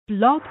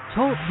Blog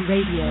Talk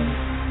Radio.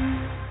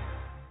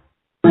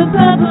 The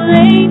purple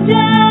angel,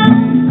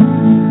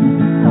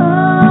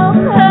 oh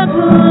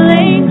purple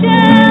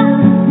angel,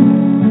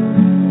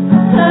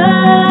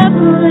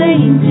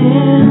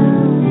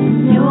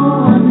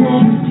 you're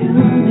next to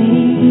me.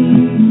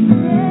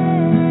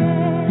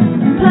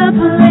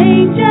 Purple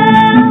angel,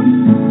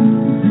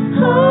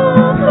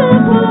 oh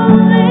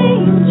purple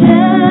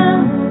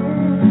angel,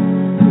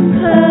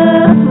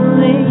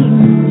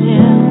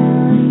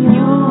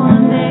 you're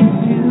next to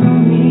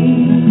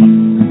me.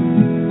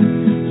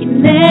 You're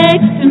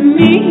next to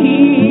me.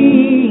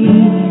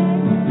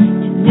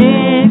 You're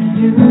next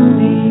to me.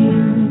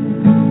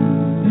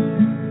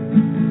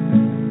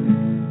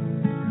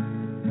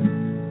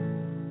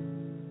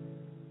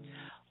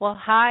 Well,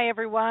 hi,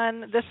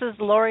 everyone. This is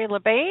Lori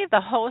LeBay,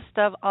 the host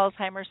of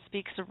Alzheimer's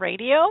Speaks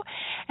Radio,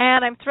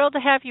 and I'm thrilled to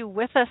have you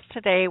with us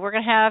today. We're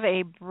going to have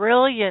a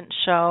brilliant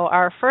show.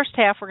 Our first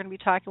half, we're going to be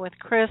talking with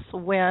Chris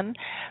Wynn,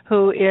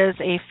 who is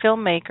a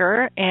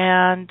filmmaker,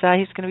 and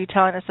he's going to be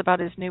telling us about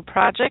his new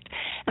project.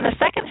 In the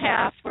second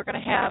half, we're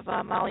going to have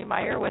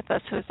Meyer with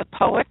us, who's a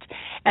poet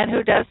and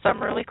who does some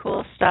really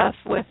cool stuff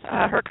with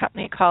her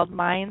company called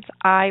Mind's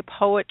Eye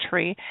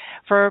Poetry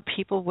for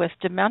people with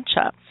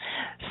dementia.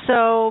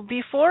 So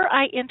before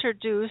I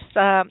introduce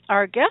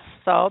our guests,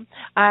 though,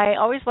 I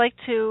always like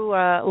to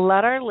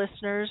let our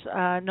listeners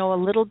know a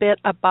little bit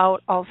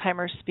about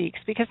Alzheimer's Speaks,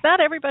 because not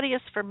everybody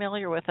is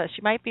familiar with us.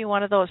 You might be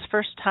one of those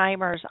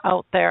first-timers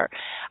out there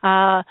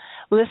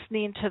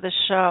listening to the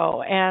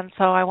show, and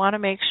so I want to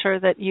make sure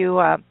that you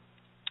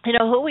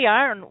know who we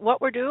are and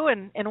what we're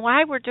doing and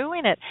why we're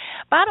doing it.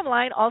 Bottom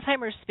line,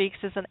 Alzheimer's Speaks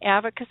is an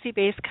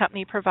advocacy-based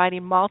company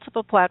providing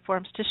multiple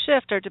platforms to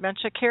shift our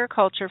dementia care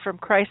culture from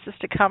crisis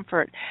to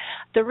comfort.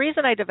 The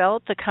reason I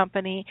developed the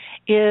company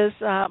is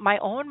my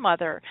own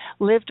mother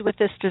lived with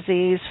this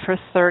disease for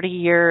 30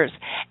 years,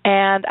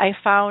 and I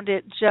found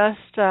it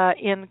just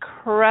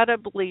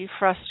incredibly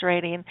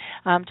frustrating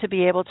to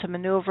be able to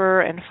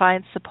maneuver and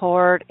find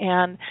support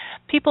and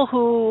people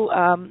who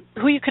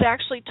you could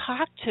actually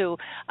talk to,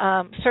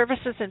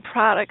 services and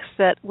products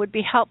that would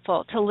be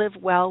helpful to live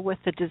well with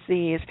the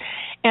disease.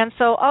 And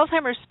so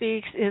Alzheimer's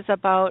Speaks is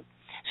about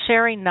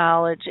sharing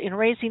knowledge and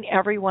raising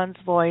everyone's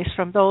voice,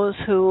 from those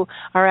who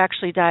are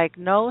actually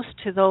diagnosed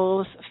to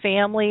those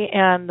family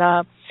and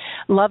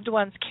loved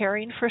ones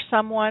caring for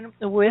someone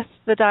with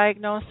the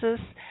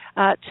diagnosis,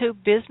 to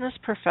business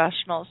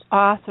professionals,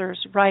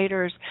 authors,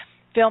 writers,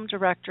 film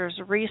directors,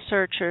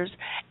 researchers,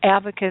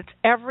 advocates.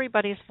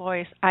 Everybody's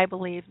voice, I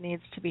believe,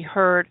 needs to be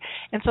heard.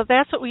 And so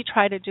that's what we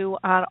try to do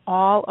on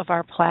all of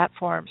our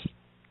platforms.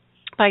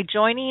 By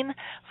joining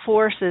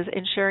forces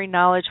and sharing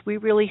knowledge, we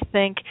really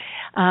think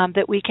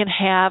that we can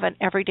have an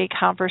everyday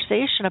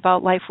conversation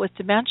about life with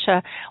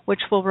dementia,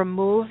 which will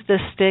remove the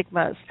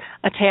stigmas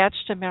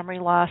attached to memory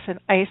loss and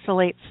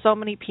isolate so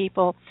many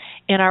people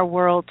in our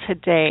world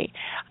today.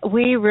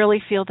 We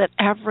really feel that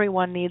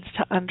everyone needs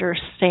to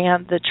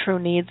understand the true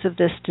needs of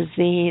this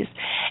disease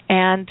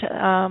and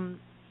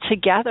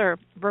together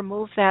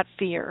remove that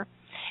fear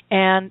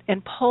and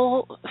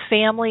pull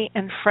family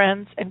and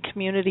friends and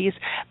communities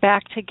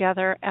back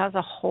together as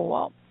a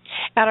whole.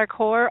 At our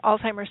core,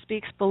 Alzheimer's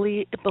Speaks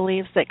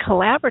believes that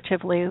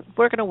collaboratively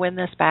we're going to win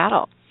this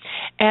battle.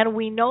 And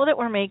we know that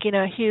we're making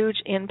a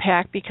huge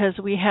impact because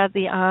we had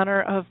the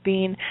honor of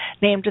being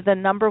named the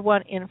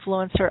 #1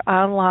 influencer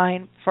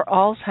online for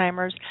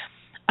Alzheimer's.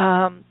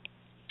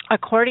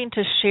 According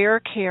to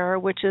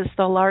ShareCare, which is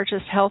the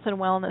largest health and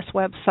wellness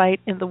website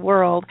in the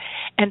world,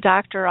 and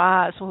Dr.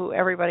 Oz, who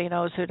everybody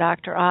knows who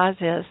Dr. Oz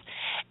is.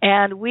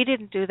 And we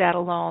didn't do that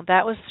alone.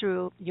 That was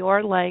through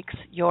your likes,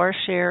 your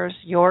shares,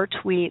 your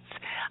tweets,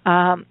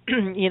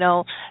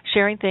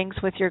 sharing things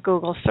with your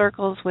Google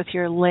circles, with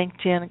your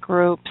LinkedIn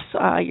groups,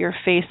 your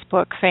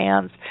Facebook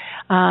fans.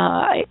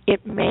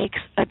 It makes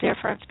a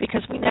difference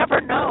because we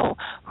never know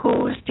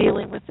who's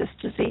dealing with this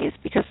disease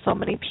because so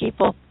many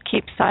people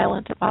keep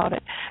silent about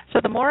it. So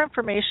the more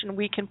information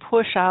we can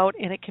push out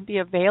and it can be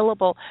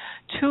available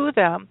to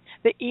them,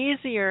 the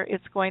easier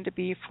it's going to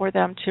be for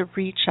them to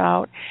reach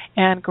out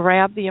and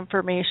grab the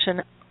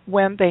information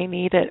when they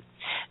need it.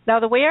 Now,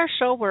 the way our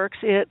show works,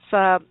 it's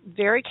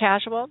very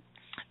casual,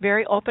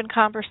 very open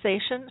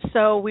conversation,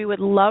 so we would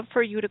love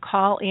for you to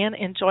call in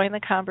and join the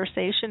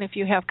conversation. If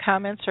you have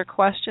comments or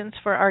questions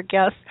for our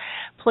guests,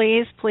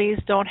 please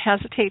don't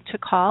hesitate to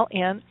call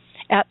in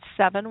at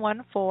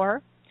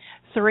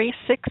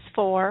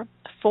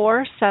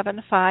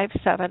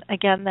 714-364-4757.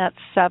 Again, that's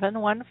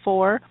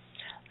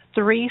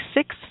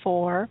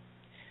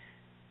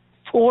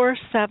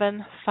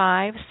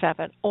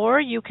 714-364-4757. Or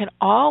you can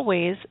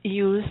always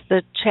use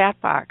the chat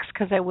box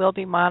because I will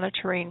be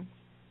monitoring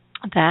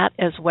that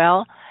as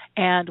well.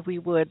 And we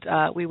would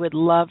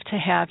love to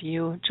have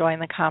you join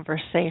the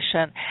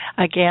conversation.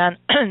 Again,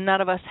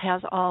 none of us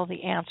has all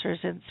the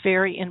answers. It's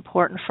very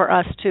important for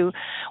us to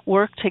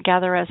work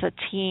together as a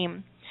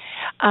team.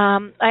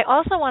 I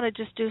also want to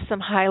just do some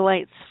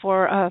highlights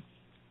for a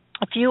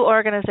few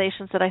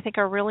organizations that I think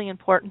are really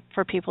important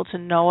for people to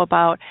know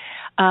about.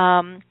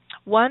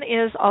 One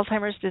is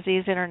Alzheimer's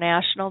Disease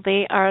International.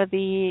 They are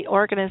the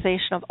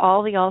organization of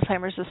all the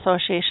Alzheimer's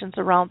associations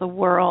around the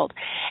world.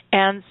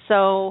 And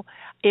so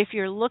if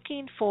you're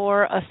looking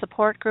for a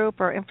support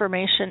group or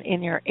information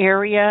in your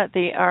area,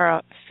 they are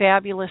a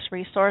fabulous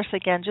resource.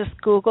 Again, just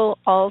Google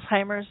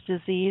Alzheimer's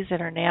Disease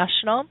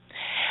International.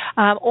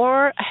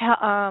 Or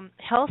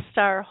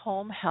HealthStar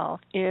Home Health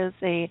is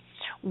a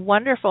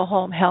wonderful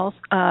home health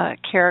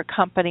care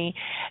company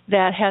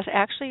that has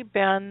actually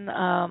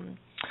been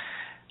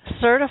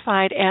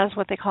certified as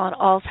what they call an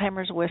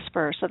Alzheimer's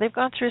whisperer. So they've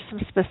gone through some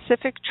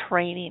specific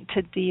training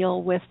to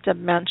deal with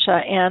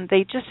dementia, and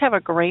they just have a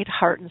great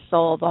heart and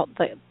soul,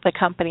 the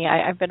company.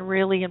 I've been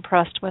really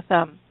impressed with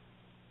them.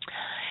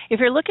 If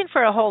you're looking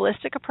for a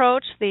holistic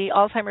approach, the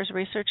Alzheimer's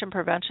Research and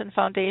Prevention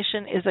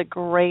Foundation is a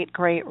great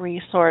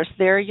resource.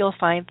 There you'll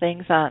find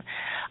things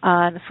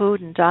on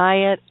food and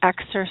diet,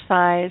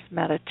 exercise,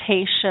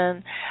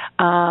 meditation,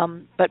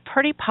 but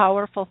pretty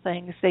powerful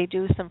things. They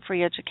do some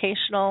free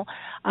educational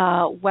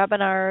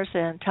webinars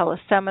and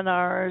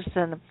teleseminars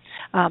and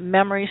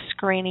memory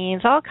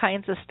screenings, all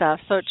kinds of stuff.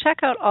 So check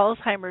out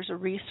Alzheimer's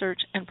Research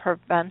and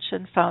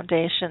Prevention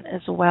Foundation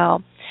as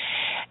well.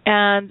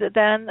 And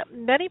then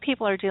many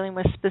people are dealing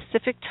with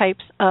specific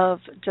types of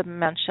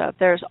dementia.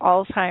 There's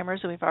Alzheimer's,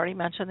 and we've already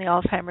mentioned the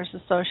Alzheimer's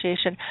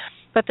Association,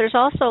 but there's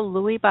also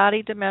Lewy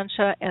body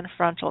dementia and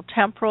frontal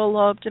temporal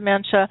lobe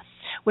dementia,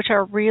 which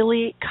are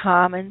really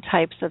common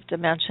types of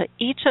dementia.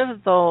 Each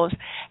of those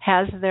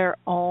has their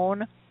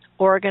own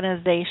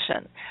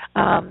organization,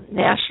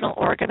 national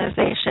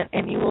organization,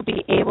 and you will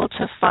be able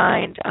to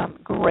find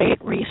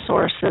great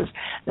resources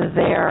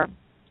there.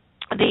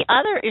 The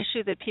other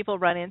issue that people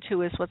run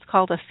into is what's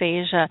called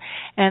aphasia,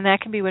 and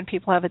that can be when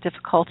people have a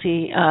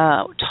difficulty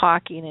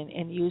talking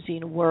and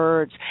using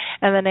words.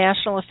 And the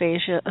National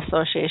Aphasia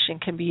Association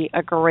can be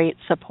a great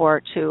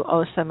support to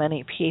so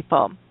many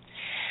people.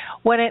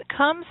 When it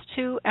comes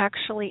to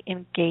actually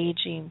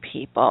engaging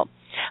people,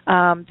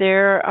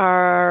 there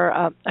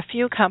are a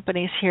few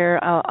companies here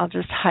I'll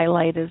just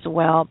highlight as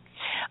well.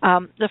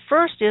 The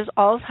first is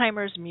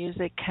Alzheimer's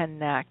Music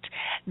Connect.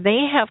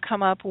 They have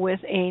come up with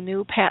a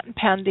new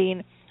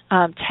patent-pending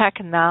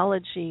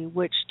technology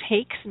which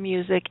takes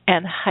music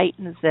and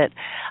heightens it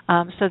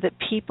so that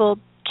people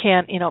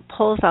can,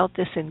 pulls out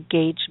this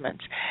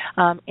engagement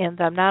in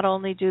them. Not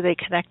only do they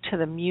connect to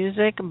the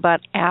music,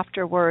 but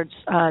afterwards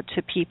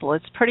to people.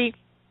 It's pretty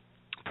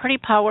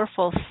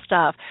powerful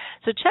stuff.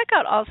 So check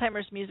out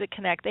Alzheimer's Music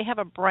Connect. They have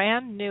a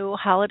brand new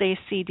holiday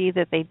CD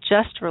that they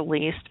just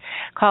released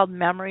called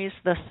Memories,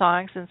 the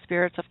Songs and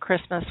Spirits of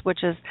Christmas,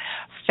 which is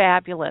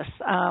fabulous.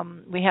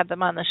 We had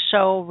them on the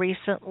show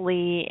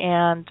recently,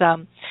 and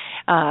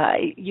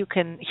you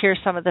can hear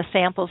some of the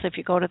samples if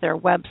you go to their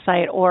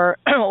website or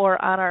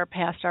on our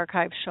past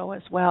archive show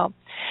as well.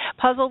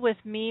 Puzzle with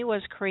Me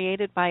was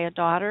created by a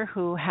daughter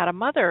who had a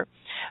mother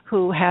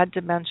who had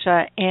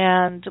dementia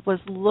and was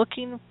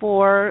looking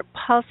for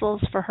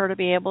puzzles for her to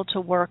be able to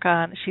work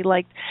on. She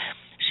liked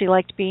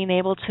being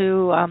able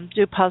to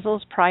do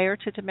puzzles prior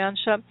to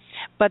dementia,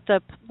 but the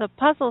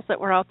puzzles that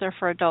were out there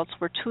for adults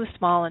were too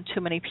small and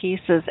too many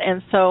pieces,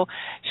 and so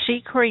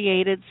she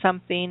created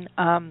something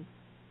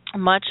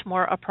much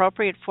more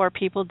appropriate for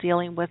people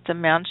dealing with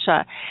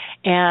dementia,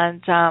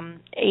 and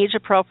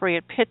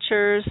age-appropriate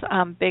pictures,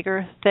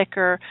 bigger,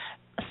 thicker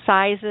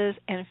sizes,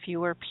 and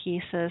fewer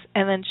pieces.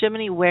 And then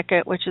Jiminy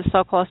Wicket, which is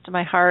so close to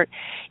my heart,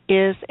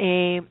 is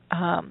a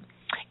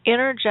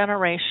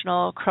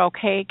intergenerational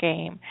croquet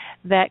game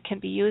that can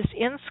be used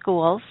in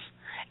schools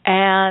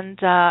and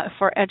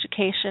for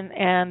education,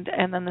 and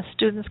then the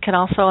students can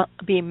also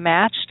be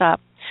matched up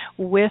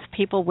with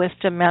people with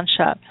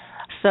dementia.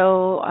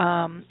 So,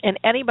 and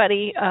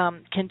anybody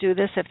can do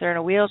this if they're in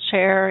a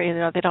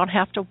wheelchair. They don't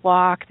have to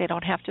walk, they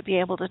don't have to be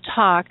able to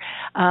talk,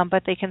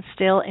 but they can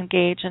still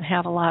engage and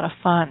have a lot of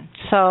fun.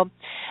 So,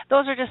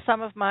 those are just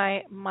some of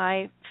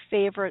my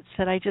favorites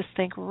that I just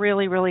think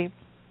really, really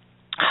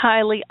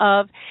highly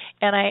of,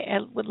 and I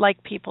would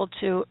like people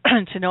to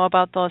know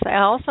about those. I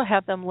also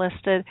have them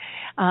listed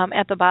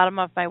at the bottom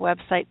of my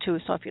website too.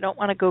 So if you don't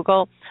want to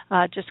Google,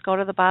 just go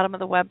to the bottom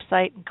of the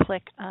website and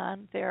click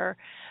on their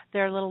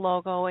little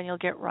logo, and you'll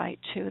get right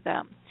to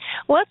them.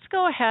 Let's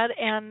go ahead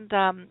and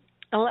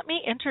let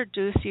me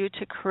introduce you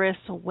to Chris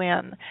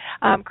Wynn.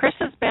 Chris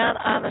has been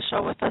on the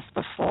show with us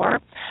before,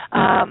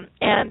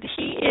 and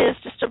he is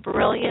just a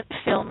brilliant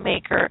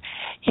filmmaker.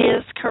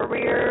 His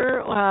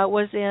career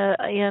was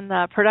in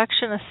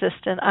production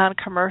assistant on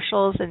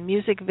commercials and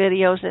music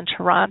videos in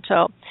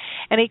Toronto,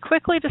 and he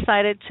quickly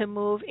decided to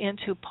move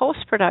into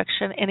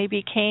post-production, and he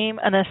became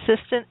an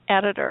assistant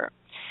editor.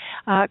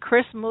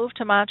 Chris moved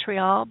to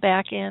Montreal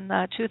back in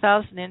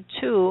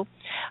 2002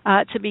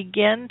 to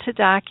begin to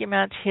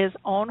document his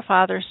own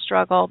father's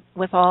struggle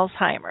with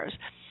Alzheimer's.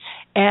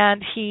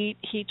 And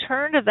he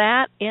turned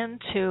that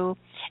into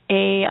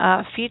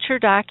a feature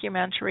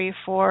documentary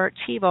for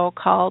TiVo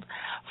called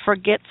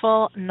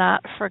Forgetful,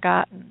 Not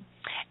Forgotten.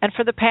 And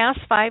for the past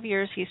 5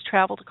 years, he's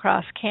traveled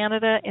across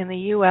Canada and the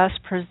U.S.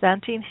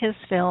 presenting his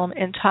film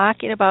and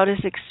talking about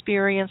his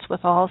experience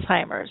with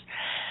Alzheimer's.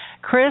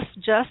 Chris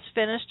just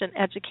finished an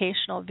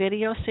educational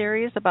video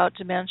series about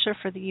dementia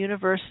for the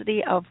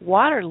University of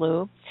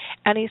Waterloo,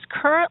 and he's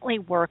currently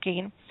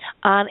working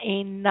on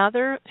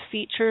another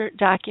feature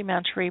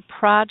documentary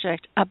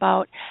project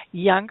about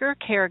younger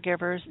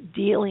caregivers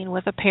dealing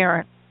with a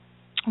parent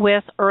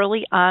with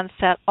early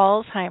onset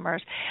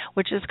Alzheimer's,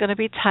 which is going to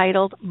be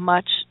titled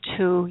Much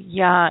Too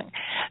Young.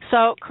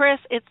 So, Chris,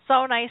 it's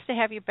so nice to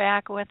have you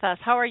back with us.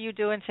 How are you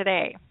doing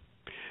today?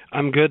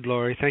 I'm good,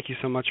 Lori. Thank you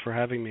so much for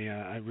having me.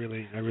 I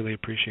really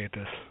appreciate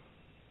this.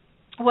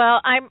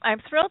 Well,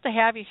 I'm thrilled to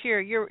have you here.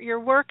 Your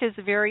work is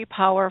very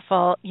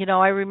powerful. You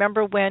know, I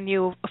remember when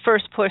you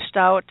first pushed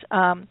out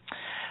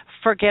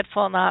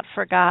Forgetful, Not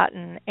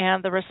Forgotten,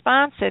 and the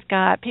response it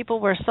got, people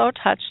were so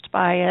touched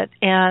by it,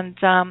 and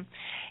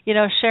you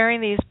know,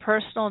 sharing these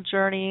personal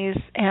journeys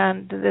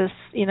and this,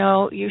 you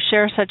know, you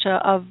share such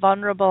a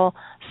vulnerable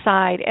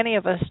side. Any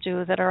of us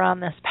do that are on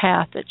this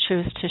path that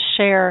choose to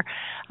share.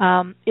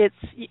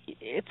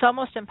 It's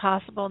almost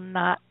impossible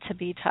not to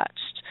be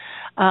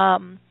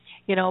touched,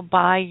 you know,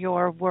 by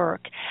your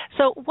work.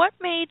 So, what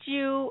made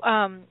you?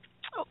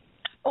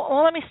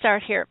 Well, let me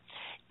start here.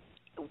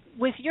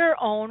 With your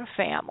own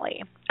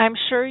family, I'm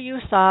sure you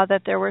saw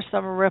that there were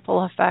some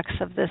ripple effects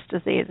of this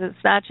disease. It's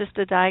not just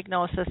a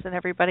diagnosis and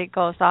everybody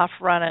goes off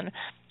running,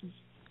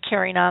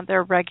 carrying on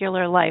their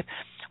regular life.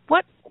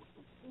 What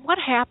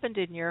happened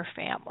in your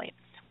family?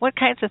 What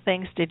kinds of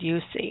things did you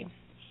see?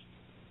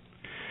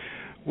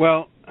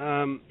 Well,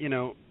 you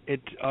know,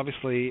 it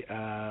obviously,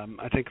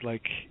 I think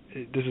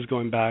this is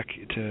going back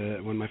to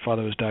when my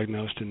father was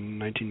diagnosed in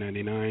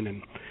 1999,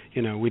 and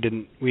you know,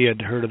 we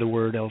had heard of the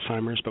word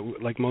Alzheimer's, but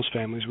like most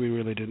families, we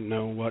really didn't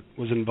know what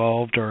was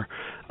involved or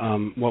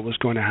what was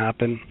going to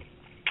happen.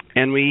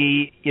 And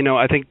we, you know,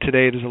 I think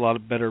today there's a lot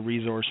of better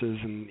resources,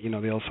 and you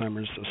know, the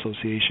Alzheimer's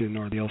Association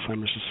or the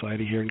Alzheimer's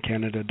Society here in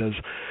Canada does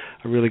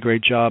a really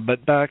great job.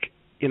 But back,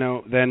 you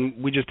know, then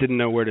we just didn't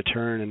know where to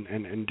turn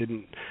and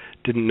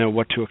didn't know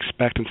what to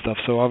expect and stuff.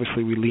 So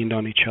obviously we leaned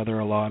on each other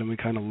a lot, and we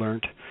kind of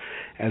learned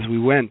as we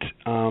went.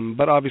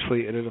 But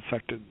obviously it had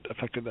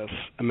affected us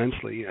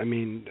immensely. I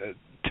mean,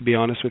 to be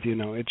honest with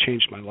you, it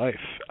changed my life.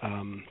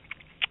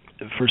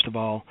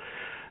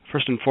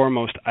 First and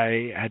foremost,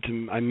 I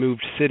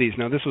moved cities.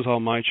 Now, this was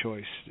all my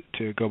choice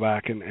to go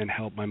back and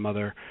help my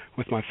mother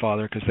with my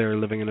father, because they were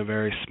living in a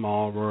very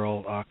small,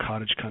 rural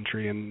cottage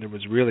country, and there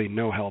was really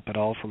no help at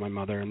all for my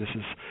mother. And this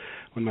is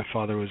when my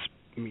father was,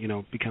 you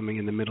know, becoming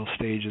in the middle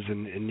stages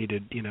and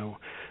needed, you know,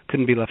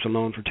 couldn't be left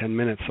alone for 10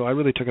 minutes. So I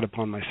really took it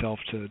upon myself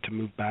to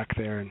move back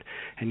there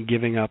and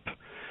giving up,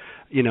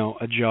 you know,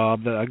 a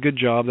good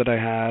job that I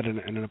had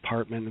and an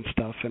apartment and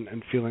stuff,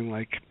 and feeling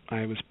like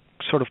I was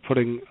sort of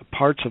putting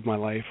parts of my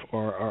life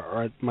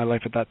or my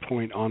life at that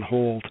point on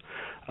hold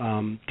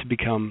to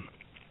become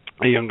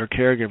a younger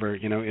caregiver,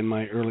 you know, in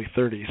my early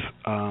 30s,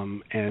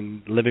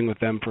 and living with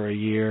them for a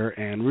year,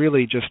 and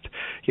really just,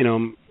 you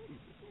know,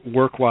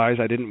 work-wise,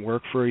 I didn't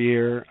work for a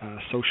year.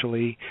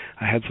 Socially,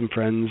 I had some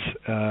friends,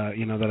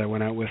 you know, that I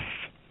went out with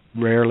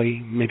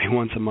rarely, maybe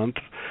once a month.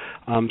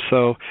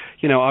 So,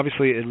 you know,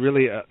 obviously it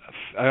really,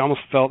 I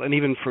almost felt, and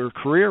even for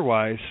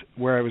career-wise,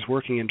 where I was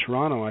working in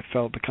Toronto, I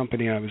felt the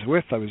company I was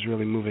with, I was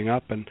really moving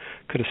up and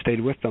could have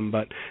stayed with them,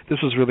 but this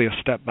was really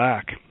a step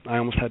back. I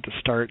almost had to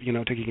start, you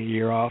know, taking a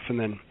year off and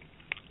then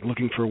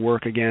looking for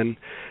work again.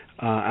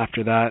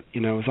 After that,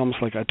 you know, it was almost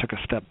like I took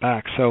a step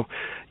back. So,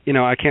 you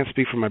know, I can't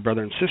speak for my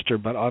brother and sister,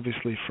 but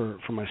obviously for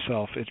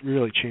myself, it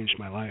really changed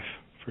my life,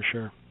 for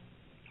sure.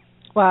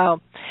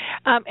 Wow.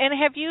 And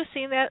have you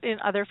seen that in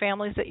other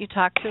families that you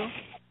talk to?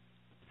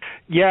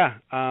 Yeah,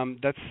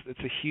 it's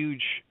a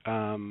huge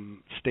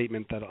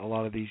statement that a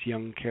lot of these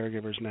young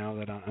caregivers now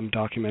that I'm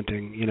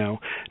documenting, you know,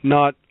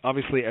 not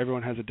obviously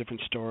everyone has a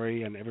different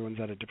story and everyone's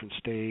at a different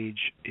stage.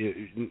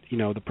 You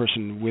know, the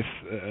person with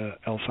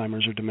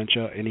Alzheimer's or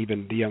dementia, and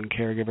even the young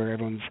caregiver,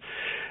 everyone's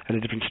at a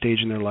different stage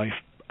in their life,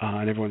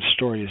 and everyone's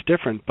story is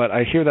different. But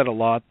I hear that a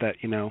lot, that,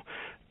 you know,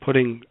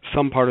 putting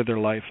some part of their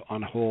life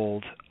on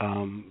hold,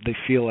 they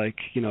feel like,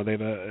 you know, they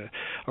have a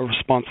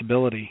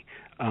responsibility,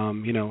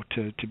 you know,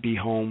 to be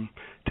home,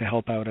 to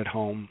help out at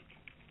home.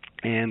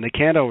 And they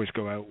can't always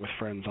go out with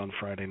friends on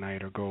Friday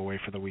night or go away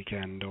for the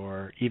weekend,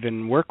 or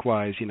even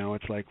work-wise, you know,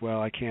 it's like,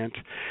 well, I can't,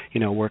 you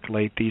know, work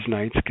late these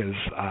nights because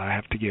I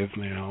have to give,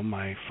 you know,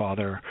 my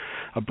father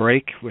a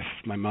break with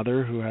my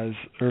mother who has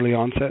early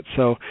onset.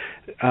 So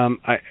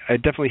I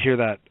definitely hear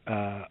that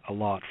a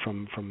lot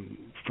from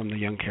the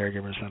young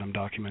caregivers that I'm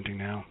documenting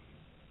now.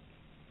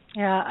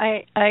 Yeah,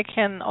 I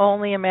can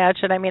only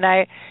imagine. I mean,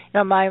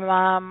 my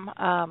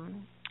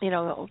mom, you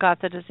know,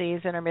 got the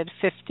disease in her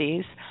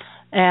mid-50s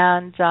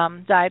and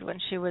died when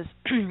she was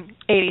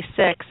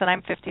 86, and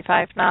I'm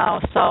 55 now.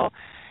 So,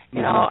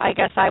 you know, I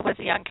guess I was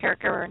a young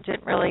caregiver and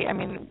didn't really, I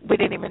mean, we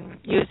didn't even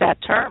use that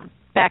term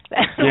back then.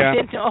 Yeah. We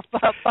didn't know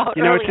about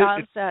you know, early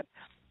onset.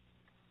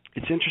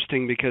 It's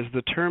interesting because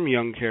the term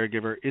young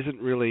caregiver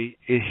isn't really,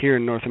 here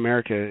in North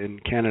America, in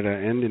Canada,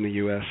 and in the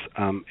U.S.,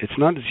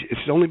 it's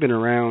only been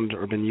around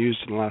or been used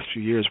in the last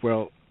few years.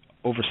 Well,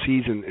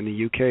 overseas in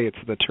the UK, it's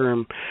the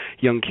term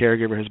young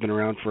caregiver has been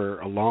around for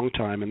a long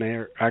time, and they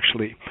are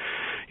actually,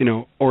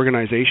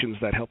 organizations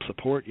that help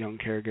support young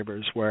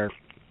caregivers, where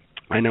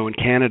I know in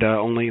Canada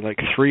only like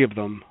 3 of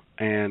them.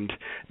 And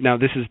now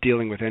this is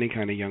dealing with any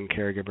kind of young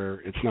caregiver.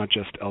 It's not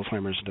just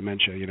Alzheimer's and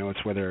dementia.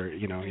 It's whether,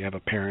 you have a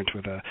parent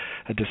with a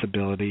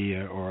disability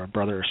or a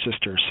brother or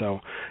sister.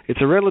 So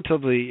it's a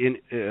relatively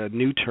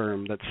new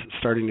term that's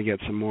starting to get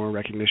some more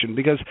recognition,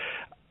 because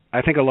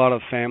I think a lot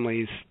of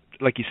families,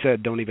 like you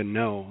said, don't even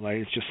know. Like,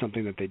 it's just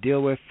something that they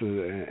deal with,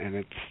 and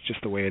it's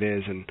just the way it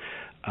is. And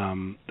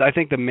I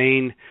think the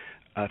main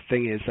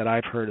thing is that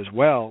I've heard as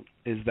well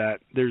is that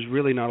there's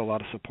really not a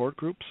lot of support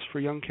groups for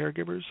young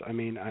caregivers. I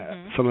mean,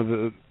 some of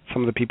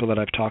the people that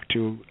I've talked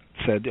to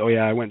said, "Oh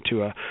yeah, I went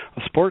to a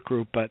support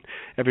group, but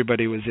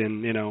everybody was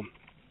in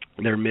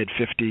their mid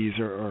 50s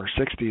or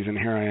 60s, and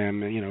here I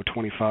am,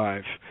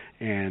 25,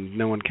 and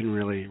no one can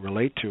really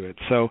relate to it."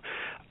 So,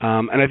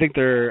 and I think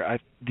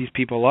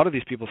a lot of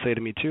these people say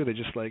to me too, they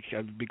just like,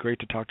 it'd be great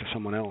to talk to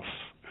someone else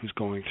who's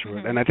going through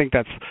it. And I think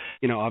that's,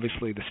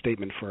 obviously the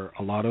statement for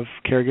a lot of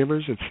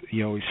caregivers. It's,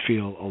 you always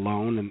feel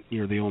alone, and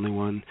you're the only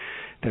one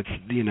that's,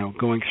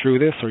 going through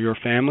this, or your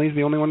family's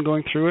the only one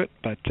going through it.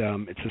 But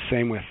it's the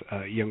same with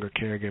a younger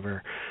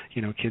caregiver,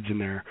 kids in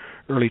their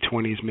early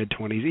 20s, mid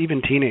 20s,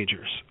 even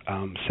teenagers,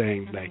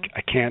 saying like,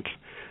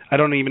 I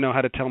don't even know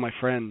how to tell my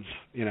friends,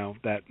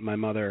 that my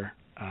mother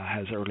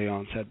has early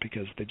onset,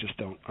 because they just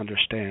don't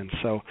understand.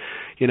 So,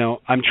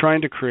 I'm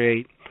trying to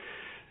create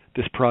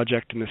this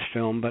project and this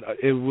film, but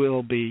it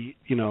will be,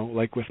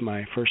 like with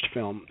my first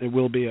film, it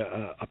will be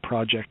a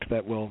project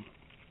that will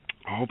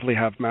hopefully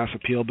have mass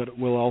appeal, but it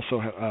will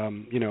also,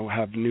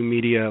 have new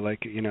media,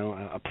 like,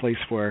 a place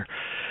where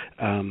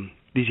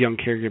these young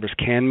caregivers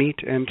can meet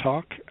and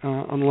talk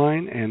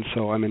online. And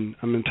so I'm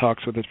in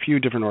talks with a few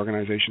different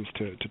organizations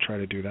to try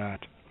to do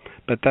that.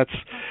 But that's,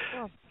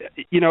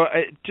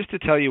 just to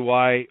tell you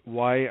why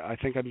I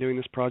think I'm doing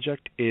this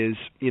project is,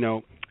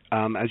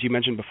 as you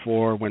mentioned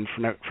before, when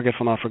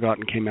Forgetful Not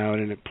Forgotten came out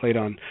and it played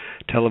on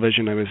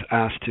television, I was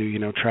asked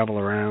to, travel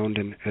around,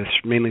 and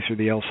mainly through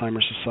the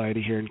Alzheimer's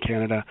Society here in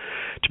Canada,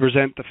 to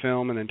present the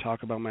film and then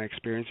talk about my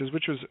experiences,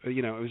 which was,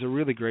 it was a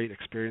really great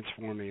experience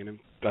for me, and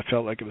I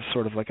felt like it was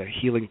sort of like a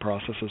healing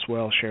process as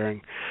well,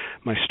 sharing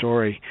my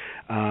story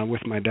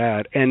with my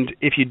dad. And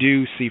if you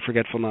do see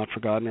Forgetful Not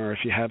Forgotten, or if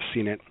you have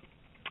seen it,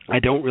 I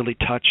don't really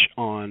touch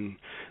on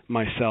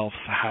myself,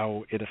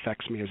 how it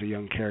affects me as a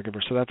young caregiver.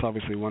 So that's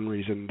obviously one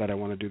reason that I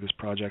want to do this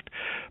project.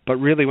 But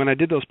really, when I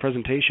did those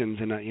presentations,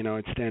 and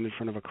I'd stand in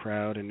front of a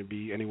crowd, and it'd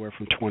be anywhere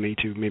from 20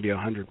 to maybe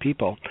 100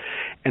 people,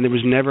 and there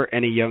was never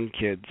any young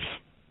kids,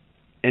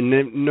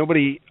 and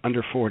nobody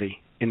under 40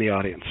 in the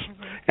audience.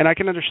 And I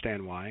can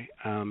understand why.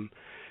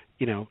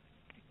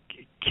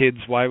 Kids,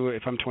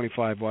 if I'm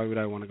 25, why would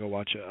I want to go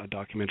watch a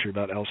documentary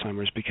about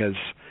Alzheimer's? Because,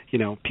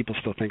 people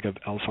still think of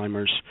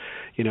Alzheimer's,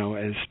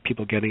 as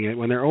people getting it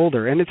when they're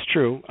older. And it's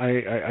true.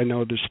 I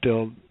know there's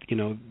still,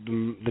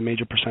 the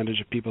major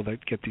percentage of people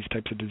that get these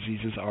types of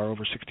diseases are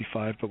over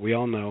 65, but we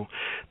all know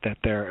that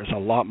there is a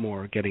lot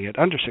more getting it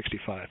under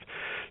 65.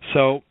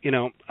 So,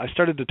 I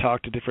started to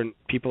talk to different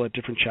people at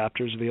different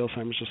chapters of the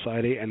Alzheimer's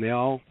Society, and they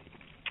all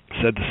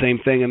said the same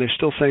thing, and they're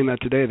still saying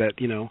that today, that,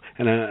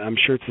 and I'm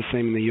sure it's the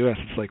same in the U.S.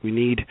 It's like we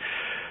need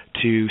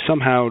to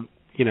somehow,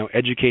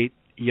 educate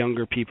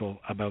younger people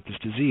about this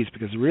disease,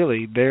 because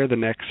really they're the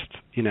next,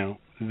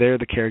 they're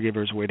the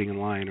caregivers waiting in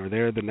line, or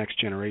they're the next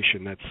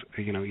generation that's,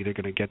 either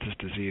going to get this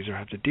disease or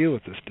have to deal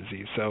with this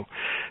disease. So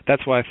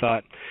that's why I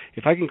thought,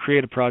 if I can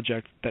create a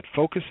project that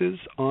focuses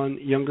on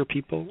younger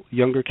people,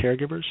 younger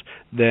caregivers,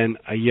 then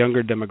a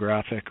younger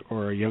demographic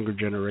or a younger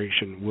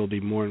generation will be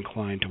more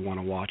inclined to want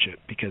to watch it,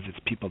 because it's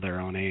people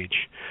their own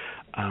age.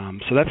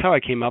 So that's how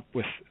I came up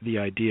with the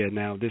idea.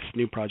 Now, this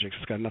new project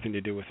has got nothing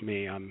to do with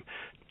me. I'm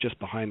just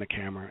behind the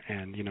camera,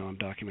 and, I'm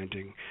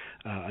documenting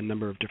a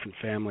number of different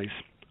families.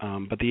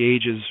 But the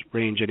ages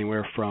range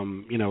anywhere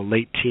from,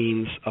 late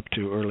teens up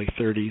to early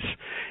 30s.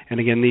 And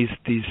again,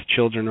 these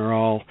children are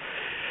all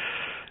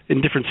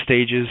in different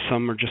stages.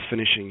 Some are just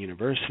finishing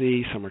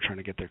university. Some are trying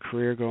to get their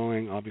career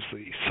going.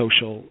 Obviously,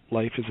 social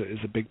life is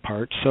a big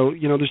part. So,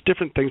 there's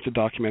different things to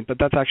document, but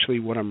that's actually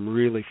what I'm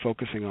really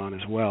focusing on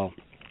as well,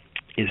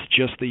 is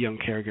just the young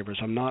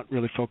caregivers. I'm not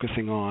really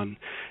focusing on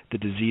the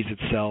disease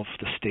itself,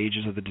 the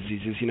stages of the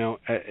diseases.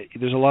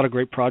 There's a lot of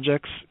great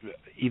projects,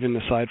 even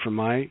aside from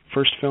my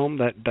first film,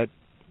 that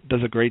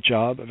does a great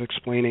job of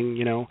explaining,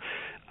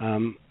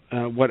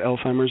 what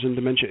Alzheimer's and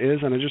dementia is.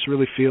 And I just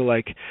really feel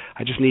like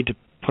I just need to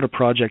put a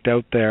project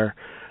out there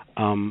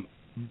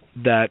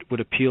that would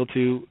appeal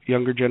to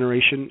younger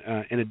generation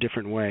in a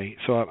different way.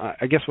 So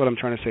I guess what I'm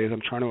trying to say is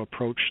I'm trying to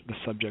approach the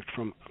subject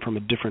from a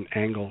different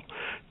angle,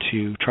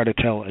 to try to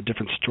tell a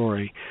different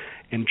story,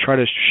 and try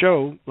to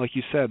show, like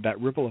you said, that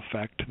ripple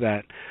effect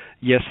that,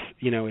 yes,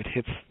 it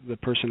hits the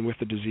person with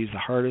the disease the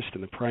hardest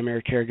and the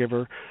primary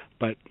caregiver,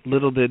 but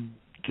little did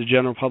the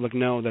general public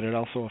know that it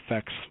also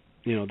affects,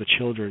 the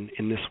children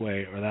in this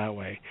way or that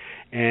way.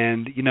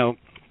 And,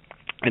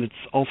 and it's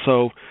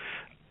also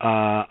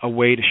a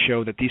way to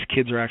show that these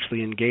kids are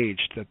actually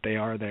engaged, that they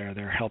are there,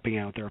 they're helping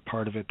out, they're a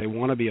part of it, they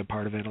want to be a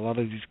part of it. A lot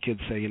of these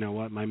kids say, you know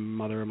what, my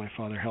mother or my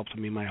father helped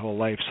me my whole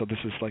life, so this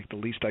is like the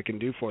least I can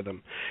do for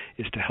them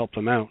is to help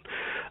them out.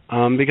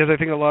 Because I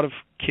think a lot of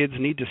kids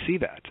need to see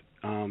that.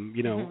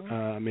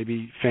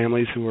 Maybe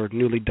families who are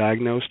newly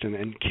diagnosed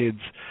and kids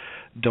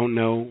don't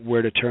know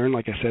where to turn,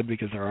 like I said,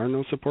 because there are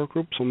no support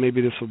groups. So maybe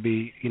this will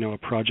be, a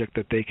project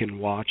that they can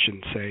watch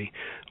and say,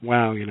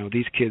 wow,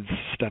 these kids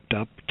stepped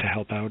up to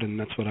help out, and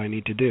that's what I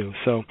need to do.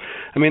 So,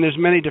 I mean, there's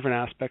many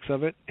different aspects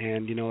of it,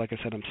 and, like I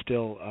said, I'm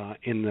still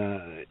in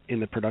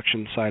the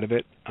production side of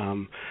it,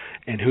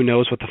 and who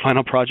knows what the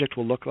final project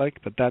will look like,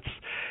 but that's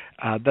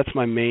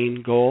my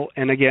main goal.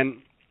 And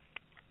again,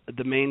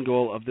 the main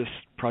goal of this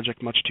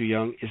project, Much Too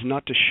Young, is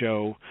not to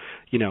show,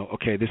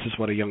 okay, this is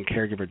what a young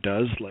caregiver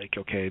does. Like,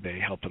 okay, they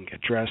help them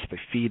get dressed, they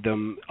feed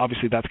them.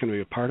 Obviously, that's going to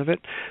be a part of it.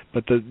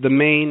 But the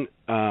main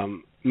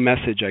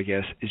message, I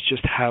guess, is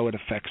just how it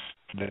affects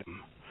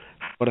them,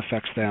 what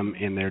affects them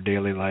in their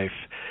daily life.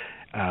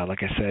 Like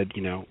I said,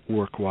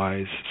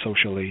 work-wise,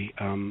 socially,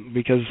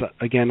 because,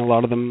 again, a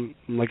lot of them,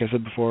 like I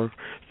said before,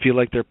 feel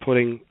like they're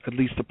putting at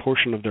least a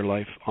portion of their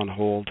life on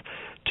hold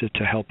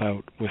to help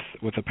out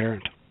with a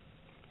parent.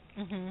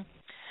 Mm-hmm.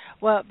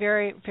 Well,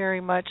 very, very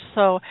much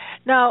so.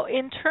 Now,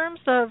 in terms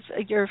of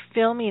your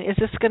filming, is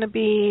this going to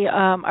be,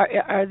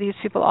 are these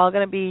people all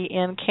going to be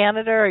in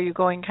Canada? Are you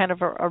going kind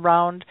of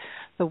around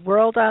the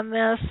world on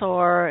this,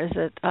 or is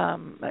it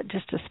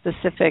just a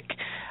specific,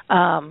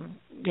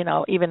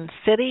 even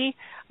city?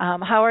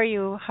 How are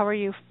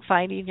you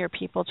finding your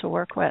people to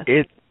work with?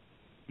 It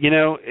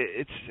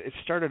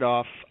started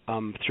off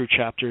through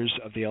chapters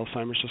of the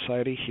Alzheimer's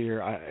Society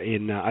here.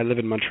 I live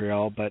in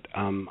Montreal, but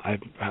I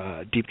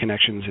have deep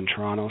connections in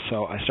Toronto.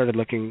 So I started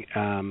looking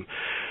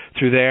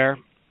through there,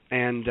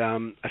 and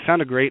I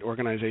found a great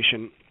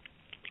organization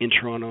in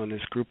Toronto, and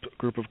this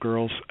group of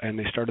girls, and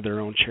they started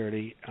their own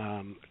charity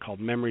called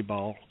Memory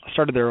Ball.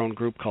 Started their own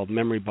group called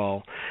Memory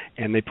Ball,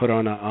 and they put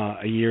on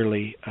a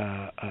yearly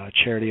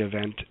charity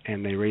event,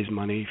 and they raise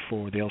money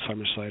for the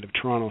Alzheimer's Society of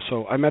Toronto.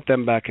 So I met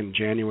them back in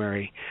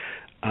January,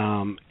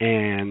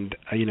 and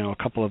a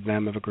couple of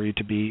them have agreed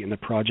to be in the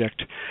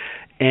project.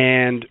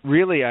 And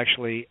really,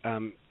 actually,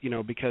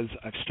 because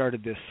I've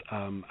started this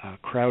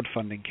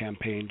crowdfunding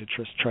campaign to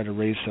just try to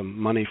raise some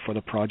money for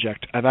the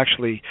project, I've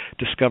actually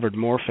discovered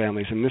more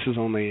families, and this is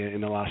only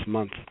in the last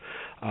month,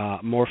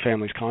 more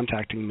families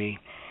contacting me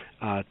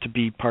to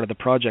be part of the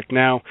project.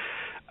 Now,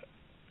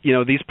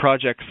 these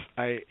projects,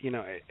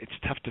 it's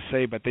tough to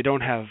say, but they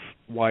don't have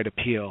wide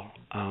appeal.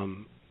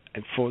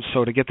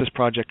 So to get this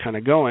project kind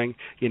of going,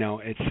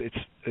 it's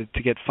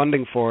to get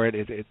funding for it.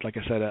 It's like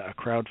I said, a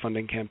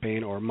crowdfunding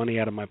campaign or money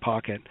out of my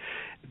pocket.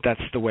 That's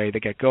the way to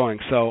get going.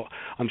 So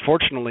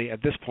unfortunately,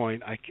 at this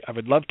point, I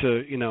would love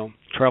to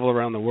travel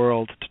around the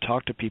world to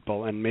talk to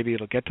people, and maybe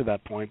it'll get to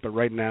that point. But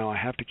right now, I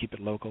have to keep it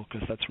local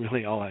because that's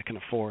really all I can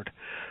afford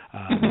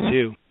to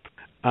do.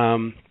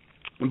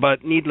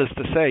 But needless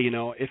to say,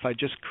 if I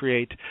just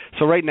create,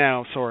 so right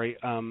now,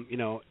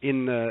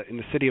 in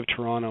the city of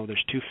Toronto,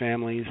 there's 2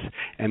 families,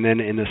 and then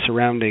in the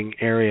surrounding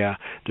area,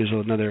 there's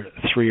another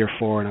 3 or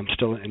 4, and I'm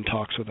still in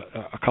talks with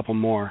a couple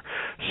more.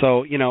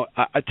 So,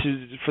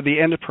 for the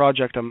end of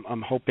project,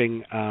 I'm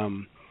hoping,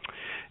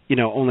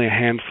 only a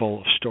handful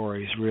of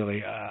stories,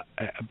 really.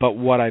 But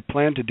what I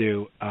plan to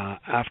do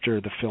after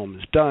the film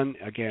is done,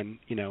 again,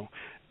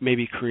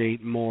 maybe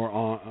create more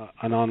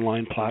an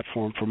online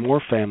platform for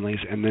more families,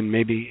 and then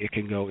maybe it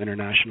can go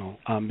international.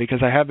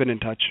 Because I have been in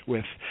touch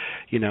with,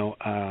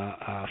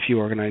 a few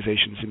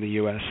organizations in the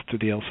U.S. through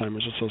the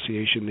Alzheimer's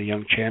Association, the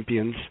Young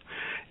Champions,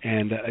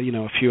 and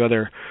a few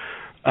other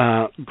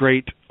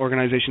great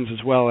organizations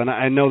as well. And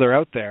I know they're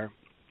out there.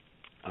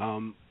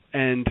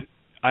 And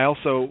I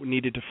also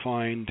needed to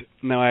find,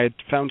 now I had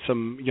found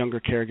some younger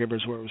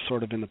caregivers where it was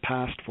sort of in the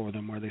past for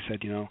them, where they said,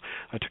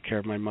 I took care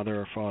of my mother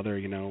or father,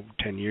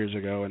 10 years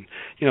ago. And,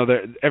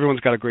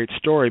 everyone's got a great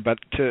story, but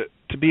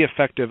to be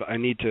effective, I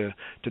need to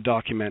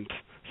document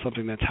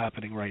something that's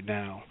happening right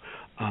now.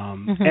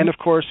 And, of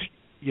course,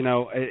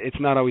 it's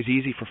not always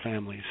easy for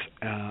families.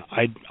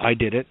 I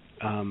did it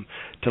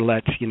to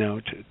let,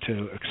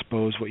 to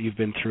expose what you've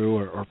been through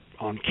or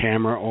on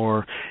camera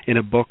or in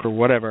a book or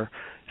whatever.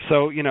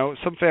 So,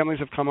 some families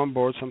have come on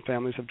board, some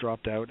families have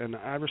dropped out, and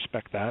I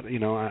respect that.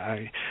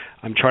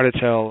 I'm trying to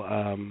tell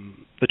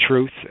the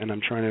truth, and I'm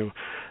trying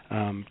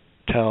to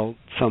tell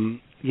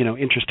some,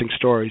 interesting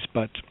stories,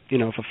 but,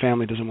 if a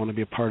family doesn't want to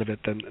be a part of it,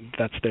 then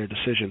that's their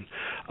decision.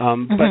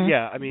 But,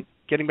 yeah,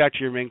 getting back to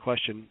your main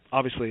question,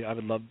 obviously I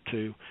would love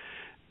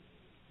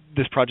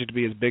this project to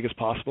be as big as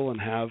possible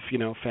and have,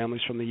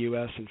 families from the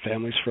U.S. and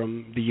families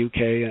from the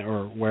U.K.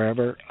 or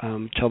wherever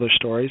tell their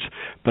stories.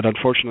 But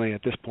unfortunately,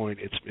 at this point,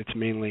 it's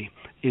mainly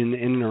in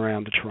and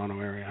around the Toronto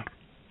area.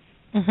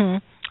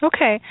 Mm-hmm.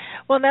 Okay,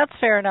 well that's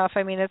fair enough.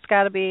 I mean, it's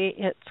got to be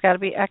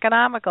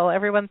economical.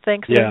 Everyone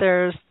thinks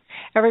that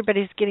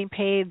everybody's getting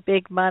paid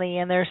big money,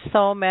 and there's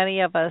so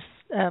many of us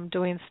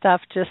doing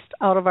stuff just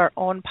out of our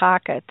own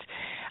pocket.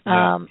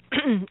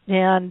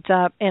 And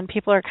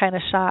people are kind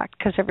of shocked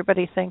because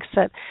everybody thinks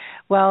that,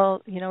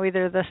 well,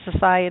 either the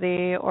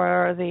society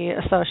or the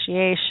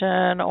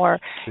association or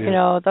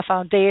the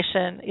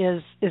foundation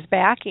is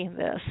backing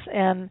this,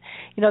 and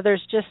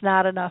there's just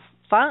not enough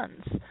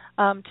funds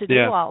to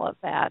do all of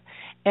that,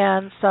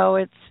 and so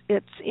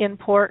it's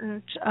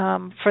important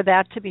for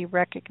that to be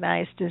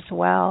recognized as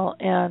well.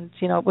 And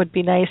it would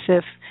be nice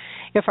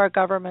if our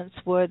governments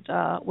would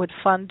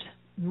fund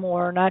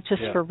more, not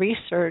just for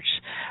research,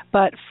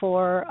 but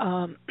for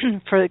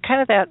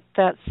kind of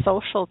that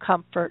social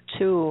comfort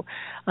too,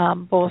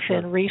 both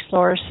in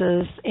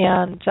resources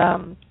and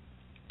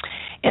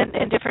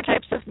different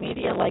types of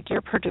media like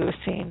you're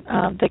producing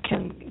that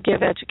can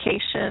give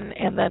education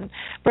and then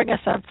bring a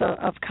sense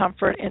of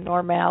comfort and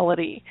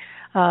normality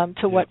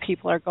to what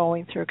people are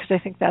going through, because I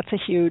think that's a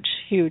huge,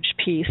 huge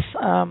piece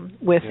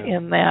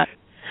within that.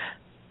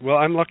 Well,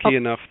 I'm lucky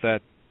enough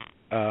that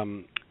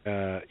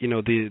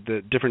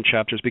the different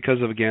chapters, because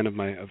of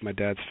my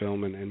dad's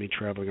film and me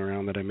traveling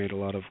around, that I made a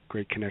lot of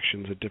great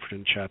connections at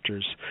different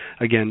chapters.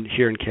 Again,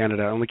 here in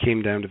Canada, I only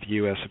came down to the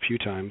U.S. a few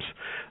times,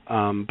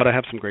 but I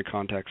have some great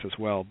contacts as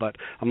well. But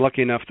I'm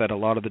lucky enough that a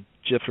lot of the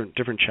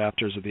different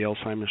chapters of the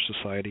Alzheimer's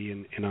Society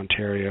in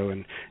Ontario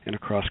and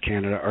across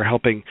Canada are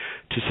helping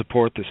to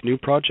support this new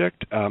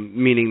project,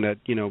 meaning that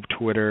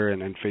Twitter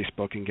and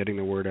Facebook and getting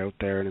the word out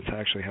there, and it's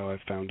actually how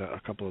I've found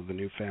a couple of the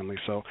new families.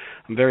 So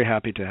I'm very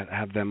happy to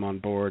have them on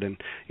board, and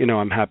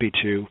I'm happy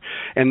to.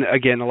 And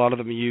again, a lot of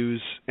them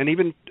use, and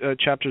even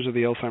chapters of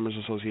the Alzheimer's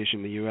Association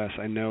in the U.S.,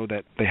 I know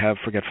that they have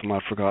Forgetful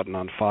Not Forgotten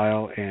on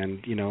file, and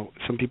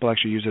some people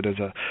actually use it as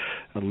a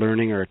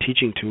learning or a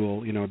teaching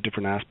tool,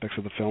 different aspects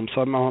of the film.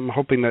 So I'm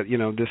hoping that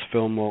this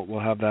film will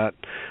have that,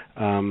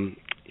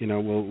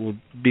 will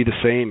be the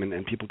same,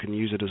 and people can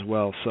use it as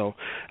well. So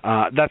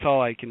that's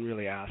all I can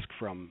really ask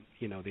from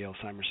the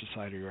Alzheimer's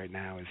Society right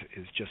now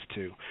is just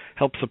to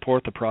help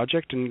support the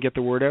project and get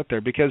the word out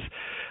there, because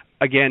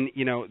again,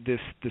 this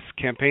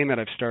campaign that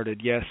I've started,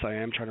 yes, I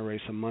am trying to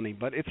raise some money,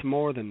 but it's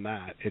more than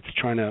that. It's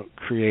trying to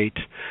create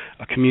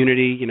a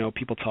community,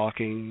 people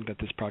talking that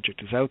this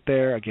project is out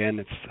there. Again,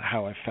 it's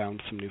how I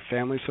found some new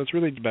families. So it's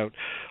really about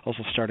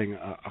also starting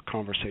a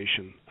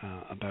conversation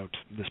about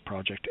this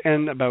project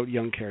and about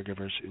young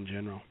caregivers in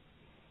general.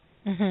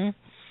 Mhm.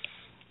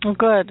 Well,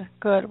 good.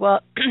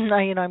 Well,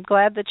 I'm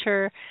glad that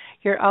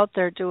you're out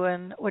there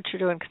doing what you're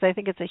doing, because I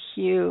think it's a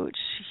huge,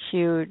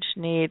 huge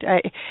need.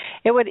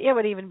 It would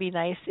even be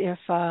nice if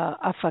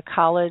a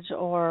college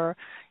or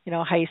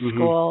high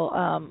school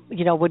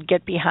would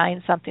get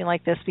behind something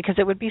like this, because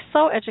it would be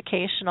so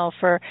educational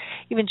for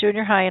even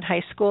junior high and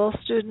high school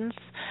students.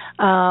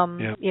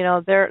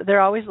 They're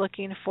always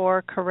looking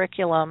for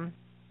curriculum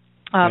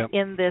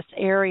in this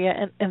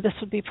area, and this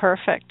would be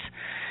perfect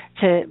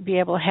to be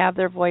able to have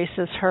their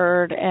voices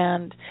heard,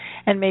 and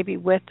maybe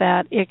with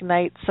that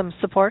ignite some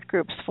support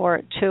groups for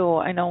it too.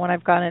 I know when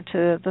I've gone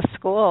into the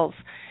schools,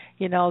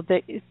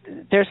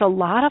 there's a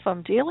lot of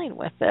them dealing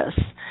with this,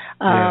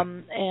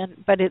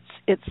 but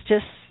it's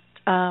just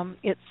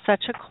it's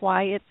such a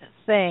quiet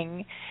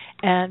thing,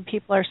 and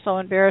people are so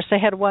embarrassed. I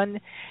had one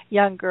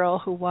young girl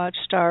who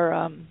watched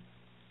our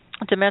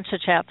Dementia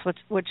Chats,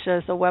 which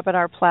is a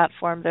webinar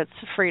platform that's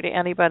free to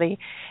anybody,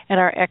 and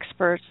our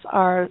experts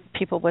are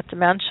people with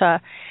dementia.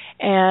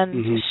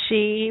 And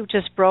she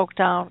just broke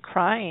down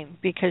crying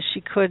because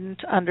she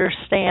couldn't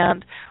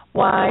understand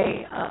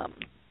why,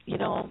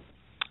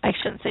 I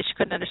shouldn't say she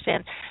couldn't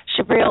understand.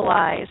 She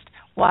realized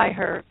why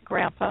her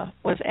grandpa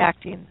was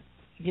acting,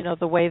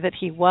 the way that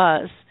he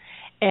was.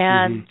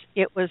 And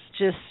it was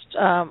just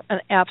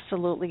an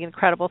absolutely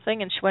incredible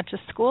thing. And she went to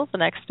school the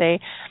next day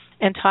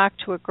and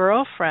talked to a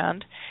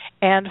girlfriend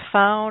and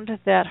found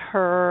that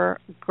her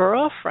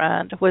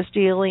girlfriend was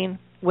dealing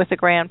with a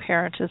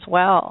grandparent as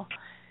well.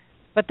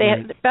 But they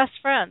had best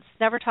friends,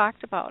 never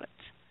talked about it.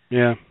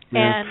 Yeah.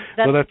 And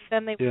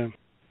then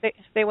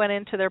they went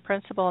into their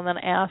principal and then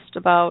asked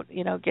about,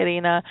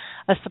 getting a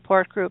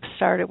support group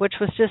started, which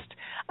was just,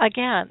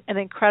 again, an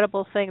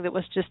incredible thing that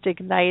was just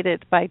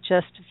ignited by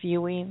just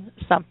viewing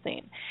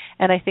something.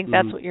 And I think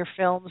that's what your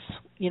films,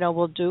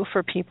 will do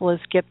for people, is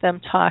get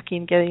them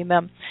talking, getting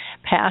them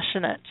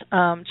passionate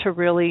to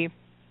really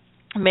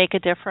make a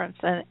difference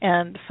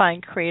and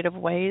find creative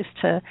ways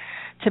to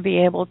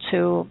be able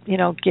to,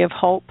 give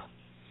hope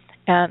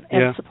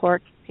and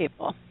support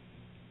people.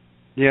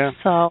 Yeah.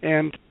 So,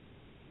 and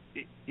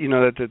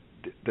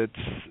that's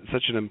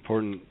such an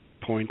important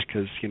point,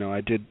 because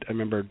I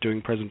remember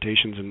doing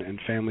presentations and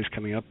families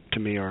coming up to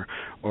me or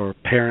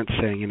parents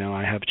saying,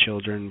 I have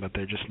children but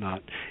they're just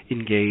not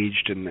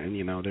engaged and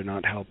they're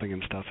not helping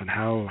and stuff, and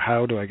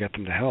how do I get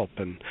them to help?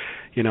 And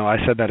I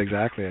said that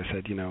exactly. I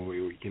said,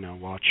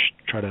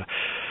 try to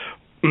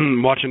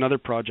watch another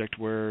project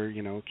where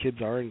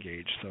kids are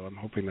engaged. So I'm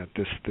hoping that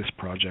this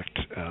project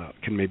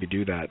can maybe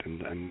do that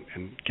and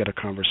get a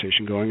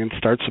conversation going and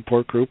start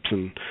support groups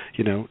and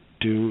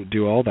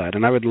do all that.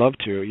 And I would love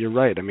to. You're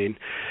right. I mean,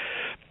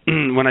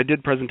 when I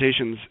did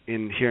presentations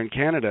here in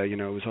Canada, it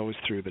was always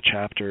through the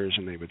chapters,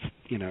 and they would,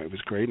 it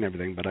was great and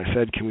everything. But I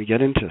said, can we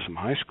get into some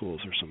high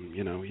schools or some,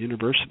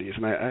 universities?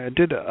 And I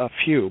did a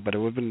few, but it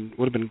would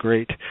have been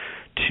great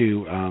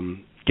to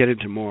get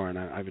into more, and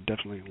I would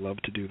definitely love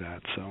to do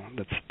that. So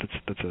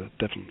that's a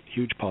definite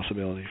huge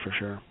possibility for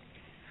sure.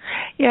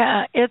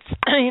 Yeah, it's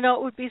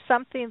it would be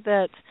something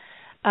that.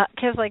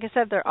 Because, like I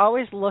said, they're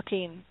always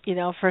looking,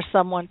 for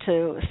someone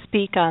to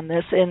speak on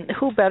this, and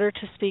who better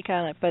to speak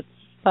on it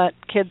but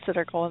kids that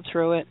are going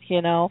through it,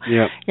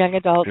 Yep. young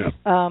adults Yep.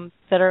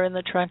 that are in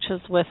the trenches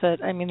with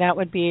it. I mean, that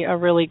would be a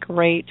really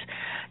great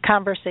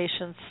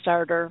conversation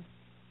starter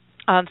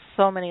on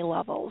so many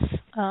levels.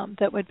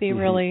 That would be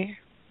really,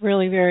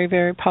 really very,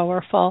 very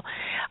powerful.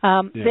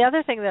 The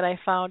other thing that I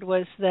found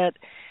was that,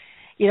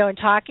 in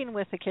talking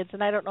with the kids,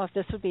 and I don't know if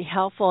this would be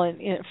helpful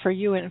for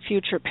you in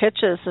future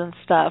pitches and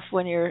stuff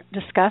when you're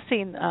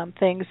discussing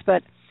things,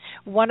 but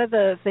one of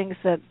the things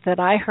that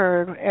I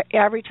heard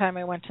every time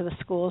I went to the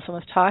schools and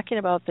was talking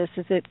about this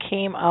is it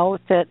came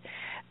out that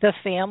the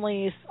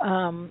families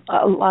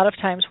a lot of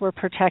times were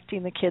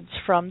protecting the kids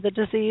from the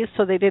disease,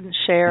 so they didn't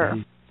share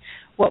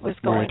what was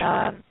going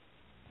on,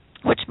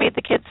 which made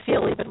the kids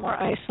feel even more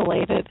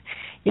isolated.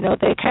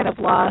 They kind of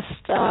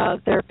lost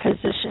their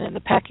position in the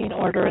pecking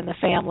order in the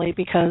family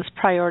because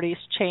priorities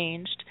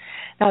changed.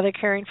 Now they're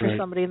caring for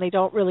somebody and they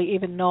don't really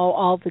even know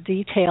all the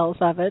details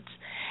of it.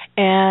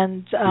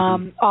 And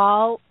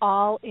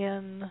all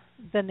in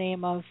the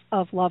name of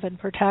love and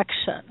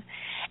protection.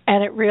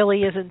 And it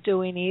really isn't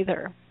doing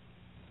either.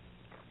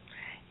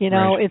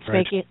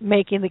 It's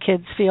making the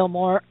kids feel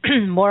more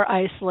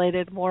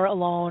isolated, more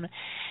alone.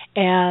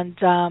 And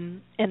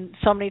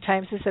so many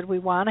times they said we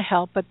want to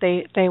help, but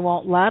they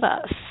won't let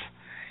us.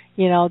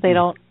 They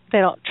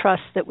don't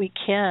trust that we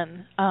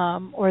can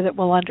or that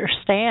we'll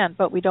understand,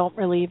 but we don't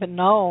really even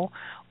know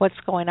what's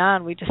going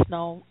on. We just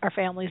know our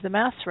family's a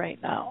mess right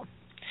now,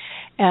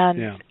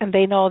 and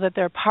they know that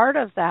they're part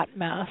of that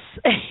mess,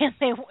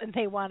 and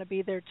they want to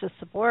be there to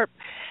support.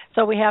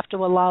 So we have to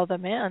allow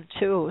them in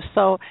too.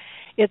 So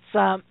it's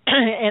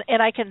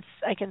and I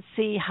can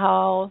see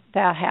how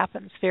that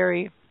happens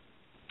very,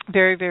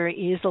 very, very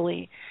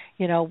easily,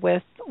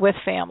 with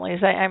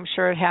families. I'm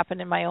sure it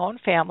happened in my own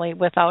family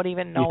without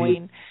even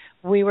knowing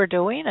we were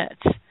doing it,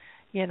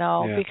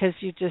 because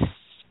you just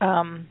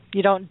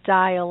you don't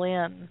dial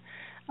in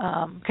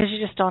because you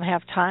just don't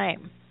have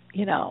time,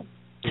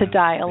 to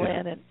dial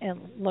in and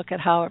look at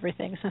how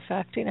everything's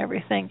affecting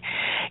everything.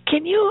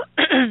 Can you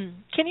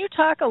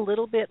talk a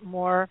little bit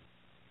more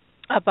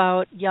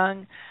about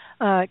young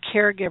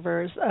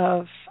caregivers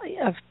of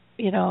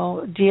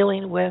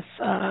dealing with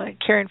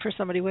caring for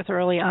somebody with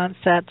early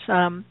onset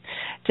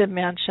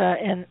dementia,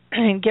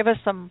 and give us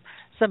some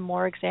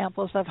more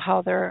examples of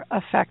how they're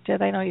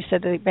affected? I know you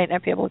said they might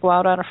not be able to go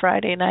out on a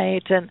Friday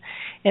night and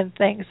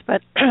things,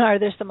 but are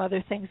there some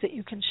other things that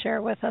you can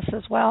share with us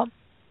as well?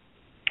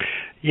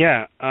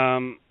 Yeah,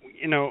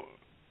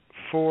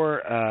 for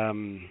a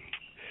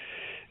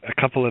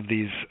couple of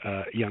these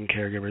young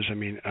caregivers, I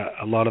mean,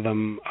 a lot of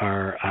them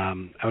are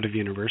out of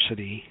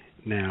university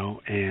now,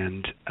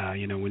 and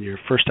when you're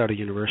first out of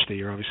university,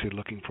 you're obviously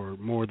looking for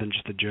more than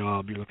just a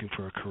job. You're looking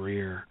for a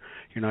career.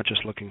 You're not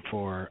just looking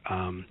for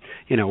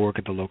work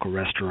at the local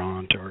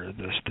restaurant or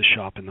the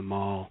shop in the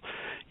mall.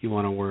 You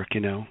want to work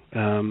in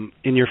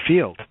your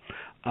field.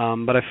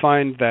 But I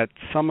find that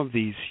some of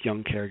these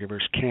young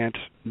caregivers can't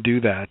do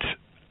that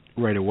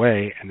right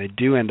away, and they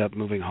do end up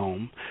moving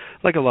home,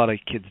 like a lot of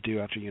kids do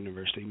after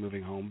university,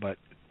 moving home. But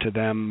to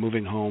them,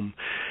 moving home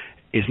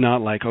is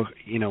not like,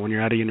 when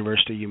you're out of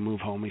university, you move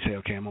home, you say,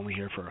 okay, I'm only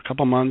here for a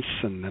couple months,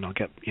 and then I'll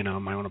get,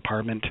 my own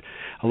apartment.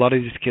 A lot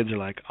of these kids are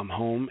like, I'm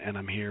home, and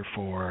I'm here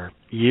for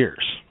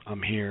years.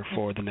 I'm here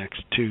for the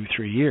next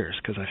 2-3 years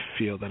because I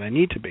feel that I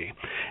need to be.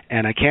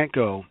 And I can't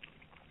go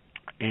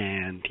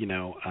and,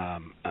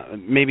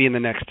 maybe in the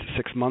next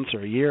 6 months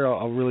or a year,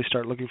 I'll really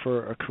start looking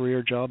for a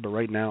career job. But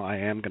right now, I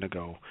am going to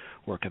go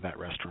work at that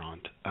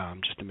restaurant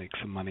just to make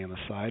some money on the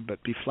side,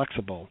 but be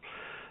flexible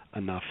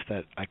enough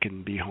that I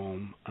can be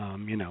home,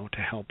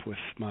 to help with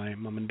my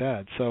mom and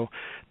dad. So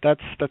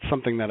that's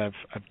something that I've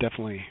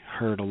definitely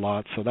heard a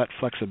lot. So that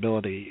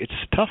flexibility, it's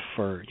tough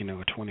for, a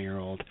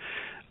 20-year-old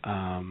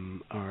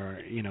or,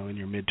 in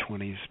your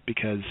mid-20s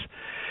because,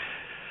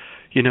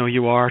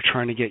 you are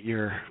trying to get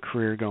your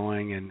career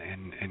going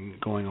and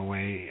going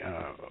away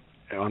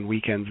on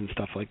weekends and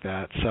stuff like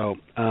that. So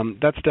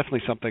that's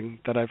definitely something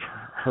that I've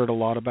heard a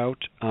lot about.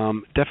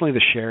 Definitely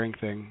the sharing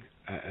thing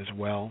as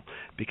well,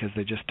 because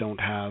they just don't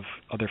have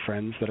other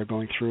friends that are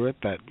going through it,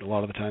 that a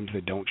lot of the times they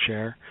don't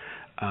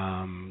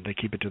they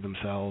keep it to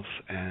themselves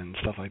and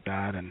stuff like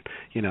that, and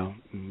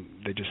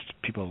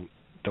people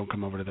don't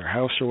come over to their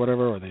house or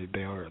whatever, or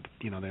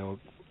they'll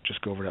just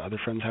go over to other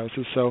friends'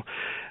 houses. So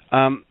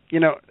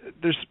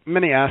there's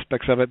many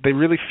aspects of it. They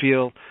really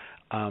feel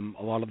a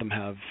lot of them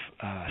have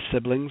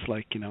siblings,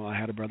 like I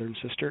had a brother and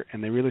sister,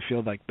 and they really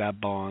feel like that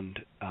bond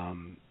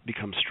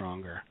becomes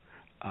stronger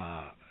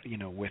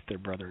with their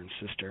brother and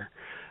sister.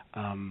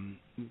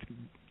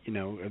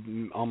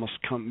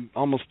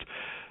 almost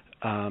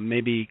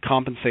maybe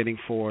compensating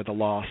for the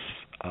loss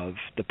of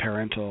the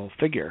parental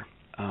figure.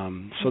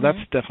 So that's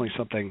definitely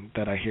something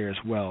that I hear as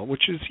well,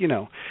 which is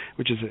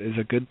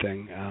a good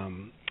thing.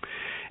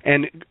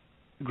 And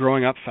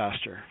growing up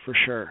faster, for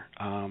sure.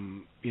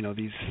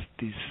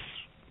 These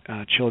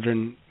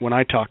children, when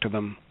I talk to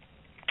them,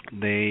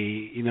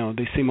 they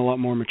seem a lot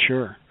more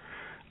mature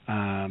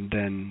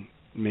than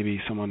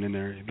maybe someone in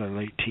their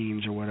late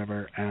teens or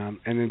whatever. And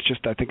it's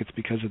just, I think it's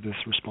because of this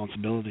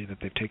responsibility that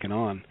they've taken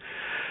on.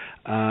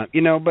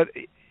 But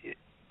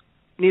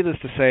needless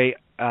to say,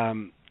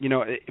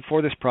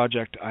 for this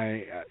project,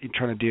 I'm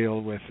trying to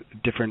deal with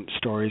different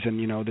stories, and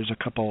there's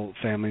a couple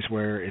families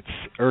where it's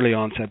early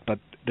onset, but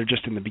they're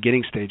just in the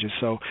beginning stages.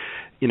 So,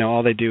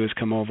 all they do is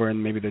come over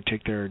and maybe they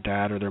take their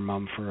dad or their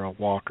mom for a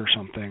walk or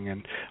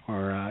something,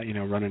 or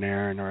run an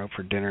errand or out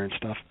for dinner and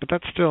stuff. But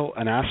that's still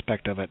an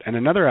aspect of it. And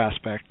another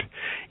aspect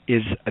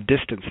is a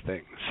distance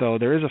thing. So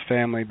there is a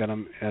family that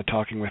I'm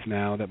talking with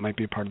now that might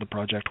be a part of the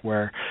project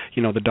where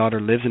the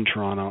daughter lives in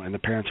Toronto and the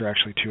parents are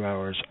actually 2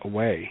 hours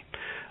away.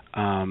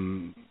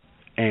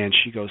 And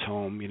she goes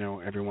home,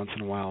 every once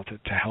in a while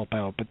to help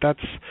out. But that's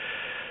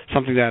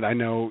something that I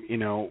know,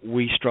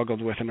 we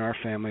struggled with in our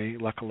family.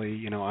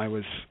 Luckily, I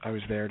was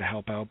there to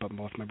help out, but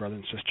both my brother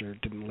and sister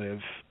didn't live,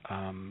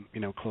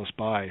 close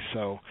by.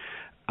 So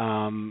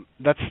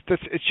that's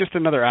it's just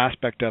another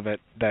aspect of it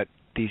that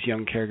these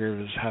young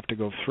caregivers have to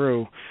go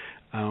through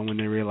when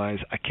they realize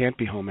I can't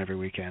be home every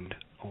weekend.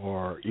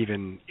 Or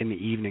even in the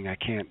evening, I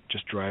can't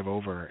just drive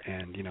over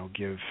and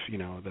give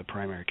the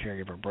primary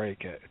caregiver a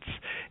break.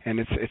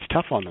 It's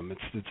tough on them.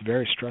 It's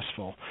very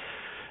stressful,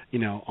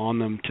 on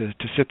them to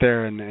sit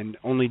there and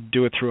only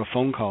do it through a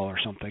phone call or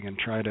something and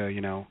try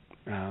to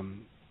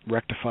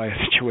rectify a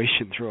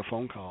situation through a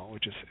phone call,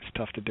 which is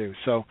tough to do.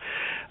 So,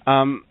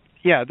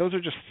 those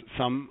are just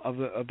some of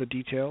the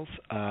details.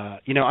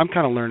 I'm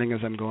kind of learning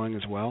as I'm going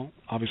as well.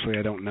 Obviously,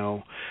 I don't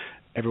know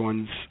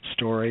everyone's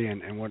story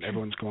and what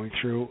everyone's going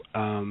through.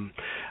 I'm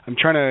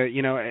trying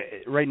to,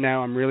 right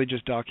now I'm really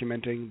just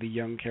documenting the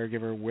young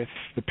caregiver with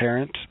the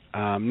parent.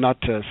 Not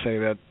to say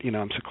that,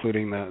 I'm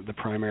secluding the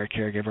primary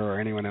caregiver or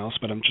anyone else,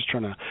 but I'm just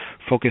trying to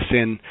focus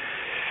in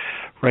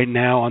right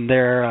now on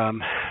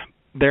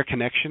their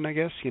connection, I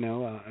guess,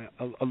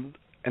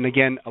 and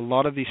again, a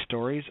lot of these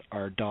stories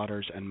are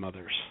daughters and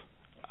mothers.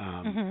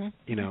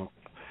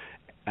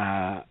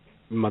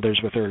 Mothers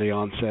with early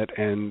onset,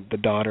 and the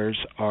daughters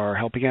are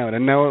helping out.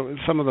 And now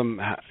some of them,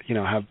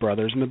 have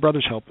brothers, and the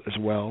brothers help as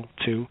well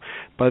too.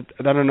 But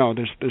I don't know.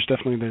 There's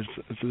definitely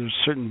a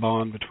certain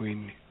bond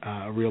between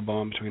a real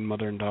bond between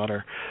mother and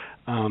daughter.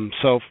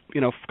 So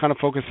kind of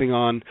focusing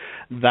on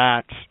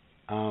that.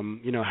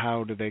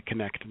 How do they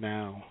connect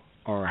now,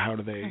 or how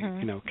do they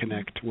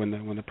connect when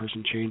the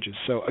person changes?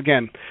 So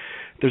again,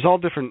 there's all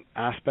different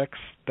aspects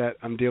that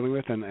I'm dealing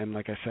with, and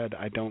like I said,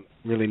 I don't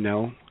really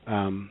know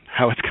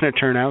how it's going to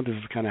turn out. This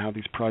is kind of how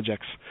these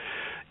projects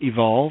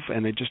evolve,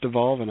 and they just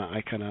evolve, and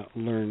I kind of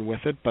learn with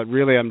it. But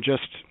really, I'm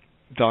just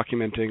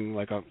documenting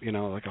like a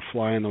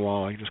fly in the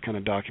wall. I just kind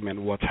of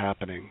document what's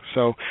happening.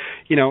 So,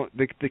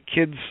 the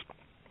kids,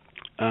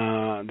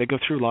 they go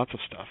through lots of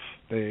stuff.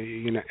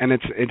 And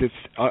it's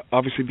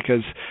obviously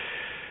because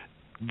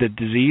the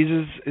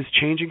disease is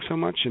changing so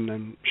much, and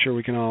I'm sure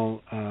we can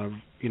all,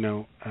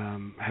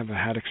 have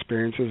had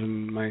experiences.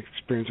 And my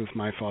experience with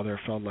my father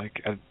felt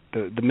like at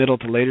the middle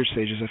to later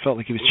stages, I felt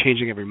like he was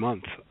changing every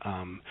month,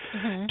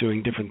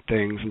 doing different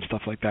things and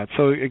stuff like that.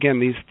 So again,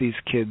 these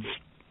kids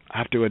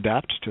have to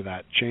adapt to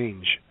that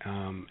change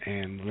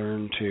and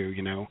learn to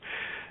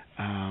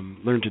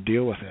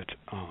deal with it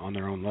on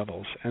their own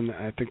levels. And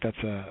I think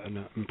that's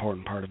an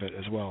important part of it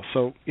as well.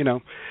 So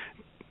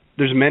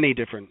there's many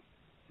different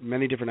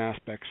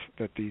aspects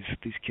that these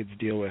kids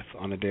deal with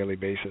on a daily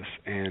basis,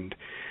 and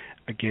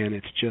again,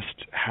 it's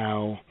just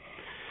how.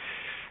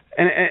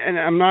 And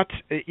I'm not,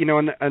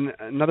 and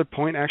another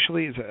point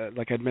actually is,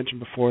 like I'd mentioned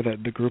before,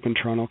 that the group in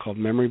Toronto called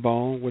Memory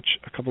Ball, which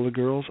a couple of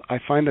girls, I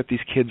find that these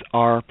kids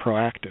are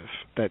proactive,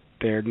 that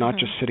they're not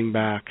just sitting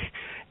back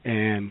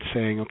and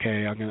saying,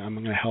 okay, I'm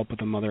going to help with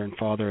the mother and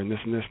father and this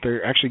and this.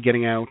 They're actually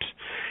getting out,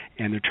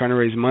 and they're trying to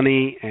raise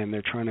money, and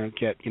they're trying to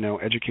get,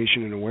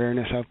 education and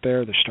awareness out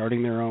there. They're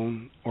starting their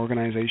own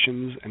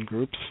organizations and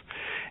groups.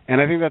 And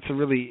I think that's a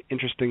really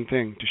interesting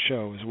thing to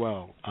show as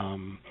well.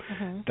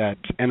 That,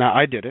 and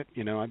I did it.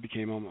 I've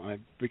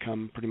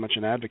become pretty much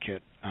an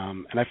advocate.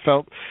 And I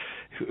felt,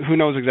 who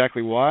knows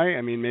exactly why?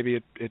 I mean,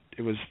 maybe it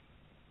was,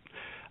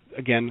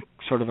 again,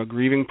 sort of a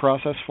grieving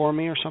process for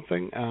me or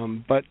something.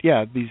 But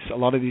yeah, a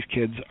lot of these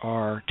kids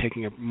are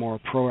taking a more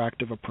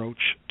proactive approach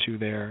to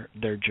their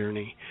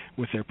journey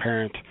with their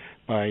parent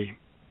by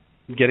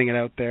getting it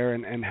out there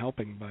and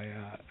helping by,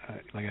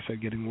 like I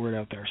said, getting word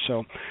out there.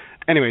 So,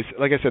 anyways,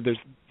 like I said,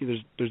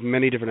 there's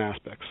many different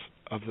aspects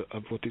of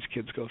what these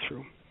kids go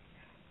through.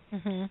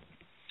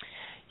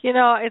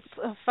 It's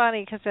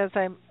funny because as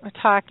I'm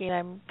talking,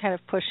 I'm kind of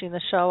pushing the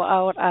show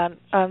out on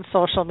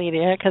social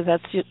media because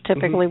that's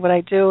typically what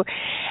I do.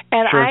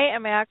 And Sure. I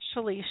am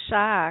actually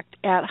shocked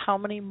at how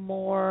many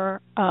more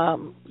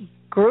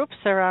groups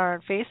there are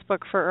on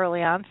Facebook for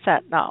early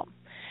onset now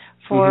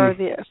for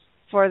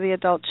the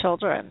adult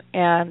children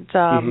and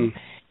for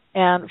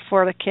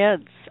the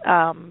kids.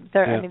 I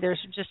mean,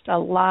 there's just a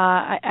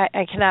lot.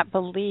 I cannot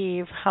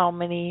believe how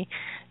many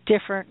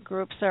different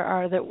groups there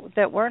are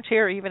that weren't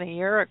here even a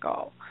year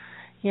ago.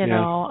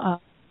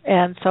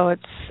 And so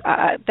it's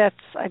that's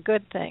a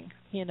good thing.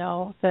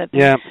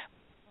 That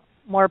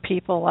more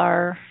people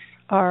are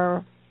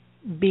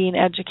being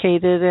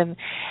educated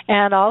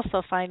and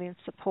also finding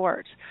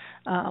support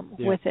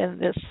within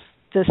this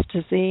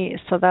disease.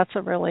 So that's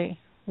a really,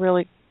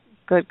 really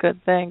good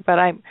thing. But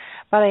I'm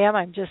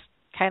just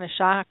kind of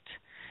shocked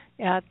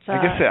at.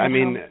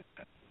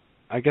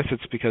 I guess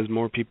it's because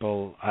more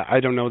people.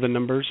 I don't know the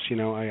numbers.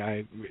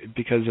 I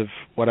because of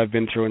what I've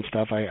been through and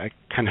stuff. I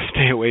kind of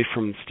stay away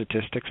from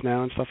statistics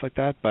now and stuff like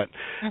that. But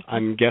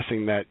I'm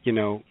guessing that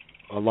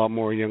a lot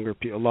more younger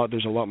people.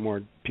 There's a lot more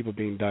people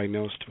being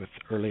diagnosed with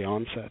early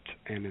onset,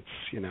 and it's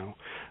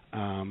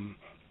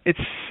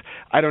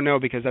I don't know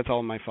because that's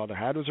all my father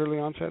had was early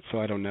onset. So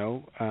I don't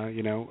know.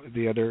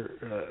 The other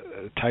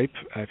type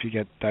if you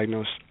get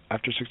diagnosed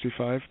after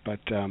 65. But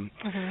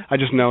I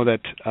just know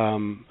that.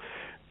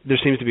 There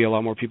seems to be a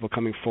lot more people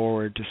coming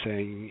forward to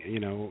saying,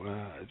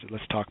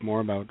 let's talk more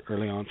about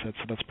early onset.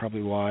 So that's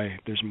probably why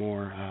there's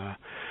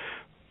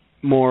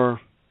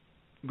more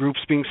groups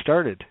being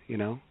started.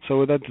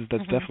 So that's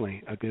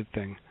definitely a good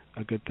thing.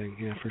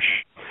 Yeah, for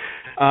sure.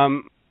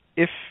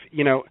 If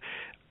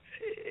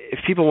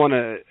people want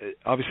to,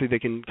 obviously they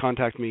can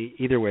contact me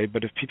either way.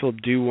 But if people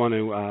do want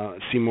to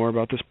see more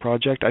about this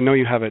project, I know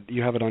you have it.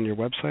 You have it on your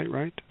website,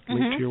 right?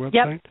 Linked to your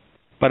website. Yep.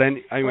 But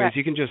anyways,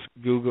 you can just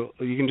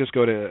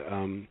go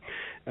to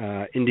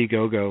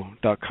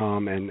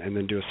Indiegogo.com and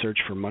then do a search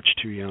for Much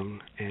Too Young,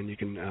 and you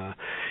can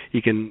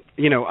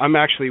I'm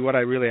actually what I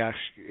really ask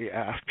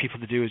people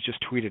to do is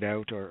just tweet it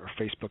out or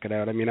Facebook it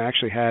out. I mean, I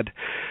actually had,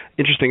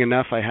 interesting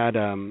enough, I had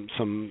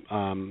some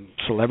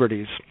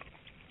celebrities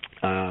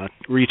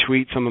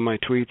retweet some of my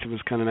tweets. It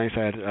was kind of nice.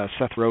 I had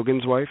Seth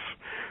Rogen's wife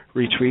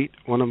retweet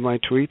one of my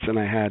tweets, and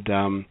I had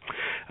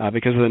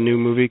because of the new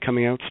movie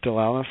coming out, Still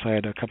Alice, I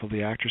had a couple of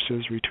the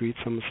actresses retweet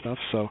some of the stuff.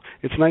 So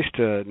it's nice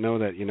to know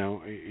that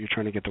you're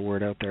trying to get the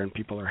word out there and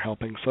people are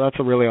helping. So that's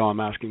really all I'm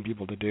asking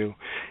people to do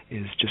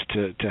is just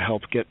to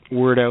help get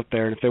word out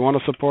there, and if they want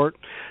to support,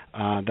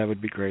 that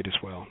would be great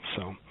as well.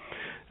 So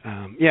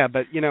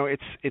but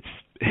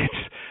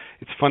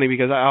it's funny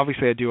because I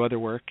do other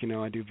work,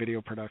 I do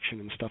video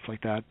production and stuff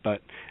like that,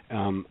 but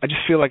I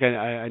just feel like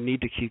I need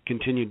to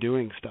continue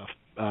doing stuff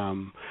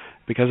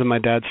because of my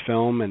dad's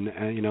film, and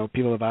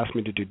people have asked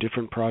me to do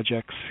different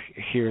projects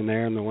here and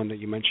there, and the one that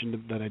you mentioned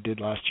that I did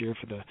last year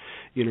for the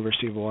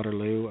University of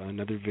Waterloo,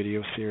 another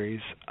video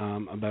series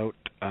about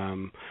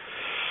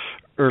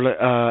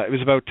it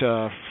was about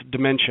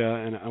dementia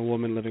and a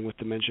woman living with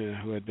dementia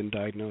who had been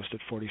diagnosed at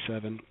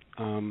 47.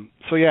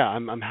 So yeah,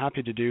 I'm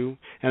happy to do,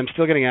 and I'm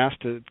still getting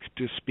asked to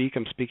speak.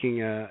 I'm speaking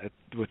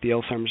with the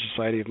Alzheimer's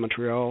Society of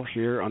Montreal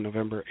here on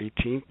November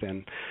 18th,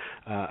 and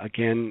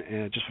again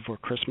just before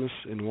Christmas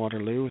in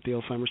Waterloo with the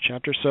Alzheimer's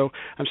chapter. So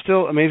I'm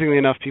still, amazingly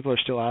enough, people are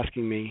still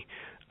asking me,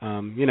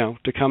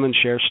 to come and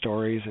share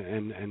stories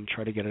and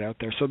try to get it out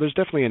there. So there's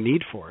definitely a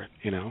need for it.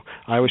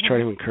 I always try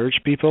to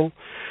encourage people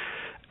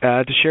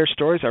to share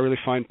stories. I really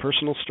find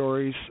personal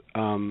stories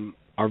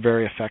are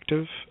very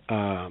effective.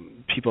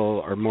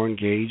 People are more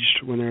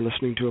engaged when they're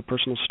listening to a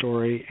personal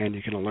story, and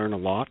you can learn a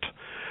lot.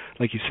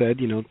 Like you said,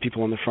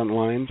 people on the front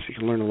lines, you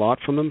can learn a lot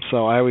from them.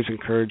 So I always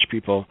encourage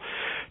people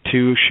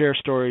to share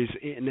stories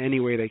in any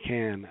way they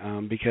can,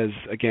 because,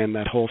 again,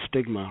 that whole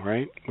stigma,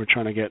 right? We're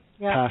trying to get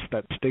past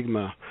that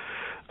stigma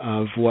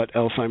of what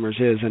Alzheimer's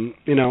is. And,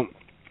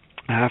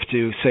 I have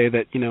to say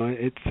that,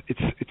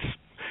 it's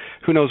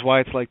who knows why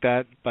it's like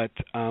that, but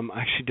I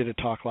actually did a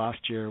talk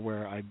last year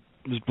where I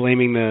was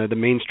blaming the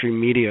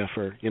mainstream media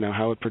for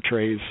how it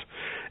portrays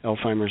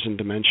Alzheimer's and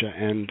dementia,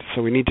 and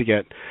so we need to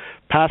get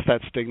past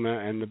that stigma,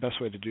 and the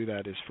best way to do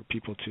that is for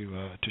people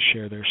to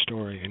share their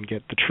story and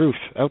get the truth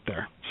out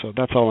there. So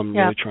that's all I'm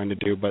really trying to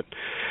do. But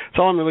it's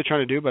all I'm really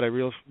trying to do. But I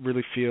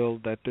really feel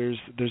that there's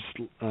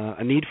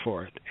a need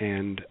for it,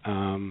 and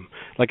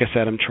like I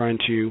said, I'm trying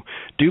to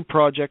do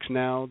projects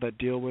now that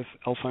deal with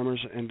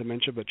Alzheimer's and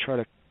dementia, but try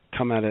to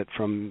come at it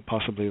from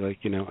possibly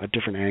a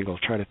different angle,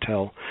 try to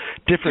tell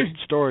different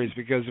stories,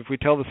 because if we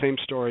tell the same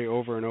story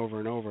over and over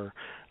and over,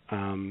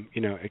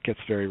 it gets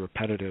very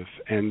repetitive,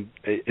 and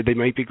they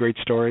might be great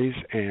stories,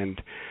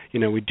 and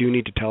we do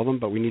need to tell them,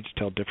 but we need to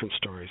tell different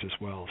stories as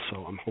well.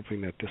 So I'm hoping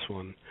that this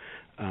one,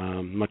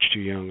 Much Too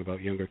Young,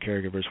 about younger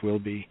caregivers, will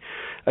be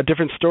a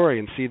different story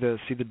and see the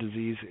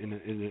disease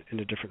in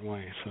a different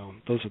way. So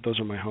those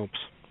are my hopes.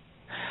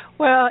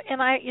 Well,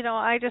 and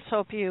I just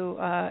hope you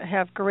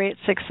have great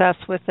success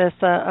with this.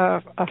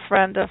 A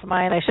friend of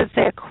mine, I should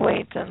say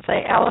acquaintance,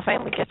 I'll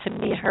finally get to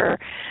meet her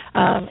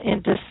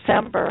in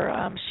December.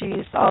 She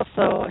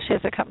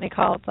has a company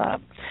called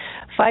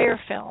Fire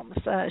Films.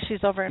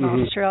 She's over in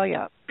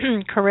Australia,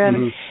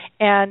 Corinne,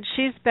 and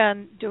she's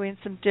been doing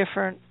some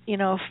different,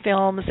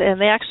 films,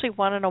 and they actually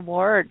won an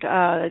award,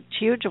 a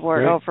huge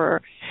award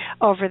over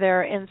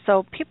there. And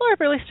so people are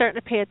really starting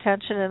to pay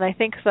attention. And I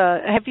think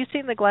have you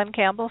seen the Glenn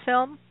Campbell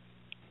film?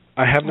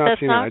 I have not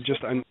seen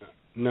it.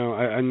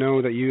 I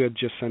know that you had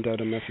just sent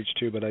out a message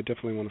too, but I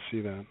definitely want to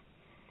see that.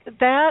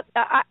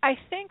 I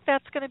think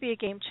that's going to be a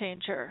game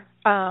changer.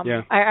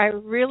 I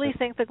really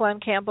think the Glenn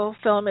Campbell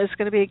film is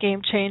going to be a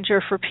game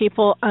changer for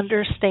people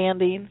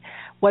understanding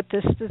what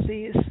this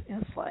disease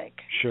is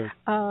like. Sure.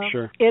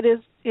 It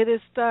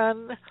is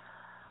done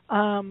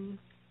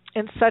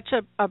in such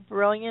a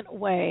brilliant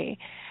way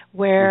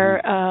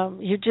where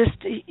you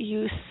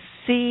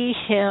see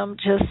him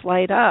just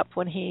light up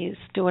when he's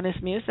doing his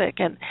music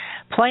and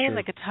playing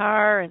the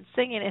guitar and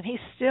singing, and he's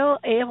still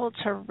able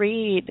to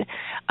read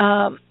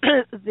what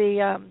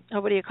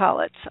do you call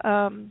it?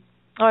 I'm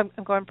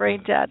going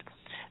brain dead.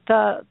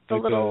 The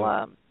like little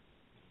what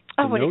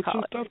do you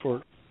call it? Stuff,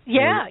 or?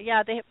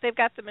 Yeah, they've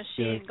got the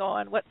machine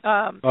going. What?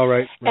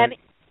 Right. And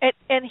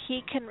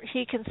he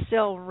can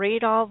still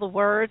read all the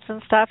words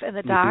and stuff, and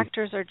the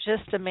doctors are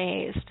just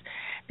amazed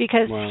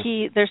because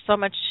there's so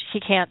much he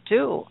can't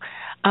do.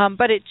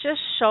 But it just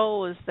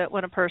shows that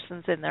when a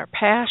person's in their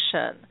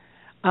passion,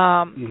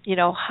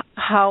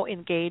 how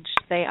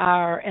engaged they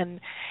are, and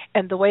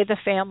the way the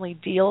family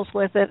deals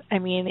with it. I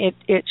mean,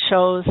 it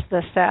shows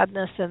the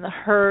sadness and the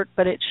hurt,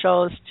 but it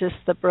shows just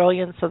the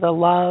brilliance of the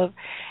love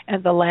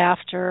and the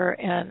laughter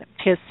and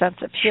his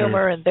sense of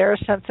humor and their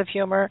sense of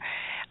humor.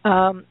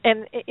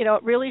 And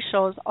it really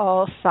shows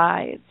all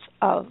sides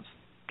of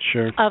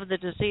the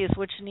disease,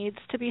 which needs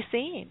to be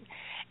seen.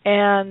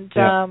 And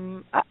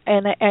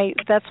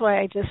that's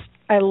why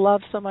I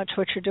love so much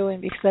what you're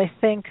doing, because I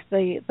think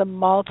the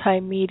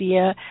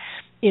multimedia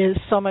is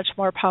so much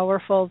more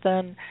powerful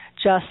than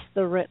just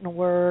the written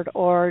word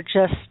or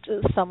just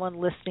someone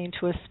listening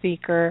to a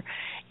speaker.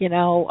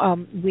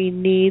 We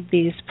need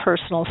these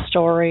personal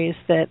stories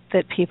that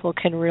people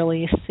can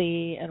really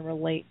see and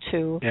relate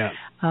to.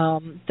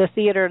 The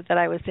theater that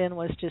I was in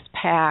was just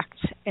packed,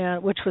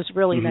 which was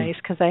really nice,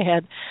 because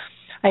I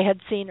had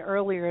seen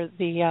earlier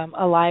the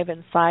Alive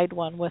Inside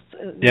one with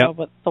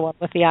with the one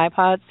with the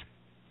iPods,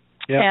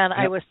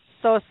 I was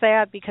so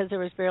sad because there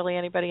was barely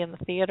anybody in the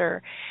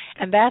theater,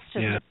 and that's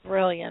just a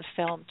brilliant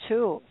film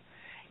too.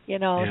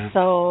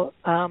 So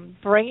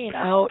bringing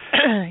out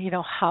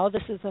how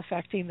this is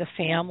affecting the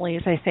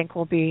families, I think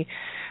will be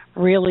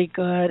really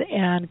good,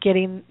 and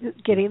getting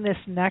this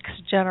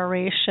next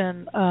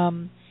generation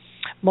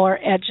more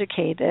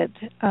educated,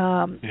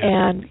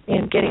 and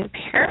getting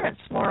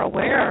parents more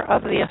aware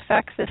of the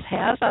effects this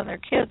has on their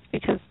kids,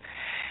 because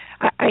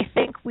I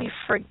think we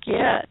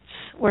forget,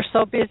 we're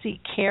so busy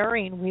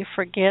caring, we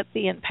forget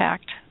the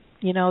impact,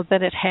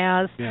 that it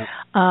has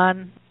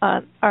on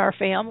our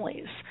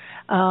families,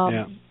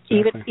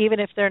 even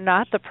if they're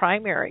not the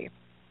primary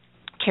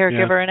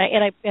caregiver.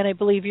 And I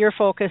believe your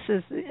focus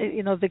is,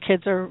 the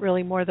kids are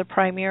really more the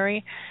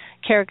primary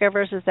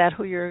caregivers. Is that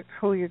who you're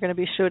going to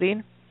be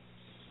shooting?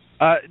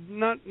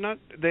 Not.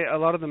 A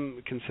lot of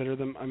them consider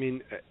them. I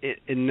mean,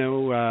 in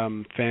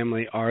no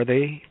family are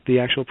they the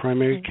actual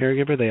primary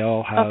caregiver. They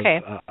all have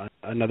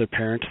another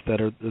parent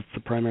that's the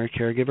primary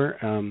caregiver.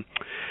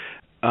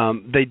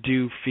 They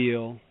do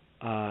feel,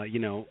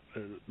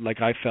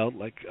 like I felt,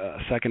 like a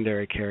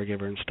secondary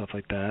caregiver and stuff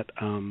like that.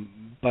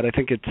 But I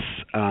think it's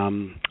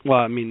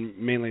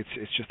mainly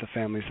it's just the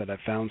families that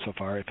I've found so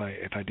far. If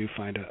I do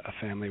find a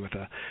family with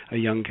a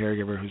young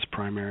caregiver who's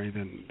primary,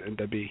 then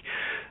that'd be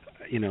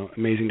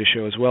amazing to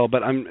show as well.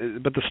 But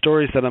the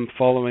stories that I'm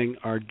following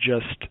are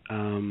just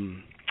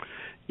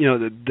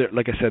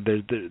like I said,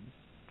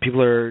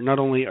 people are not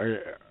only are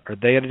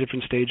they at a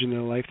different stage in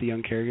their life, the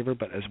young caregiver,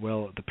 but as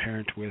well the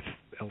parent with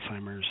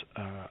Alzheimer's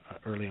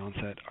early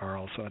onset are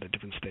also at a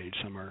different stage.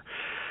 Some are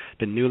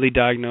been newly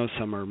diagnosed,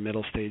 some are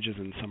middle stages,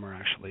 and some are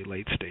actually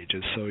late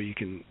stages. So you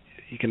can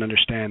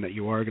understand that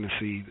you are going to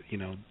see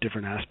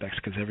different aspects,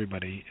 because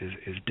everybody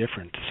is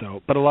different.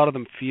 So, but a lot of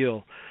them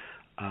feel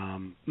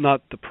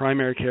not the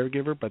primary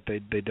caregiver, but they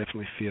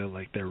definitely feel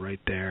like they're right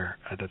there,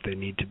 that they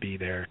need to be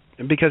there.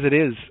 And because it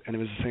is, and it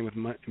was the same with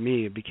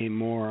me, it became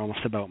more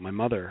almost about my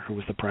mother, who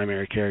was the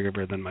primary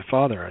caregiver, than my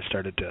father. I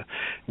started to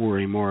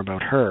worry more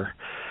about her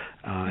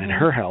and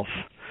her health.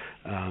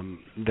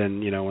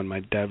 Then, when my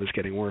dad was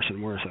getting worse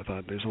and worse, I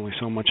thought there's only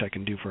so much I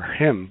can do for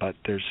him, but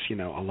there's,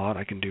 a lot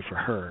I can do for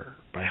her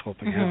by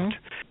helping out.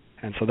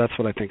 And so that's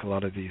what I think a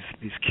lot of these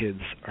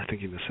kids are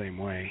thinking the same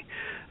way.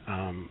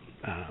 I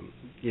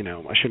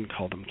shouldn't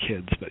call them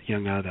kids, but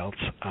young adults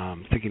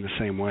thinking the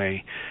same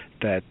way,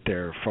 that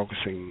they're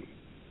focusing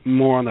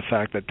more on the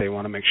fact that they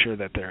want to make sure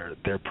that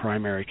their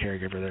primary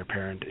caregiver, their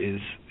parent,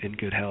 is in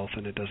good health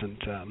and it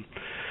doesn't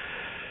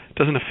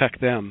affect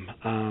them.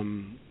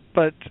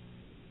 But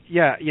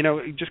Yeah,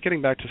 just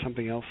getting back to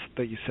something else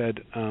that you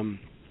said,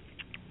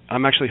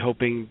 I'm actually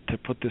hoping to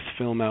put this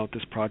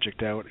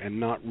project out, and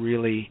not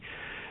really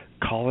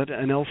call it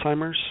an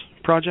Alzheimer's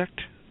project.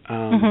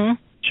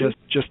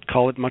 Just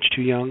call it Much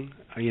Too Young,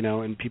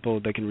 and people,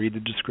 they can read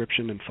the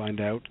description and find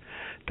out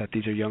that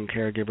these are young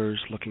caregivers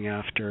looking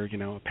after,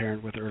 a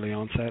parent with early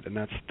onset, and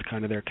that's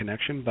kind of their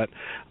connection. But,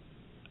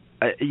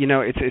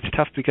 it's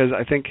tough, because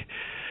I think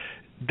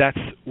that's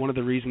one of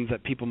the reasons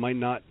that people might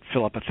not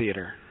fill up a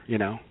theater,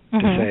 to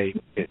say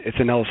it's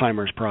an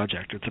Alzheimer's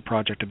project. It's a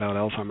project about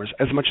Alzheimer's.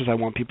 As much as I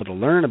want people to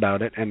learn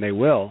about it, and they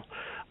will,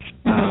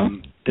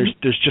 there's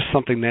just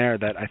something there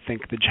that I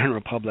think the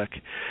general public,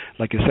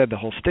 like I said, the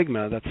whole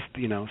stigma, that's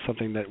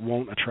something that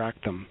won't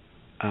attract them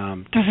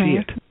to see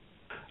it,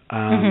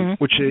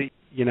 which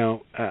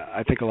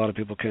I think a lot of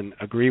people can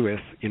agree with.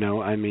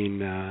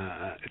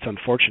 It's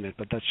unfortunate,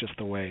 but that's just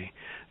the way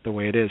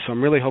it is. So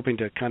I'm really hoping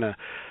to kind of,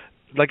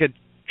 like I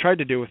tried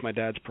to do with my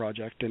dad's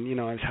project, and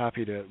I was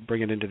happy to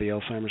bring it into the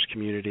Alzheimer's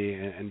community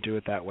and do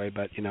it that way.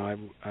 But I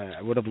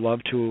would have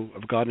loved to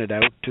have gotten it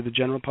out to the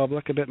general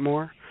public a bit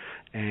more,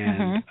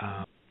 and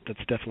that's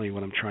definitely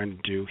what I'm trying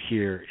to do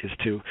here, is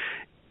to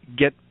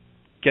get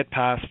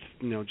past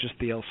just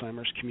the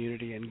Alzheimer's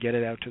community and get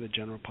it out to the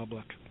general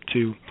public.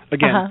 To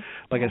again,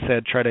 like I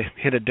said, try to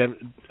hit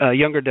a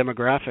younger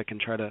demographic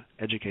and try to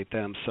educate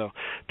them. So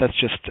that's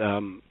just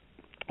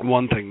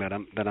one thing that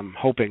I'm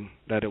hoping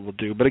that it will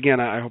do. But again,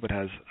 I hope it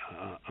has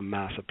a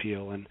mass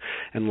appeal and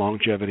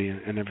longevity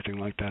and everything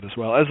like that as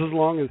well. As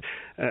long as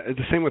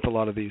the same with a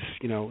lot of these,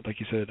 like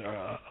you said,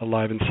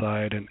 Alive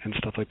Inside and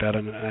stuff like that.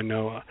 And I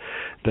know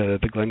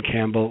the Glenn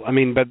Campbell.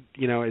 But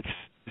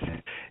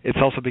it's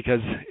also because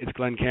it's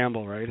Glenn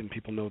Campbell, right? And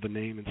people know the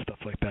name and stuff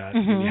like that.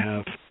 When you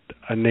have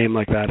a name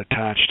like that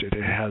attached, it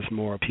has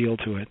more appeal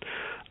to it.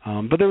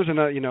 But there was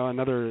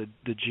another,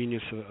 The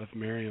Genius of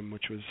Miriam,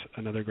 which was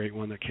another great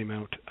one that came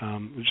out,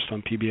 which is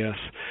on PBS.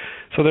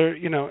 So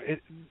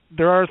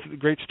there are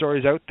great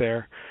stories out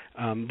there.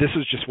 This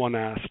is just one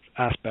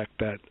aspect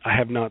that I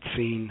have not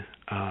seen,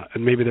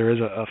 and maybe there is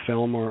a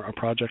film or a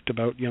project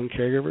about young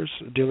caregivers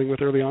dealing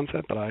with early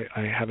onset, but I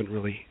haven't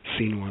really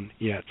seen one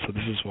yet. So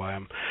this is why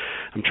I'm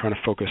trying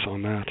to focus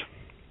on that.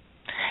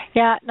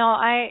 Yeah, no,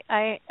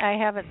 I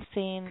haven't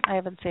seen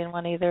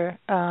one either.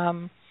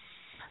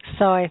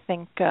 So I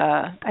think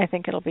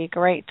it'll be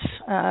great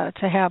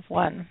to have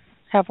one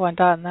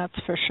done. That's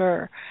for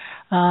sure.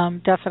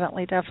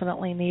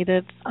 Definitely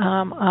needed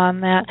on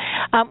that.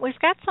 We've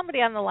got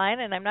somebody on the line,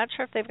 and I'm not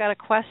sure if they've got a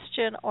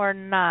question or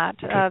not.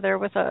 They're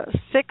with a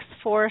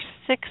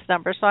 646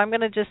 number, so I'm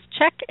going to just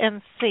check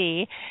and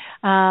see.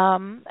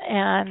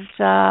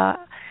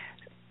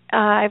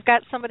 I've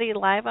got somebody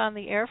live on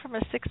the air from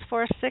a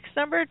 646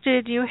 number.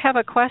 Did you have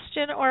a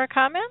question or a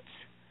comment?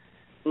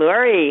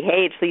 Lori,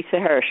 hey, it's Lisa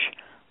Hirsch.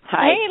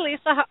 Hi. Hey,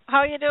 Lisa,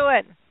 how you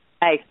doing?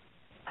 Hi.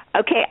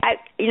 Okay,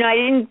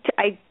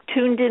 I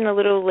tuned in a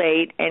little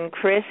late, and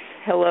Chris,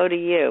 hello to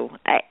you.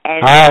 Hi.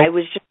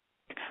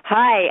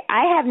 Hi.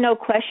 I have no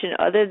question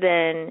other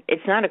than,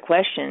 it's not a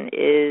question,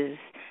 is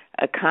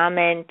a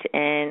comment,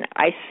 and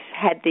I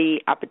had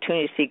the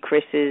opportunity to see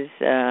Chris's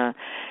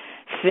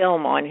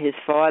film on his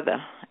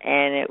father,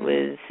 and it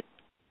was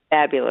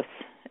fabulous.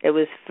 It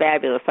was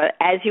fabulous.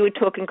 As you were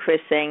talking, Chris,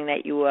 saying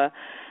that you were,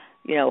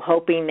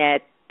 hoping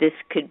that this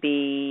could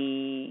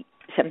be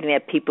something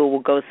that people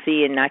will go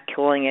see and not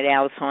calling it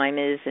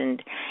Alzheimer's.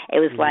 And it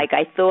was like,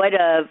 I thought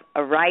of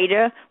a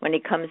writer when he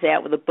comes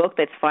out with a book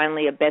that's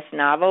finally a best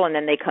novel, and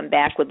then they come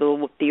back with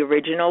the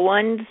original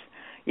ones,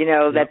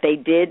 that they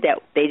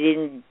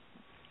didn't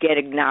get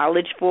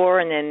acknowledged for,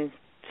 and then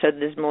so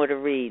there's more to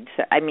read.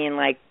 So, I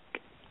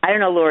don't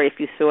know, Lori, if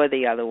you saw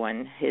the other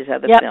one, his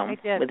other film. I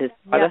did. With his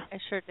father. Yeah, I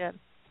sure did.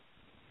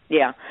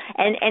 Yeah,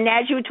 and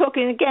as you were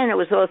talking again, it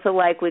was also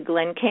like with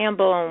Glenn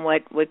Campbell and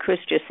what Chris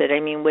just said.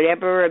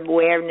 Whatever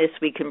awareness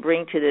we can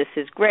bring to this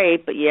is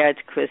great, but yeah,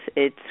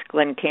 it's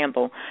Glenn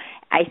Campbell.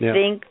 I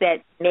think that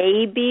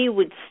maybe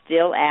with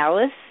Still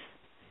Alice,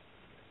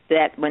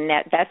 that when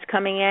that's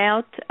coming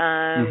out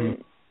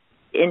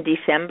in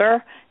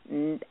December,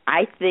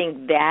 I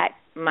think that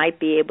might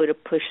be able to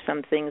push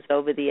some things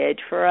over the edge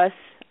for us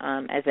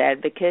as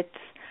advocates.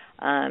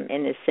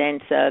 In the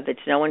sense of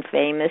it's no one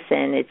famous,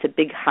 and it's a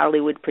big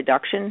Hollywood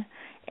production,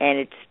 and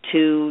it's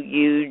two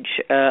huge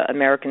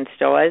American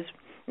stars.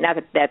 Not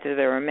that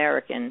they're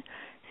American.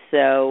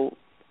 So,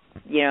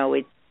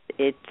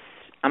 it's.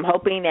 I'm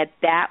hoping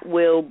that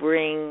will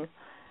bring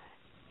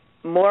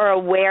more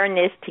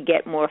awareness to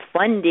get more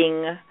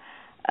funding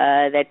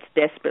that's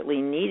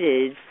desperately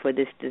needed for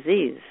this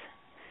disease.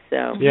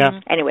 So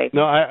anyway,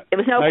 no, it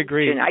was no I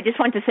agree. question. I just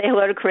want to say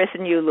hello to Chris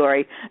and you,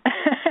 Lori.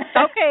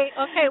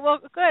 Okay, well,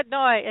 good. No,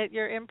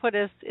 your input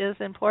is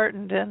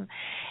important,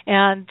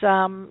 and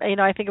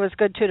I think it was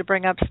good too to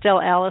bring up Still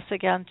Alice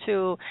again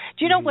too.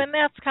 Do you know when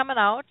that's coming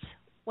out?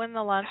 When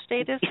the launch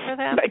date is for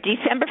that?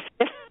 December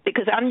 5th,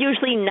 because I'm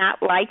usually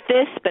not like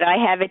this, but I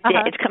have it.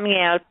 It's coming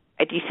out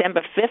at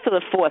December 5th or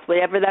the 4th,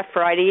 whatever that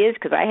Friday is,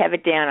 because I have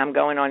it down. I'm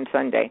going on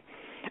Sunday.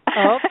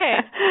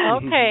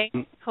 Okay,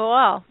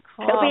 cool.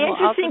 Cool. It'll be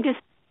interesting to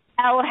see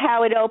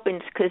how it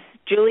opens, because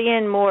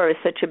Julianne Moore is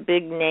such a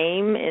big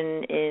name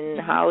in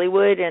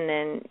Hollywood, and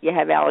then you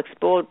have Alex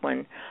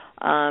Baldwin.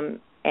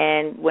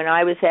 And when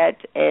I was at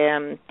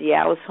the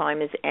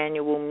Alzheimer's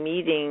annual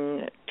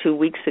meeting 2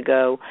 weeks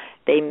ago,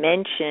 they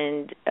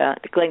mentioned,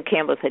 Glenn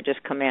Campbell's had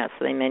just come out,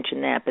 so they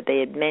mentioned that, but they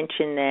had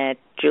mentioned that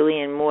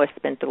Julianne Moore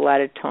spent a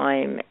lot of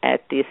time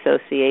at the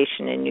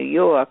association in New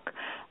York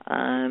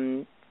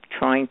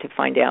trying to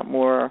find out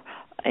more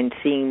and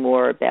seeing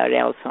more about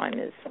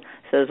Alzheimer's.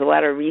 So there's a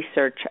lot of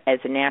research as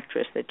an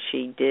actress that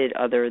she did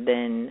other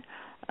than,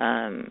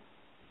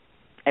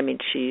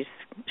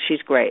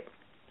 she's great.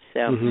 So.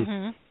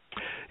 Mm-hmm.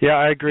 Yeah,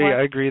 I agree.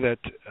 I agree that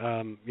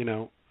the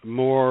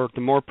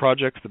more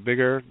projects, the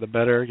bigger, the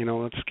better.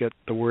 Let's get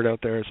the word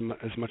out there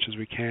as much as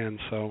we can.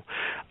 So,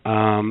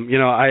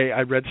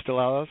 I read Still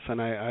Alice,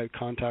 and I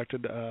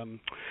contacted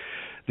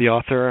the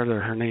author.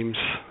 Her name's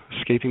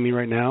escaping me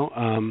right now.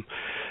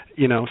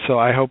 So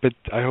I hope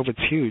it's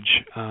huge,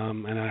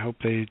 and I hope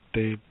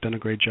they've done a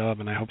great job,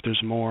 and I hope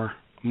there's more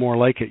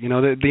like it.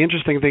 The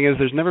interesting thing is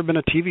there's never been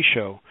a TV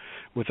show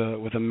with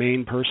a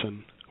main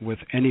person with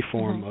any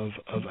form of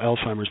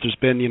Alzheimer's. There's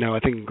been, I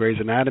think in Grey's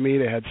Anatomy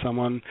they had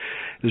someone.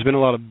 There's been a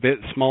lot of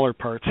smaller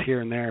parts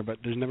here and there, but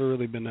there's never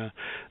really been a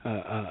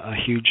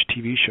huge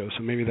TV show.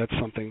 So maybe that's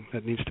something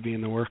that needs to be in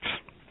the works.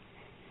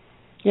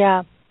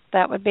 Yeah,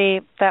 that would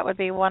be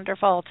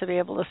wonderful to be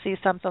able to see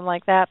something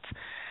like that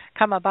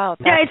come about.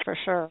 That's for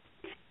sure.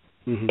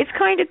 Mm-hmm. It's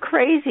kind of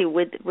crazy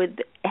with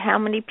how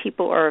many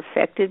people are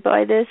affected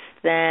by this,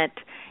 that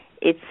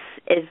it's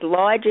as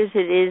large as it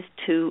is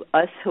to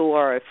us who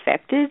are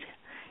affected.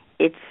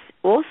 It's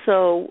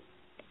also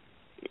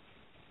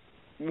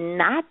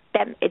not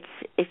that it's.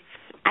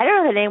 I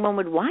don't know that anyone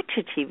would watch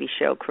a TV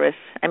show, Chris.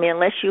 I mean,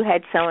 unless you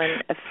had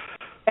someone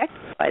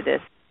affected by this.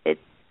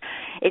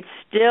 It's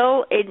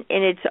still in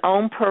its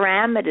own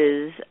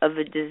parameters of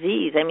a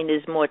disease. I mean,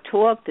 there's more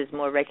talk, there's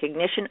more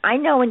recognition. I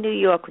know in New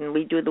York when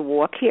we do the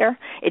walk here,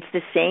 it's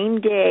the same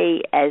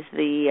day as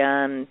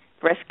the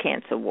breast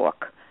cancer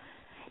walk.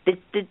 The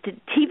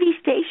TV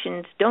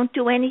stations don't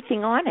do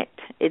anything on it.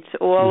 It's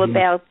all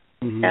about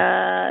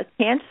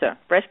cancer,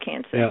 breast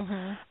cancer.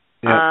 Yeah.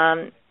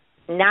 Yeah.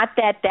 Not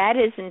that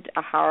isn't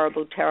a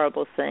horrible,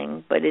 terrible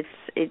thing, but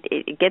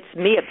it gets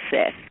me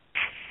upset.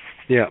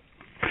 Yeah.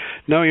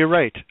 No, you're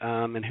right.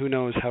 And who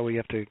knows how we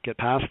have to get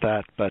past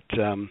that. But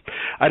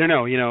I don't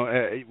know.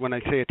 When I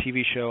say a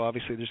TV show,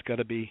 obviously there's got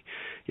to be,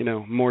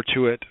 more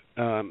to it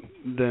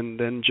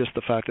than just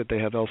the fact that they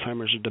have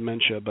Alzheimer's or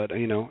dementia. But,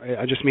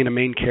 I just mean a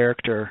main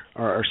character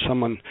or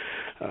someone,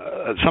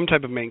 some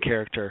type of main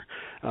character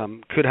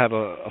could have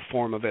a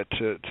form of it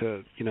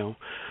to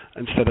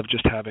instead of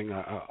just having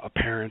a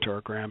parent or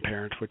a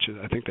grandparent, which is,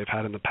 I think they've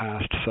had in the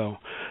past. So,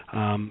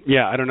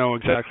 I don't know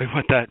exactly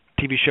what that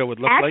TV show would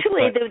look like.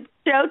 Actually, the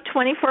show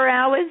 24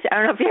 Hours, I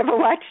don't know if you ever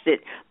watched it,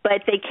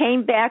 but they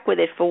came back with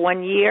it for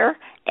 1 year,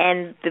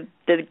 and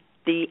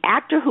the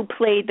actor who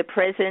played the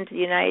President of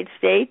the United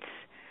States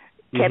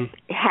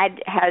had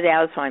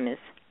Alzheimer's.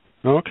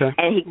 Oh, okay.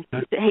 And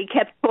he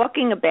kept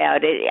talking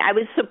about it. I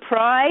was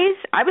surprised.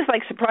 I was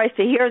surprised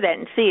to hear that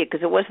and see it,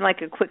 because it wasn't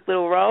like a quick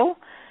little role,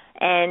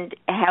 and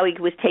how he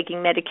was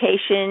taking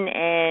medication,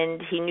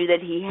 and he knew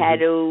that he had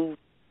to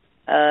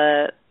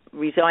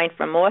resign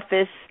from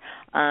office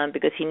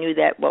because he knew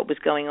that what was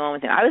going on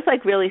with him. I was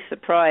really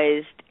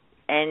surprised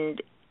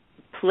and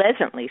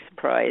pleasantly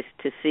surprised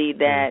to see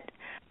that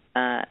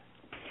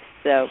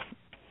so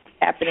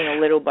happening a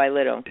little by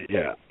little.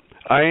 Yeah.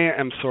 I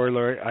am sorry,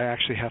 Laurie. I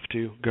actually have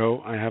to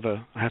go. I have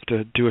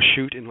to do a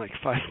shoot in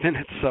 5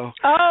 minutes. So.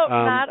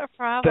 Not a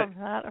problem.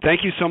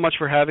 Thank you so much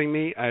for having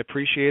me. I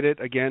appreciate it.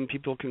 Again,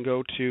 people can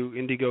go to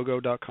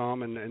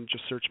Indiegogo.com and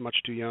just search Much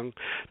Too Young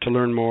to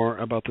learn more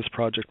about this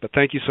project. But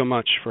thank you so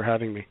much for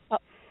having me.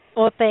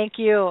 Well, thank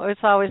you.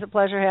 It's always a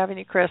pleasure having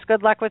you, Chris.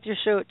 Good luck with your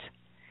shoot.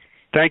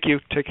 Thank you.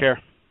 Take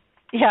care.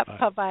 Yeah.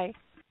 Bye-bye.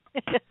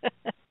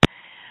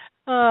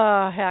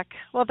 Oh, heck.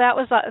 Well, that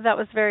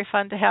was very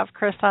fun to have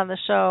Chris on the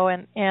show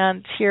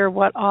and hear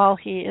what all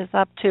he is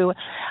up to.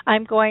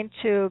 I'm going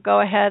to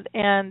go ahead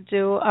and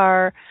do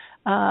our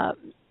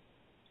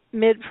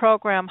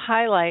mid-program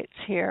highlights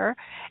here,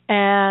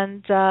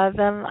 and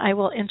then I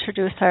will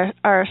introduce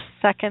our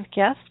second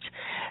guest.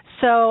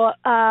 So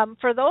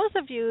for those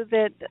of you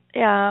that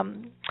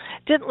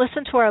didn't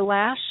listen to our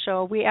last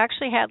show, we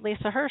actually had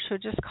Lisa Hirsch, who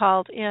just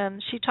called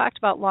in. She talked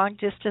about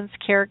long-distance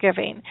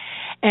caregiving.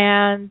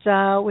 And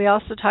we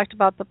also talked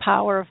about the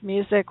power of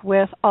music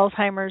with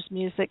Alzheimer's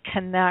Music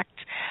Connect,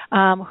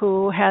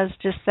 who has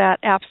just that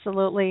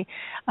absolutely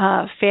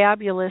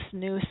fabulous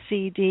new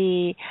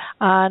CD.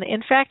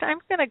 In fact, I'm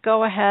going to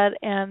go ahead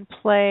and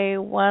play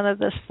one of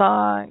the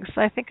songs.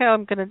 I think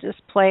I'm going to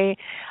just play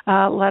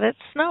Let It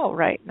Snow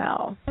right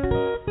now.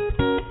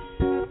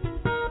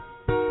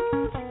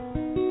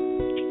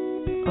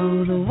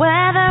 Oh, the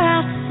weather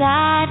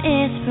outside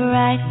is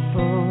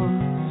frightful,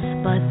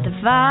 but the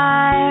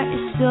fire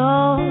is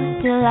so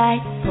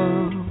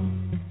delightful.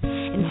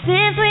 And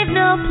since we've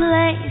no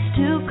place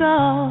to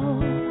go,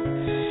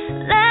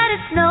 let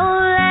it snow,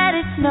 let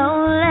it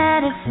snow,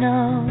 let it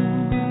snow.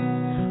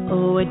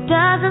 Oh, it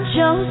doesn't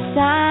show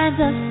signs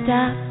of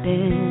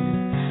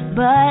stopping,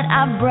 but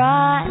I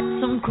brought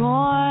some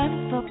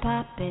corn for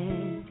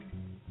popping.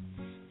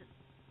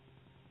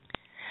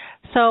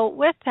 So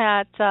with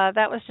that,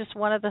 that was just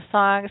one of the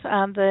songs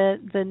on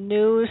the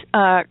new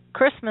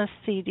Christmas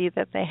CD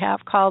that they have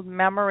called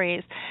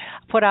Memories,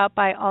 put out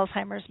by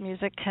Alzheimer's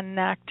Music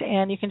Connect,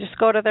 and you can just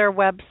go to their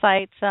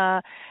website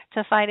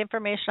to find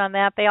information on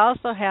that. They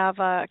also have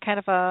a kind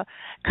of a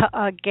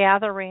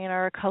gathering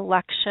or a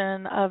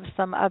collection of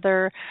some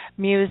other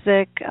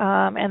music,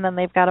 and then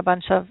they've got a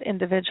bunch of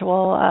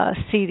individual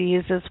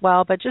CDs as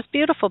well, but just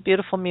beautiful,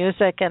 beautiful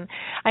music. And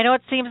I know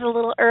it seems a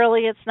little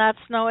early. It's not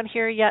snowing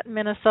here yet in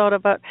Minnesota,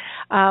 but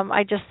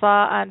I just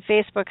saw on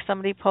Facebook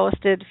somebody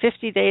posted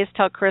 50 days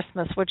till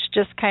Christmas, which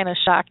just kind of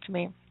shocked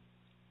me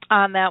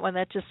on that one.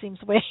 That just seems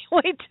way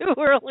too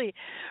early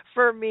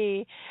for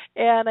me,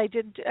 and I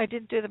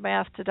didn't do the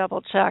math to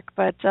double check,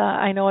 but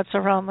I know it's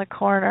around the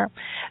corner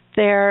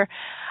there.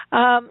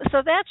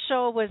 So that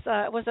show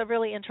was a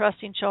really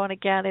interesting show, and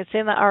again, it's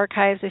in the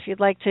archives if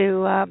you'd like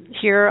to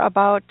hear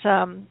about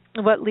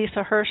what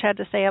Lisa Hirsch had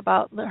to say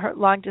about her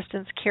long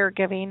distance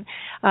caregiving.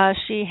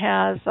 She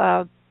has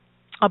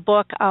a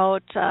book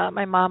out,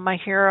 My Mom, My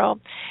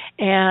Hero,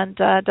 and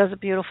does a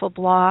beautiful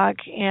blog.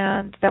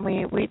 And then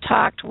we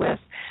talked with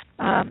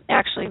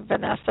actually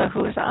Vanessa,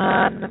 who's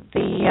on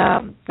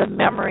the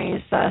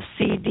Memories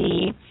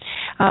CD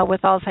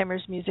with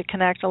Alzheimer's Music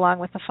Connect, along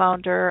with the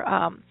founder,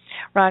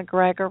 Ron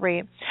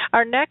Gregory.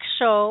 Our next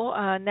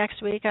show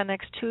next week, on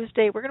next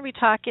Tuesday, we're going to be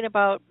talking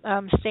about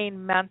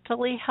staying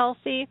mentally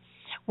healthy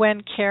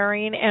when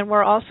caring, and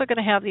we're also going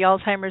to have the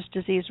Alzheimer's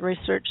Disease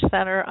Research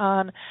Center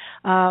on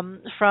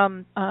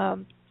from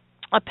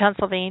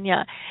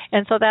Pennsylvania,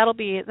 and so that'll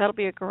be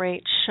a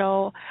great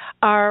show.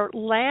 Our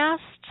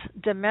last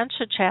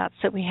dementia chats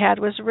that we had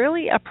was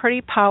really a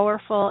pretty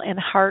powerful and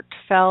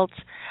heartfelt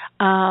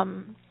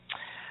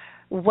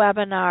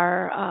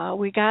webinar.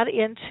 We got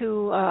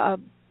into a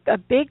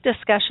big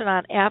discussion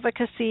on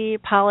advocacy,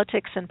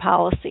 politics, and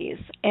policies,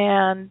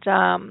 and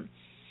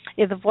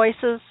the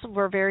voices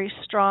were very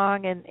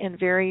strong and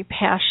very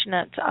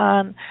passionate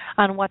on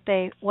what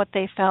they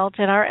felt.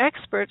 And our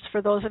experts,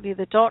 for those of you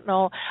that don't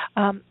know,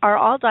 are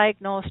all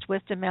diagnosed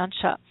with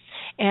dementia.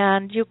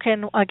 And you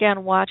can,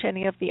 again, watch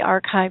any of the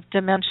archived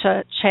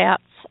dementia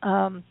chats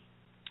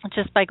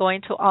just by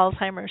going to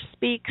Alzheimer's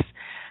Speaks.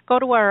 Go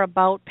to our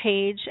About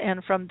page,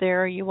 and from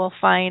there you will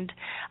find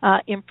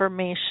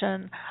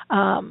information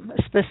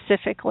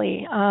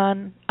specifically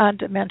on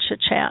dementia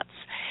chats.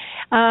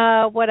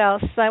 What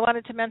else? I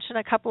wanted to mention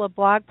a couple of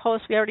blog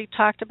posts. We already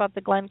talked about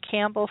the Glenn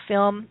Campbell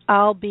film,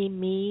 I'll Be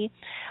Me,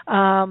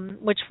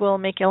 which will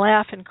make you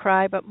laugh and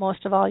cry, but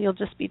most of all, you'll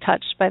just be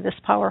touched by this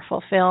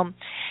powerful film.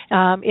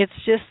 It's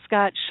just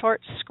got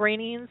short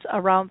screenings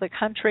around the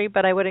country,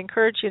 but I would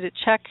encourage you to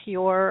check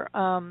your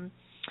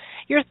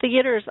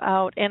theaters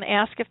out and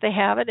ask if they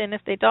have it, and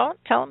if they don't,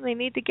 tell them they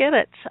need to get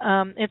it.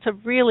 It's a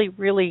really,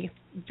 really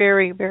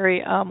very,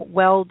 very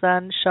well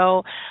done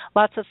show.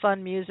 Lots of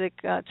fun music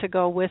to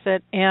go with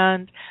it,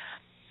 and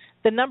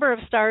the number of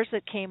stars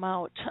that came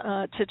out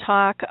to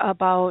talk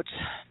about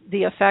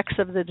the effects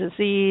of the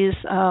disease,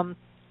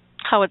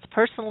 how it's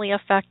personally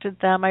affected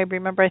them. I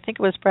remember, I think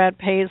it was Brad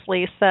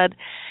Paisley said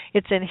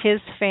it's in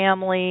his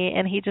family,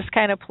 and he just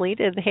kind of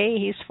pleaded, hey,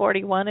 he's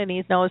 41 and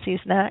he knows he's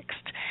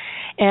next.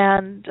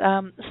 And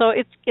so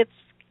it's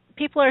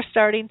people are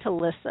starting to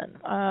listen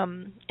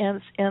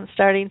and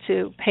starting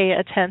to pay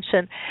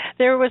attention.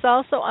 There was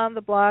also on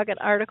the blog an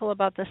article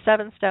about the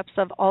 7 steps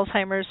of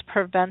Alzheimer's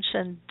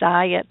prevention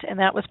diet, and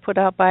that was put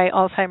out by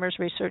Alzheimer's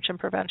Research and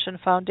Prevention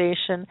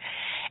Foundation.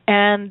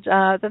 And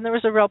then there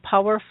was a real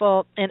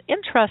powerful and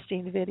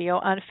interesting video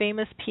on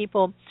famous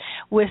people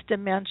with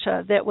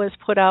dementia that was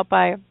put out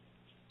by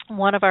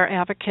one of our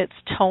advocates,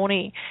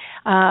 Tony.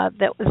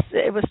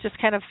 It was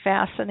just kind of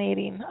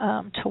fascinating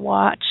to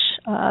watch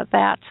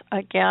that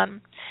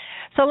again.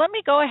 So let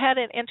me go ahead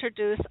and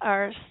introduce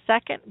our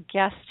second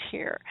guest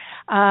here.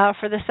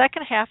 For the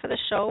second half of the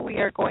show, we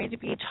are going to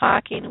be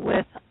talking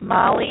with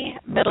Molly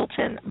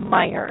Middleton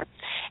Meyer,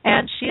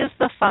 and she is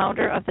the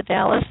founder of the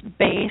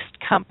Dallas-based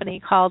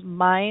company called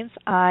Mind's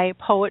Eye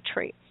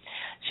Poetry.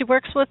 She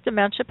works with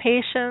dementia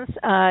patients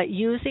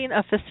using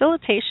a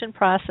facilitation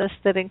process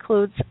that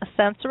includes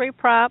sensory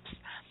props,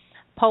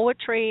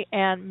 poetry,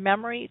 and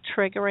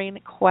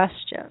memory-triggering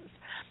questions.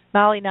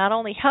 Molly not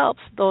only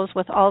helps those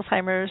with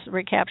Alzheimer's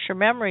recapture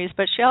memories,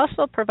 but she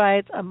also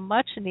provides a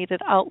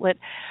much-needed outlet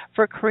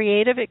for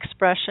creative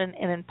expression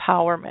and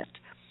empowerment.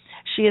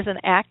 She is an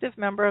active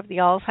member of the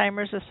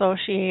Alzheimer's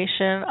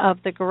Association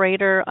of the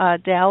Greater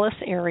Dallas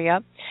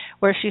area,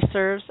 where she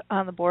serves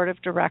on the board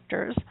of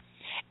directors.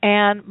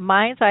 And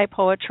Mind's Eye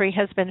Poetry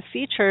has been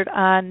featured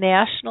on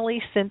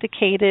nationally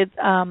syndicated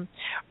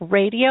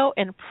radio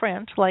and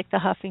print, like the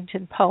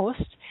Huffington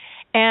Post.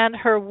 And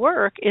her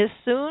work is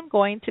soon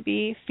going to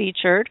be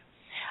featured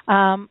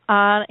on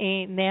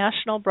a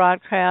national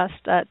broadcast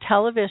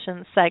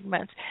television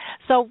segment.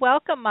 So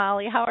welcome,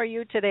 Molly. How are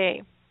you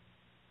today?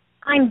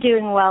 I'm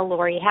doing well,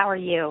 Lori. How are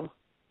you?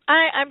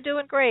 I'm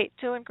doing great,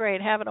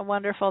 having a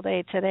wonderful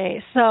day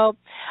today. So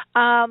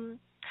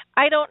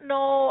I don't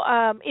know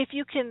if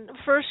you can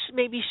first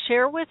maybe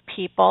share with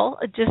people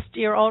just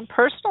your own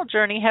personal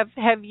journey.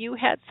 Have you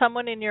had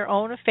someone in your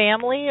own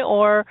family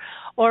or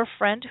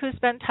friend who's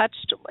been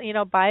touched,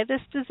 by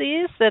this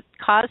disease that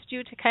caused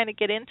you to kind of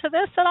get into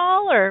this at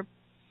all, or?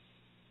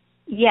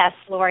 Yes,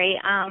 Lori,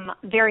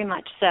 very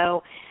much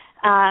so.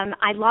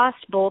 I lost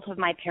both of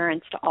my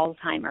parents to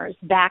Alzheimer's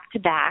back to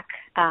back.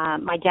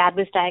 My dad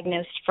was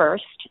diagnosed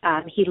first.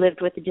 He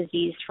lived with the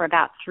disease for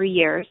about 3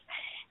 years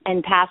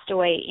and passed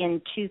away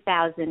in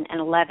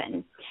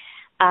 2011.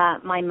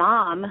 My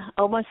mom,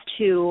 almost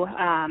to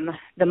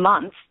the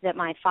month that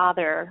my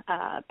father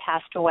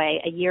passed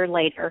away, a year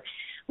later,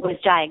 was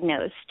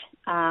diagnosed,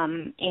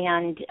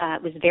 and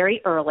it was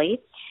very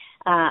early.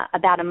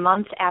 About a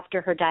month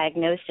after her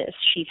diagnosis,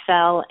 she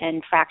fell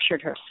and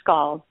fractured her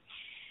skull.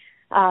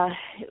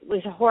 It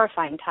was a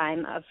horrifying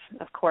time,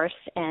 of course,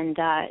 and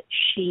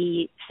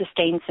she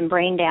sustained some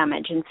brain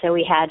damage, and so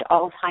we had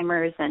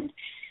Alzheimer's and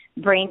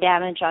brain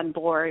damage on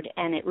board,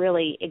 and it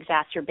really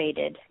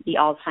exacerbated the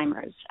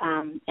Alzheimer's,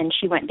 and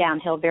she went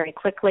downhill very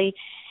quickly.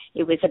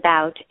 It was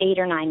about 8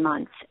 or 9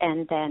 months,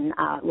 and then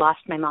lost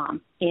my mom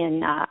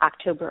in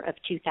October of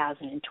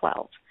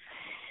 2012.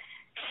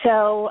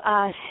 So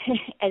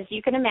as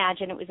you can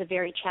imagine, it was a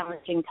very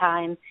challenging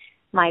time.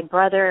 My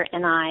brother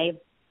and I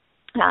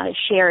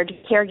shared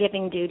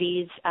caregiving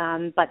duties,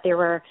 but there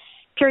were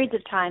periods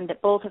of time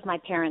that both of my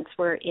parents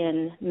were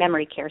in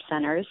memory care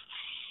centers.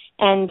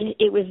 And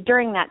it was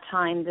during that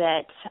time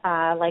that,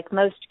 like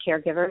most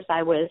caregivers,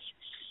 I was,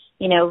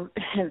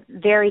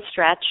 very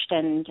stretched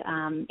and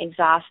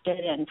exhausted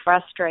and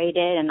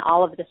frustrated and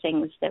all of the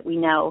things that we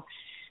know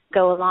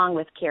go along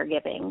with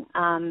caregiving.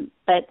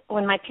 But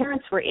when my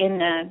parents were in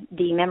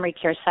the memory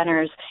care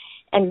centers,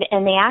 and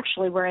they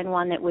actually were in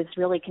one that was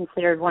really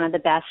considered one of the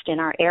best in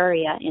our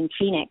area in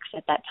Phoenix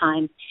at that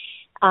time,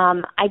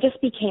 I just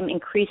became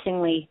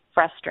increasingly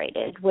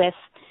frustrated with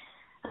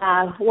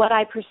what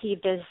I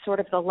perceived as sort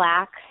of the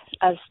lack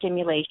of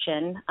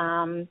stimulation,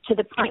 to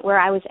the point where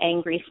I was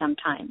angry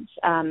sometimes.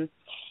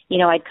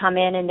 I'd come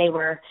in and they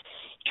were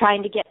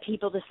trying to get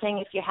people to sing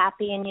 "If You're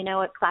Happy and You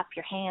Know It, Clap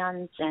Your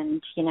Hands,"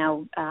 and,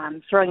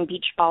 throwing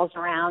beach balls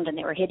around, and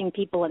they were hitting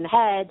people in the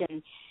head.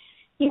 And,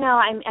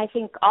 I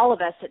think all of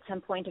us at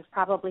some point have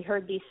probably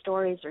heard these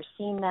stories or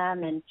seen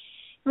them, and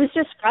it was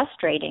just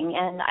frustrating.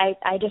 And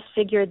I just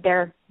figured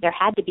there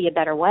had to be a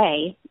better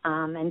way.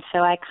 And so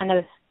I kind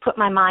of put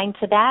my mind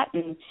to that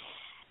and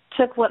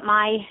took what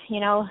my,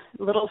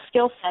 little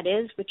skill set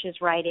is, which is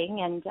writing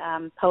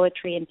and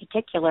poetry in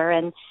particular,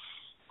 and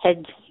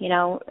had,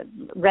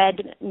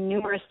 read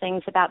numerous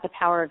things about the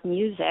power of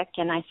music.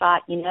 And I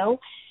thought,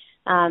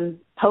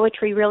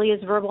 poetry really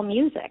is verbal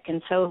music.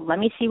 And so let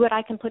me see what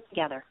I can put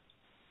together.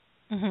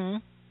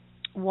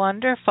 Mm-hmm.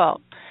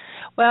 Wonderful.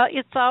 Well,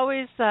 it's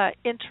always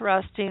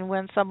interesting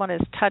when someone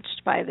is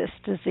touched by this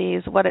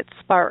disease, what it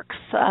sparks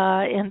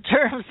in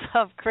terms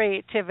of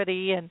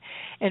creativity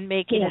and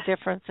making a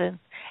difference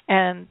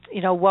and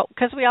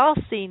because we all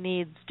see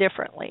needs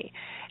differently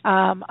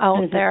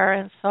out there,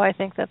 and so I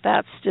think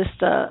that's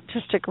just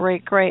a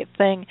great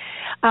thing.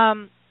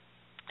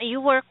 You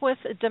work with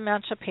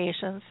dementia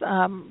patients,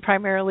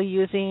 primarily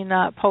using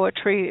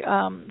poetry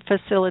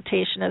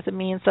facilitation as a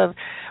means of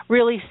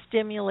really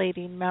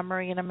stimulating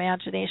memory and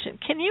imagination.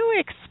 Can you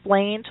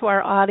explain to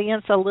our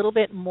audience a little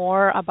bit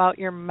more about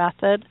your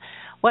method?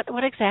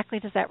 What exactly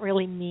does that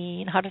really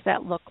mean? How does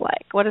that look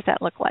like? What does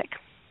that look like?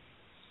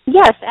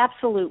 Yes,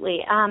 absolutely.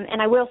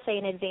 And I will say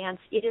in advance,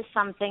 it is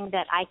something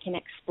that I can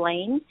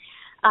explain.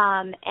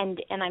 And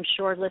I'm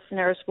sure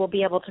listeners will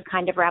be able to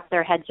kind of wrap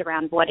their heads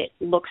around what it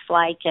looks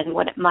like and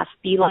what it must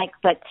be like.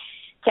 But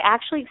to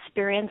actually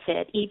experience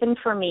it, even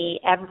for me,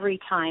 every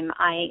time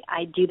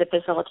I do the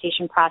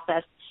facilitation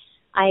process,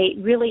 I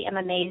really am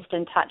amazed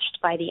and touched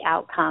by the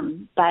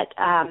outcome. But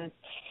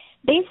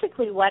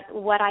basically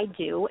what I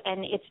do,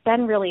 and it's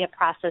been really a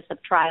process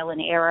of trial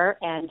and error,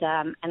 and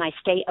I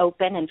stay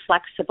open and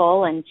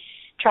flexible and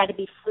try to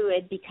be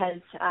fluid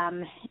because,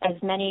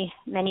 as many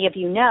of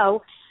you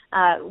know,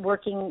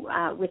 working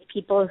with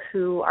people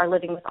who are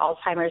living with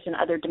Alzheimer's and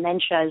other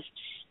dementias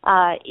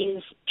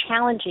is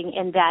challenging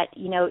in that,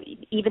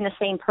 even the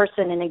same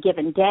person in a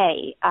given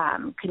day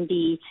can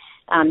be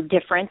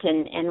different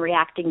and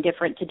reacting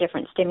different to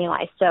different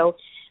stimuli. So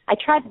I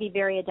try to be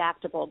very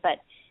adaptable, but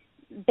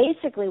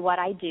basically what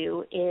I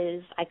do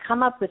is I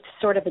come up with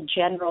sort of a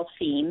general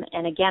theme,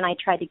 and again, I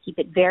try to keep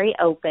it very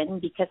open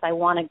because I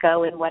want to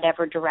go in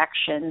whatever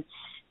direction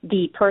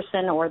the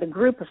person or the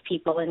group of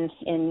people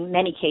in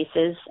many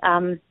cases,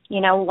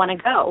 want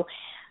to go.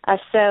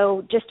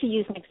 So just to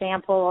use an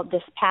example,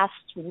 this past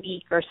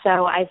week or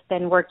so, I've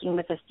been working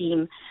with a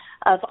theme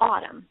of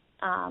autumn.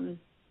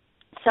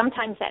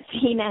 Sometimes that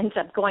theme ends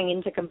up going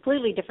into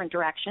completely different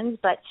directions,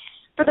 but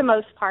for the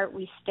most part,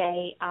 we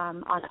stay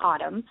on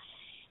autumn.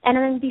 And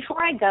then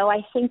before I go, I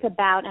think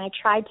about, and I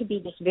try to be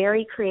just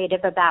very creative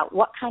about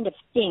what kind of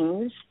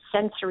things,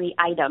 sensory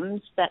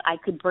items that I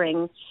could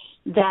bring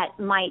that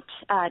might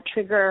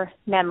trigger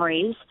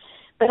memories,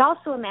 but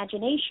also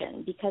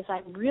imagination, because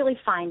I'm really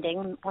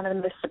finding one of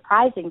the most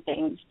surprising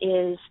things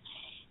is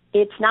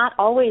it's not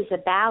always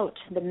about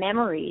the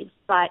memories,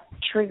 but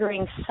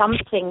triggering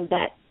something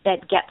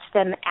that gets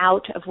them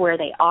out of where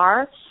they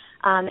are,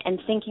 and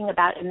thinking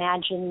about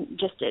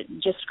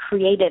just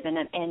creative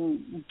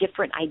and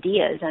different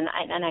ideas, and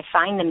I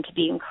find them to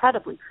be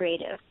incredibly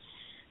creative.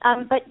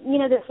 But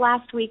this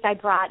last week I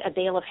brought a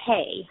bale of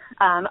hay,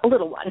 a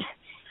little one.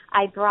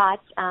 I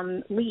brought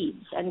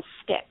leaves and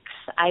sticks.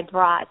 I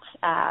brought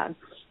an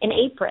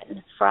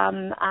apron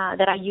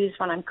that I use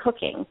when I'm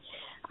cooking.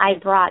 I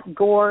brought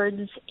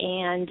gourds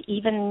and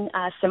even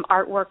some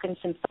artwork and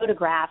some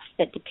photographs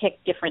that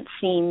depict different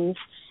scenes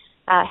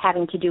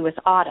having to do with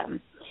autumn.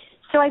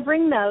 So I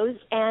bring those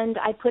and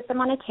I put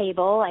them on a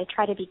table. I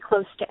try to be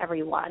close to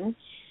everyone.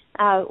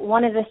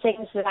 One of the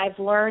things that I've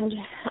learned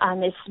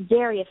is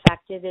very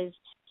effective is,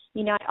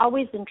 I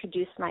always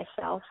introduce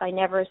myself. I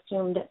never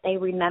assume that they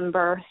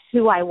remember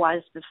who I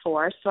was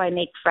before, so I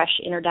make fresh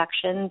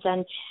introductions,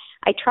 and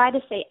I try to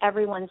say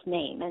everyone's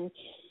name. And,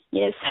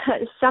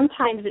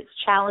 sometimes it's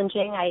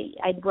challenging.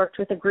 I'd worked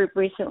with a group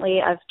recently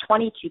of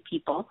 22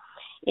 people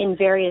in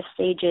various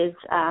stages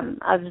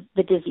of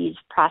the disease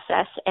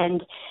process,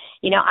 and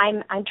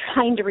I'm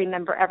trying to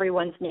remember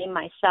everyone's name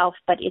myself,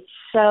 but it's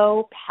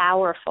so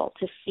powerful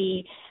to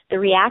see the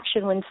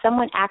reaction when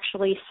someone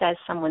actually says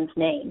someone's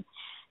name.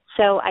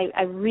 So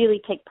I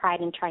really take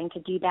pride in trying to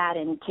do that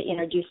and to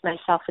introduce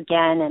myself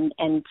again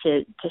and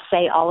to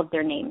say all of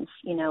their names,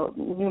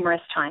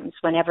 numerous times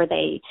whenever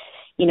they,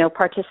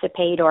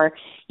 participate or,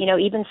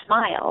 even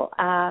smile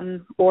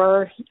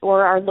or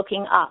are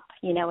looking up,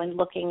 and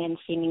looking and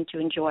seeming to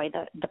enjoy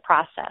the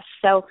process.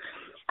 So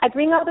I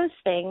bring all those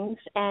things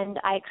and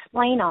I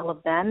explain all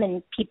of them,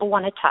 and people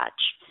want to touch.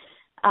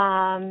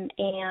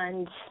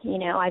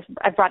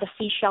 I've brought a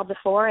seashell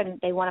before, and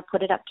they want to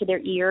put it up to their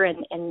ear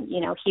and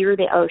hear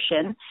the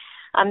ocean.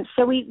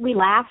 So we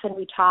laugh and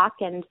we talk,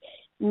 and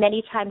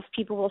many times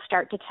people will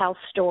start to tell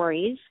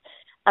stories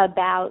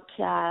about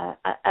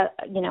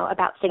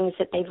about things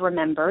that they've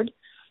remembered.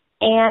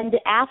 And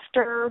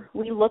after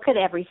we look at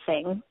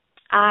everything,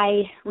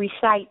 I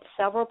recite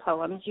several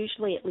poems,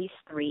 usually at least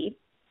 3.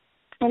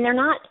 And they're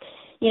not,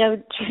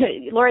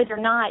 Lori, they're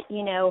not,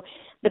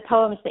 the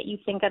poems that you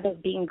think of as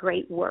being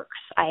great works.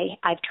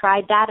 I've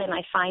tried that, and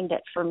I find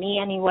that for me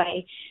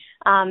anyway,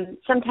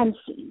 sometimes,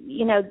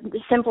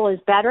 simple is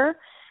better.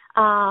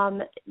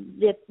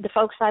 The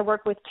folks I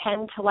work with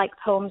tend to like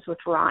poems with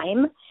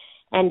rhyme,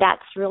 and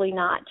that's really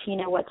not,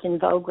 what's in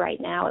vogue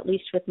right now, at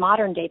least with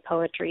modern day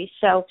poetry.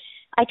 So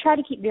I try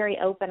to keep very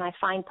open. I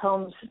find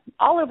poems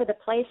all over the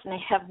place, and I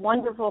have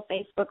wonderful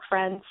Facebook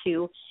friends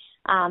who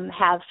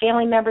have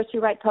family members who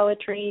write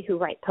poetry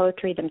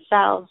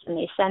themselves, and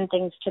they send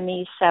things to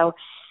me. So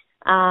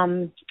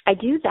I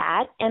do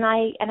that, and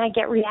I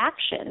get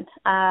reaction,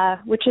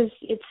 which is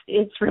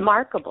it's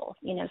remarkable.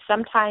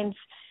 Sometimes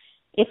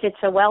if it's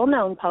a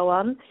well-known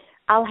poem,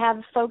 I'll have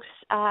folks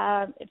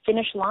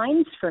finish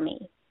lines for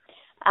me.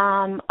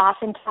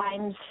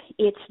 Oftentimes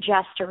it's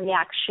just a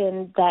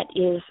reaction that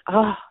is,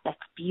 oh, that's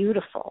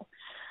beautiful,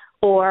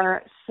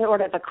 or sort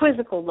of a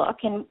quizzical look,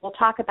 and we'll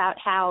talk about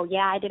how,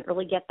 I didn't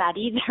really get that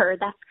either.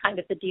 That's kind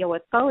of the deal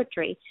with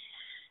poetry.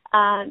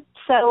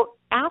 So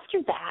after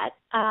that,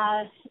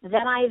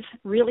 then I've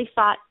really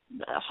thought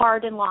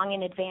hard and long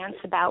in advance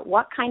about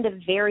what kind of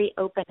very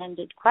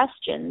open-ended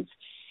questions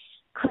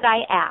could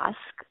I ask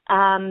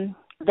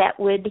that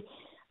would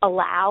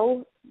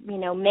allow,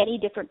 many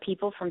different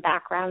people from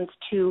backgrounds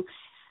to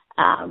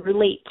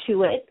relate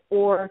to it,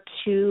 or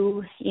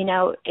to,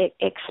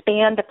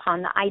 expand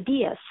upon the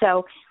idea.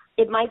 So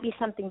it might be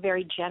something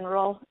very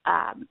general,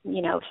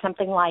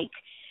 something like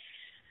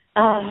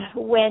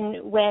when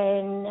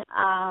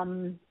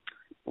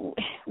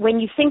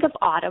you think of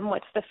autumn,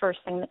 what's the first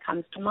thing that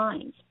comes to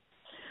mind?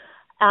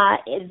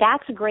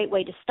 That's a great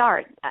way to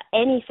start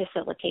any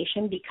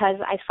facilitation, because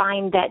I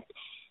find that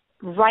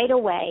right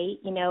away,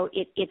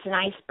 it's an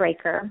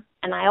icebreaker,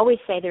 and I always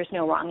say there's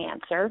no wrong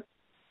answer.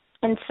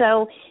 And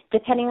so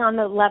depending on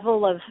the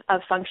level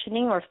of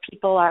functioning, or if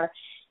people are,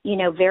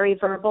 very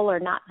verbal or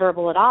not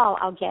verbal at all,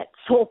 I'll get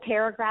full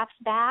paragraphs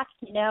back,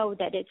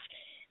 that it's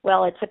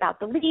about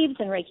the leaves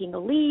and raking the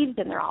leaves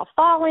and they're all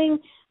falling.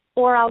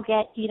 Or I'll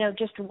get,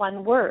 just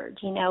one word,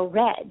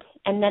 red.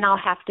 And then I'll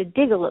have to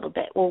dig a little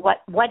bit. Well,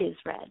 what is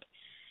red?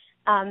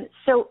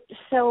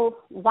 So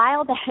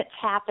while that's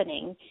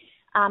happening,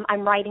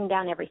 I'm writing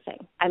down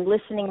everything. I'm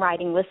listening,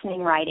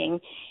 writing.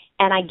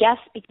 And I guess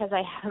because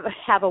I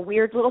have a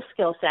weird little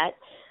skill set,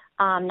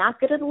 not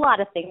good at a lot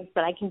of things,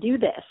 but I can do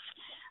this.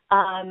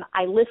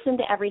 I listen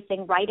to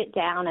everything, write it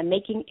down. I'm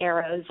making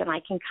arrows, and I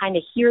can kind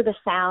of hear the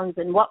sounds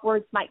and what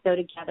words might go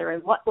together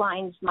and what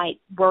lines might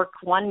work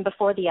one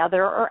before the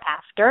other or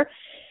after.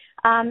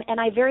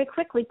 And I very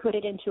quickly put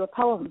it into a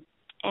poem.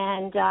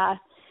 And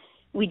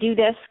we do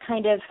this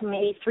kind of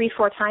maybe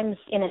 3-4 times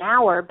in an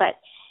hour, but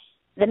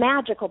the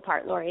magical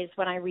part, Lori, is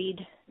when I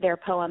read their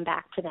poem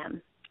back to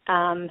them.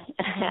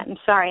 I'm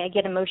sorry, I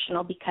get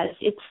emotional because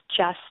it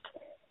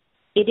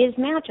is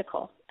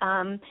magical.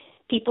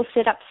 People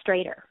sit up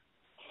straighter.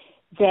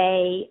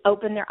 They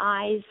open their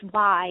eyes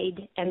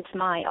wide and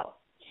smile.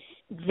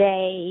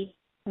 They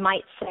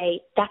might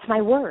say, that's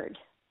my word,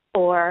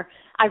 or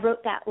I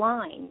wrote that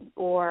line,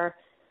 or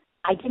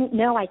I didn't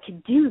know I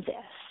could do this.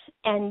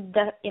 And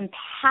the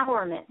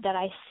empowerment that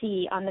I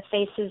see on the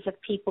faces of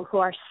people who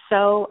are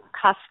so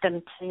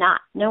accustomed to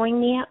not knowing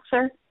the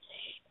answer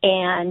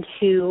and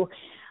who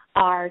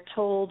are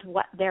told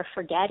what they're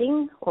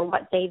forgetting or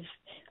what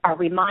are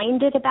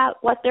reminded about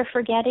what they're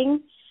forgetting,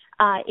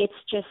 it's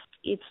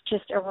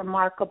just a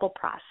remarkable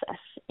process,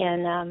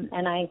 and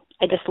I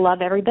just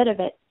love every bit of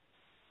it.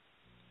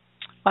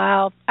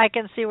 Wow, I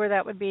can see where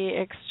that would be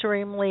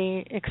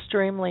extremely,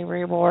 extremely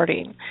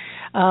rewarding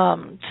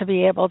to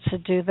be able to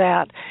do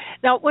that.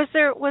 Now, was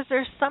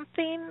there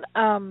something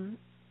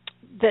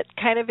that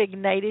kind of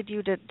ignited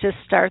you to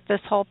start this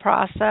whole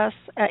process?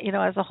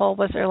 As a whole,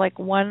 was there like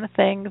one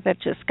thing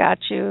that just got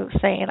you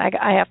saying,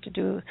 I have to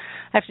do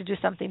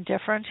something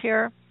different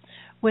here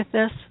with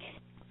this?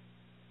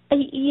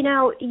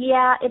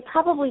 Yeah, it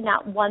probably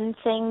not one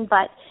thing,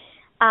 but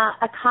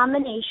a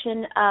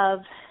combination of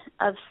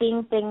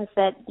seeing things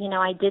that,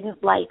 I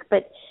didn't like,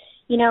 but,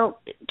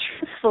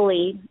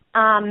 truthfully,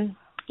 and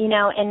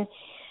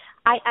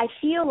I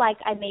feel like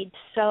I made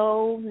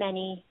so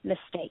many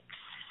mistakes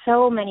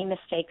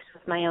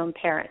with my own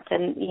parents.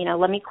 And,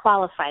 let me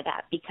qualify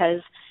that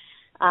because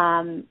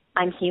I'm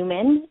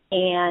human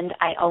and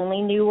I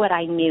only knew what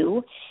I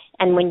knew.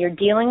 And when you're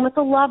dealing with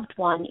a loved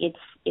one,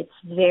 it's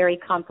very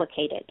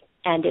complicated,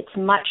 and it's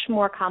much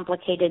more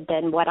complicated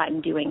than what I'm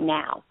doing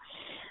now.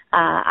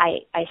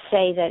 I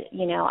say that,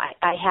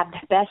 I have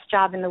the best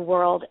job in the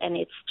world, and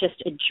it's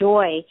just a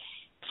joy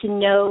to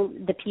know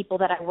the people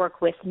that I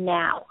work with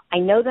now. I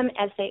know them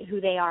as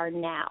who they are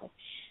now.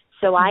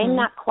 So I'm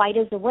not quite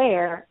as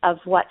aware of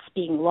what's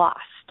being lost.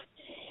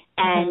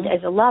 And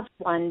as a loved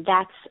one,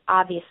 that's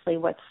obviously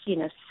what's,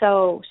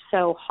 so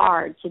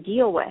hard to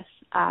deal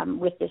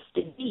with this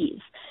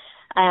disease.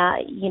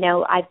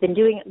 I've been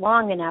doing it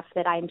long enough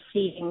that I'm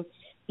seeing,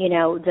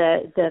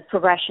 the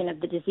progression of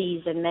the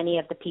disease in many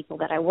of the people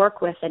that I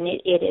work with, and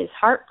it is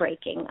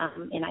heartbreaking.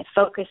 And I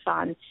focus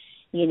on,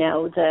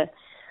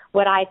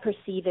 what I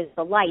perceive as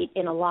the light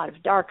in a lot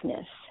of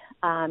darkness.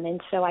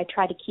 And so I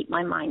try to keep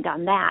my mind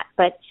on that.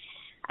 But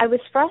I was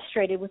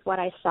frustrated with what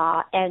I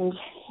saw, and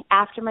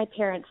after my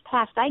parents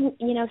passed,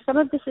 some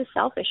of this is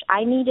selfish.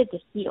 I needed to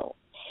heal,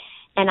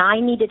 and I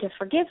needed to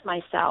forgive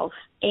myself.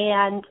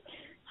 And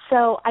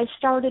so I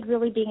started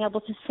really being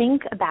able to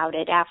think about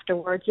it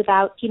afterwards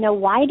about,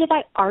 why did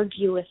I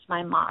argue with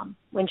my mom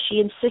when she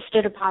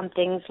insisted upon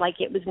things like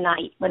it was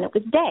night when it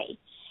was day?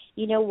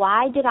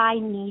 Why did I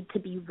need to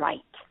be right?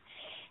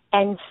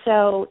 And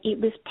so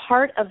it was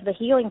part of the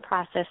healing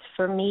process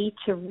for me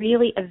to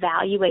really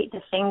evaluate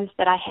the things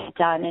that I had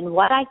done and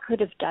what I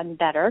could have done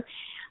better,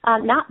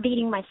 not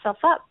beating myself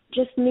up,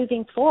 just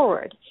moving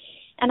forward.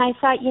 And I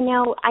thought,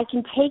 I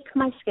can take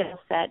my skill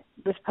set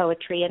with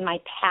poetry and my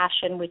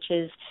passion, which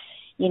is,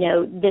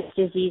 this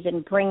disease,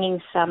 and bringing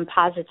some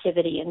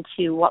positivity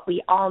into what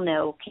we all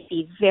know can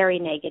be very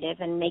negative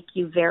and make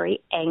you very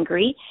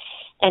angry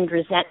and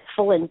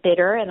resentful and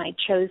bitter. And I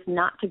chose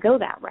not to go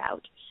that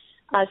route.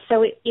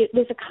 So it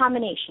was a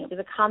combination. It was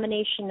a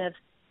combination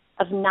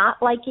of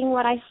not liking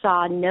what I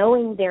saw,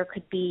 knowing there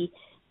could be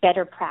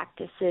better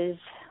practices,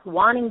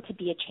 wanting to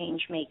be a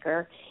change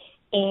maker,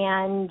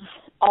 and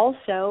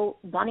also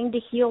wanting to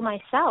heal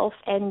myself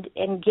and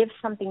give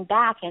something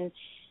back. And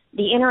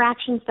the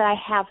interactions that I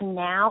have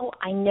now,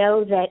 I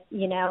know that,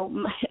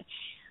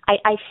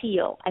 I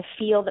feel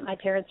that my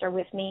parents are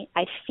with me.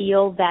 I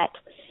feel that,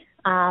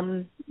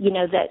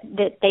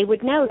 that they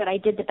would know that I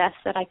did the best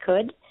that I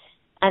could,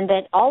 and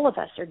that all of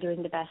us are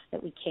doing the best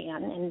that we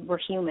can, and we're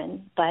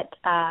human. But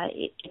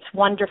it's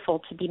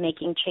wonderful to be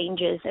making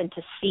changes and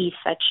to see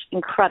such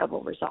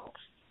incredible results.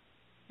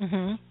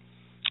 Mm-hmm.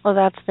 Well,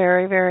 that's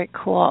very, very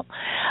cool.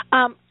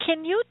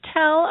 Can you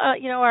tell,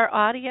 our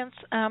audience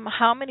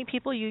how many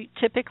people you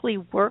typically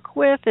work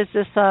with? Is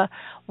this a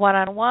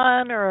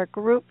one-on-one or a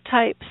group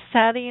type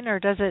setting, or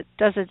does it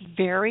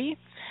vary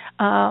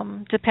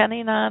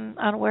depending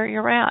on where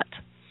you're at?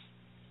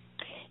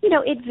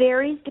 It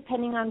varies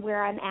depending on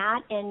where I'm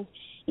at, and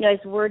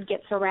as word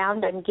gets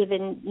around, I'm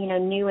given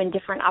new and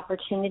different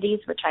opportunities,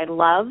 which I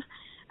love.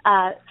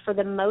 For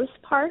the most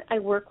part, I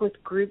work with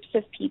groups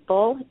of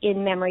people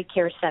in memory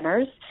care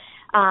centers.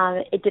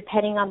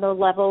 Depending on the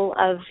level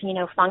of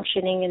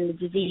functioning in the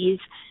disease,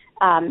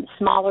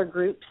 smaller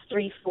groups,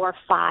 3, 4,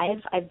 5.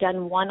 I've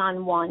done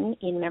one-on-one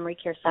in memory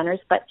care centers,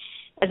 but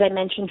as I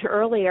mentioned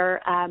earlier,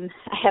 I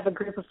have a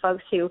group of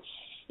folks who,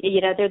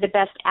 they're the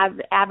best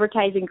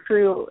advertising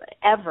crew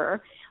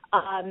ever.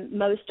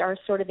 Most are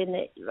sort of in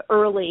the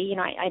early,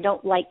 I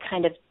don't like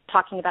kind of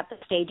talking about the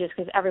stages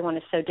because everyone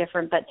is so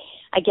different, but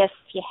I guess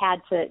if you had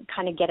to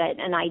kind of get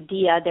an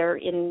idea, they're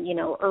in,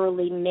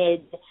 early,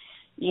 mid,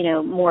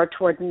 more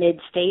toward mid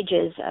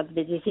stages of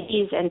the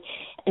disease, and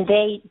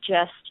they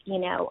just,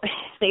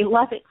 they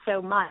love it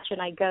so much.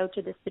 And I go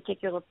to this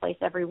particular place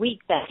every week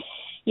that,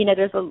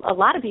 there's a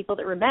lot of people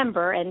that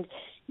remember and,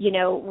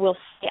 will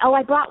say, oh,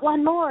 I brought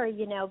one more,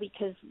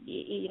 because,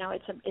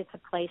 it's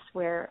a place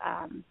where,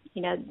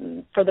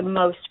 for the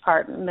most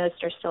part,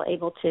 most are still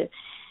able to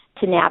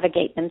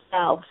navigate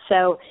themselves.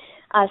 So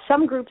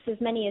some groups as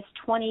many as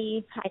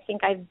 20, I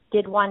think I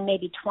did one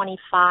maybe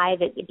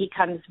 25, it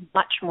becomes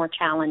much more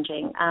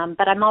challenging.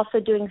 But I'm also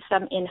doing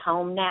some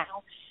in-home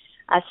now.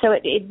 So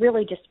it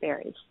really just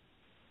varies.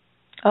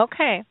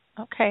 Okay.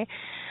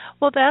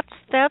 Well,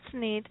 that's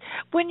neat.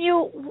 When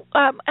you,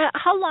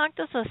 how long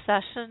does a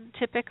session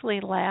typically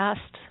last,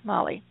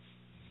 Molly?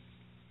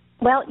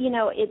 Well,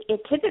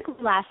 it typically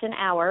lasts an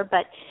hour,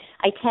 but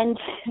I tend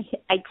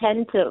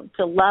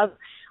to love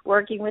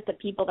working with the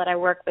people that I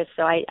work with.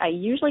 So I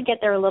usually get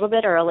there a little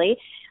bit early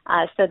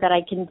so that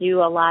I can do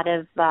a lot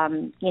of,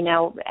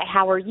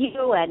 how are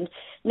you, and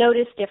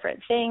notice different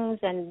things.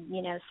 And,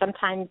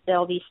 sometimes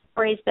there'll be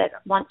stories that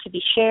want to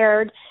be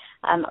shared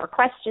or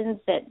questions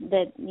that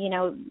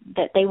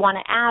they want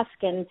to ask.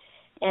 And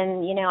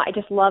I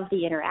just love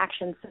the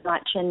interaction so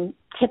much. And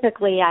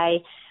typically I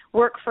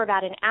work for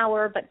about an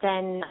hour, but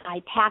then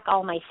I pack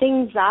all my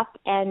things up,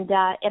 and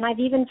I've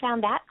even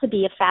found that to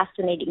be a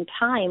fascinating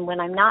time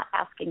when I'm not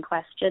asking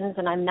questions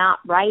and I'm not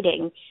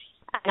writing,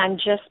 and I'm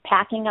just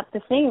packing up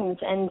the things.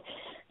 And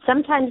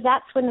sometimes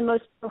that's when the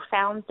most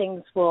profound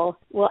things will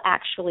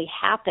actually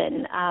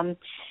happen.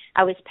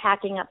 I was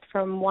packing up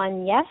from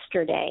one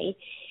yesterday,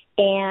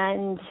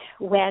 and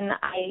when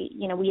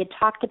we had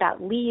talked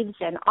about leaves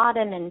and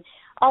autumn and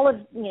all of,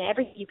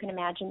 everything you can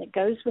imagine that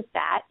goes with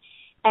that.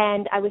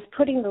 And I was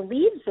putting the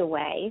leaves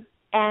away,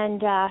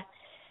 and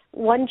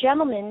one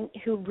gentleman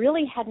who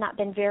really had not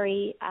been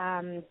very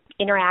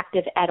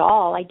interactive at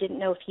all, I didn't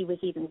know if he was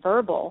even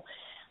verbal,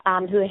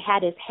 who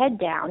had his head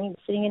down, he was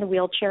sitting in a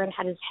wheelchair and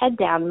had his head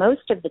down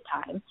most of the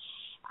time,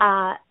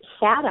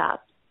 sat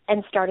up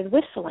and started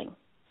whistling.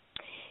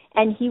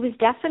 And he was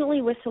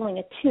definitely whistling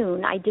a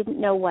tune. I didn't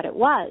know what it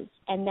was.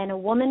 And then a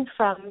woman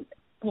from,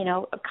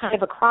 kind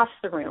of across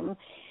the room,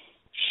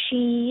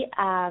 she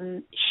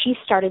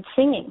started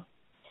singing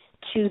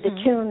to the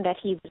tune that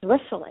he was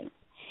whistling.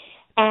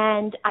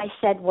 And I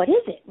said, what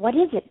is it? What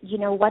is it?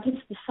 What is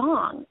the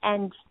song?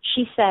 And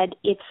she said,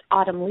 it's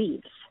Autumn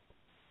Leaves.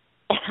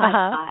 And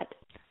I thought,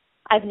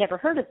 I've never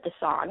heard of the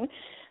song,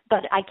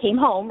 but I came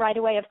home right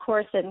away, of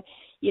course, and,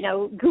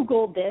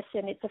 Googled this,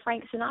 and it's a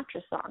Frank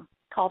Sinatra song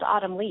called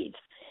Autumn Leaves.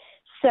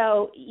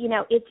 So,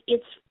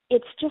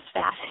 it's just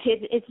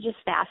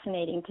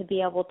fascinating to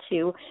be able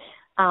to,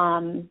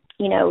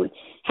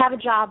 have a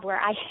job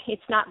where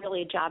it's not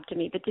really a job to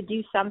me, but to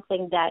do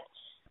something that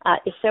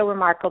is so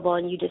remarkable,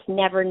 and you just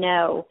never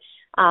know.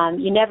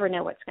 You never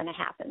know what's going to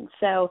happen.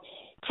 So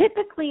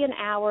typically an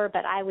hour,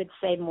 but I would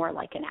say more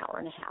like an hour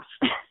and a half.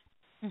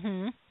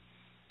 Mm-hmm.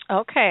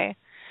 Okay.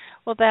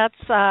 Well, that's,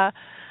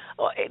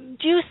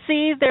 do you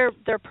see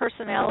their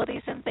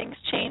personalities and things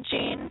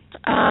changing,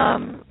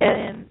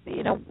 and,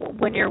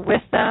 when you're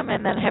with them?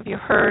 And then have you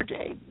heard,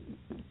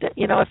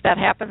 if that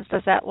happens,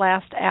 does that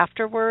last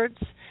afterwards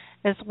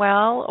as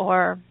well,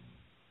 or?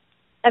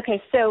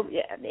 Okay, so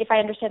if I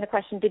understand the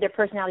question, do their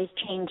personalities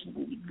change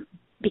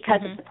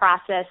because of the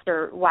process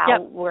or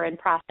while we're in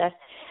process?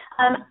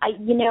 I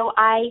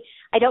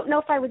don't know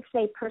if I would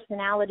say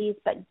personalities,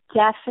 but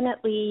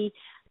definitely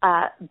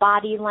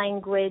body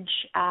language.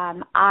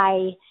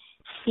 I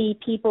see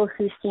people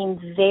who seem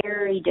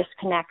very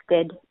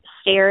disconnected,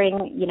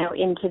 staring,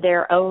 into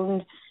their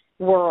own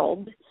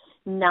world,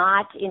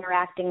 not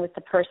interacting with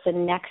the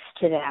person next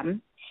to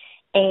them.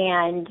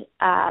 And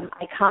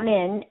I come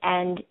in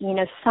and,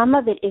 some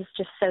of it is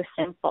just so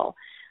simple,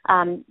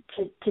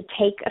 to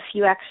take a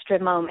few extra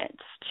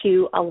moments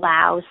to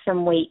allow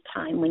some wait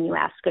time when you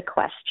ask a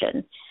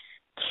question,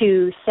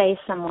 to say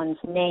someone's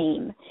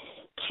name,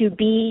 to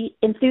be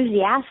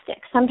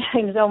enthusiastic,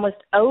 sometimes almost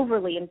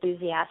overly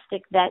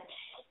enthusiastic that,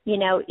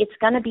 it's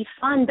going to be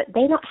fun, but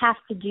they don't have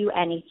to do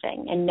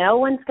anything, and no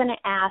one's going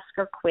to ask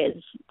or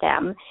quiz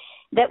them,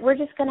 that we're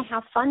just going to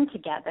have fun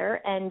together.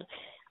 And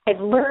I've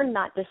learned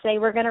not to say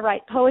we're going to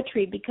write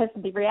poetry, because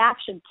the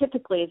reaction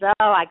typically is, oh,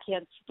 I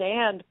can't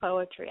stand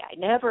poetry. I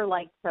never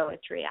liked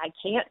poetry. I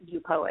can't do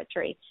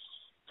poetry.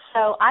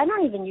 So I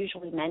don't even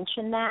usually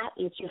mention that.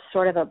 It's just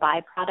sort of a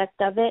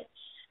byproduct of it.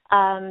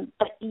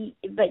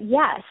 But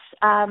yes,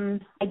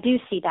 I do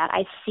see that.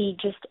 I see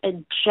just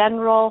a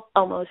general,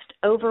 almost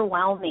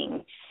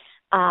overwhelming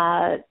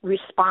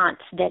response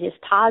that is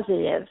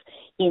positive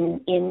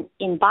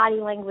in body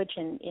language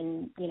and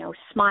in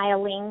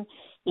smiling,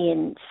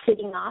 in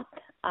sitting up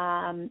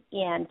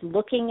and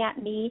looking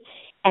at me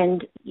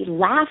and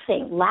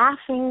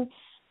laughing,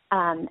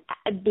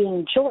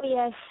 being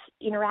joyous,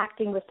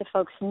 interacting with the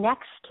folks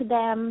next to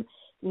them,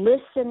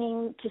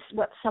 listening to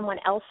what someone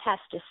else has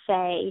to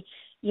say,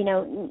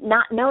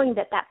 not knowing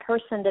that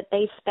person that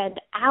they spend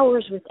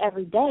hours with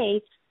every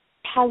day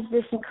has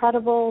this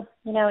incredible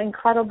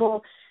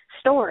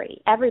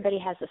story. Everybody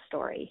has a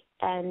story.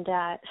 And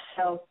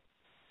so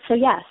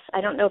yes,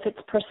 I don't know if it's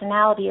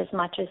personality as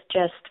much as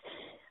just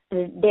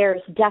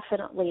there's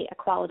definitely a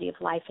quality of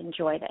life and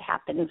joy that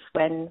happens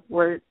when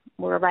we're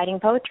writing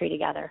poetry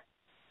together.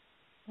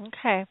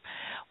 Okay.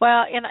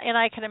 Well, and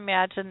I can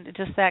imagine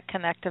just that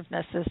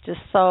connectiveness is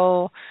just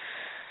so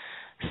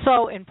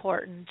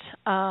important,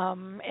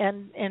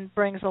 and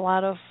brings a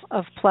lot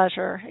of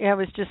pleasure. I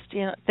was just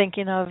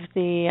thinking of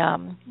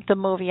the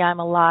movie I'm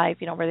Alive,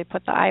 where they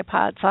put the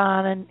iPods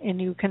on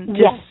and you can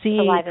just see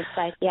Alive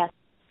Inside, yes.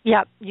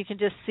 Yep, you can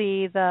just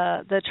see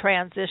the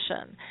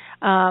transition,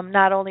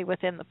 not only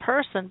within the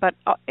person, but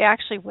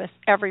actually with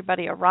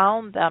everybody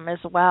around them as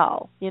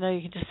well. You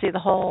can just see the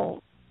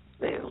whole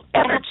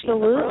energy in the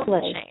room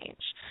change.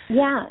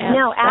 Yeah,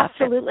 no,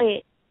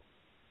 absolutely.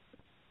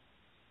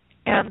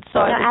 And so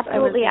I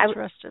was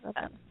interested in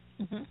that.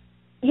 Mm-hmm.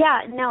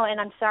 Yeah, no,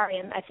 and I'm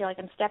sorry. I feel like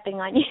I'm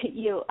stepping on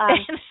you.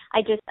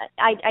 I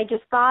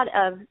just thought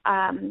of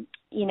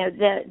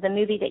the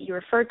movie that you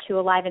referred to,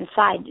 Alive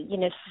Inside.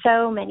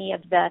 So many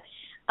of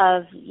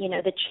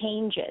the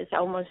changes,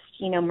 almost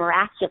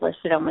miraculous.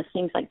 It almost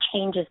seems like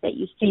changes that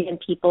you see in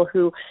people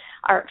who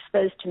are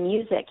exposed to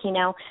music.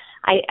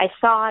 I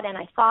saw it and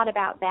I thought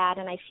about that,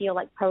 and I feel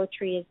like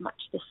poetry is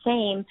much the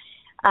same.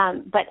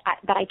 But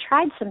I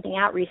tried something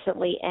out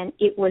recently, and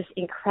it was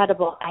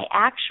incredible. I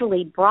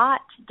actually brought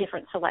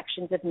different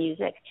selections of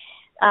music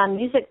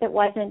that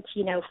wasn't,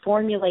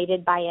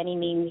 formulated by any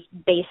means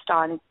based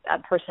on a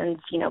person's,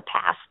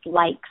 past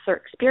likes or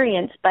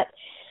experience, but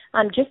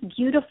just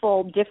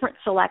beautiful, different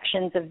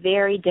selections of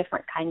very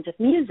different kinds of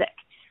music.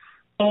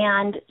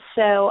 And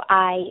so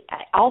I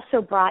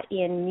also brought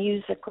in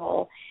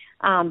musical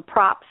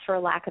props, for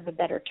lack of a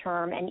better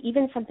term, and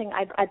even something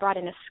I brought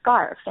in a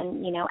scarf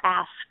and,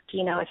 asked,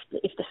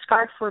 if the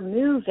scarf were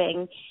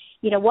moving,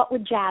 what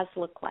would jazz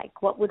look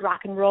like? What would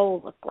rock and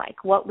roll look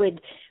like? What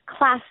would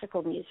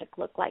classical music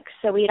look like?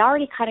 So we had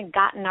already kind of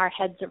gotten our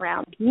heads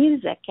around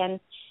music, and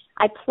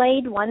I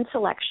played one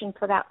selection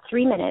for about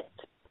 3 minutes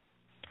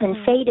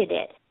and faded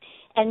it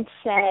and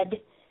said,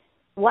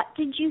 what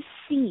did you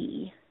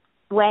see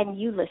when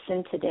you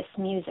listened to this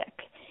music?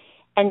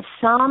 And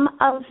some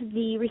of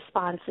the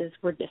responses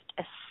were just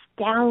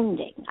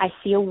astounding. I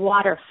see a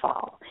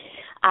waterfall.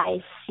 I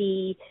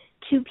see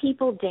 2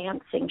 people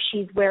dancing.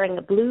 She's wearing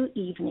a blue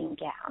evening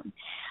gown.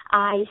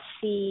 I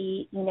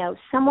see,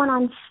 someone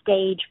on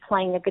stage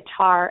playing a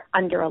guitar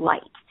under a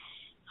light.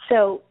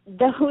 So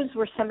those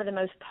were some of the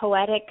most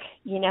poetic,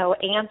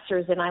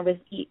 answers, and I was,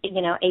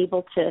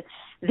 able to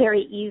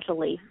very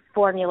easily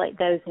formulate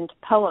those into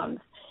poems.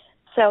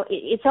 So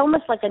it's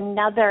almost like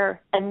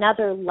another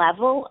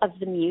level of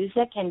the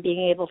music and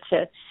being able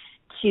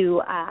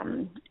to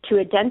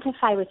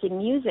identify with the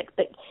music,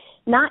 but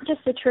not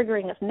just the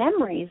triggering of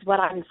memories. What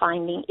I'm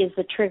finding is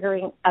the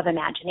triggering of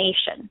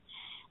imagination,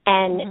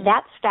 and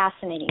that's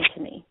fascinating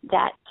to me.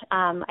 That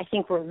I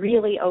think we're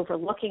really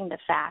overlooking the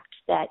fact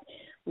that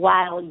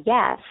while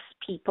yes,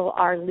 people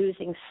are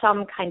losing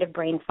some kind of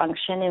brain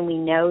function, and we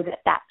know that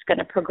that's going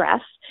to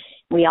progress.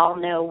 We all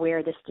know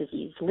where this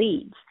disease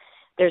leads.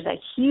 There's a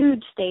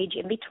huge stage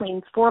in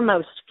between for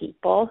most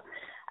people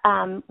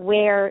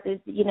where,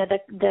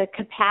 the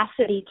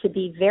capacity to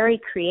be very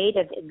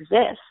creative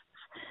exists.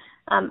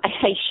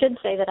 I should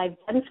say that I've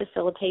done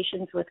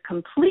facilitations with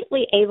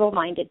completely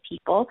able-minded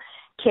people,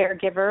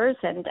 caregivers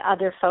and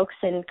other folks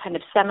in kind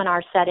of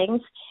seminar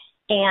settings,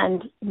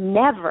 and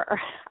never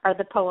are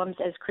the poems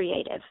as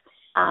creative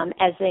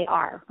as they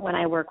are when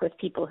I work with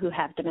people who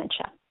have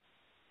dementia.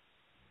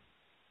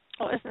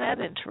 Oh, isn't that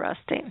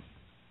interesting?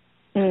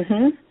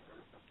 Mm-hmm.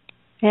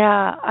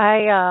 Yeah,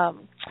 I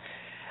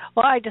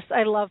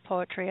love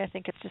poetry. I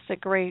think it's just a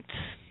great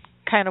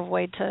kind of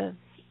way to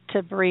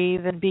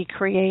breathe and be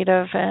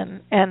creative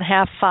and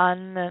have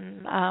fun.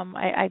 And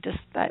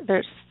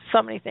there's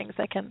so many things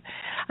I can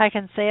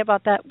say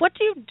about that. What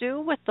do you do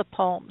with the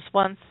poems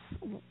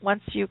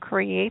once you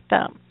create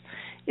them?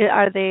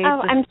 Are they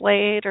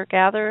displayed or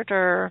gathered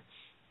or?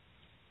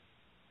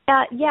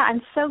 Yeah,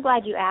 I'm so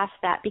glad you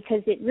asked that,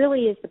 because it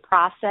really is the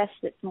process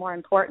that's more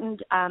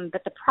important.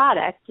 But the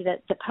product,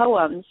 the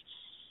poems,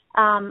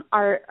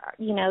 are,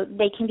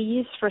 they can be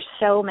used for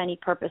so many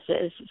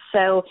purposes.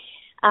 So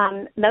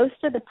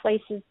most of the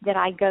places that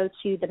I go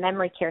to, the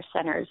memory care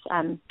centers,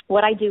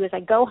 what I do is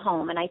I go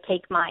home and I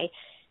take my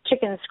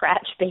chicken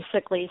scratch,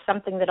 basically,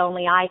 something that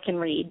only I can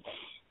read,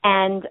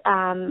 and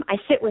I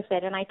sit with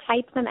it and I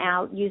type them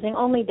out using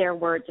only their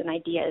words and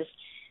ideas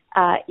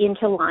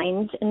into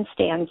lines and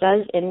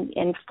stanzas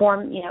and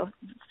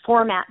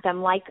format them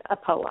like a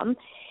poem.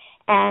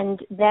 And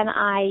then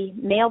I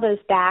email those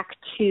back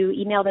to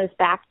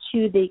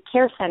the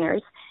care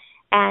centers,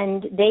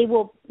 and they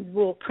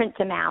will print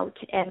them out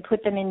and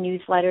put them in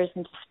newsletters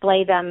and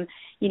display them,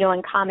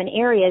 in common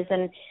areas.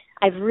 And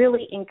I've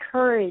really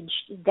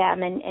encouraged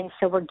them, and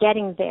so we're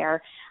getting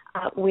there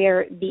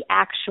where the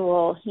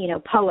actual,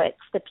 poets,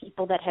 the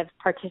people that have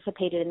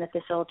participated in the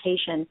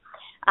facilitation,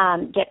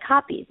 get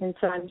copies. And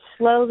so I'm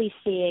slowly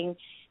seeing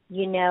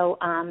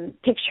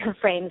picture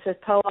frames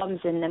with poems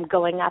in them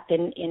going up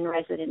in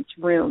residents'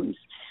 rooms,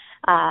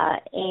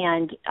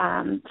 and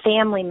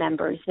family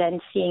members then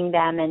seeing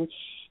them,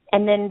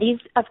 and then these,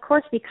 of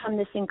course, become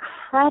this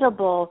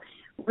incredible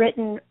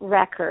written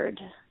record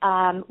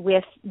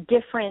with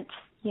different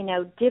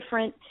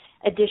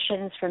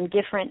editions from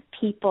different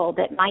people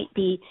that might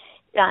be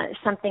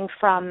something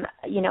from,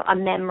 a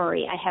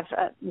memory. I have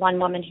one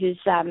woman whose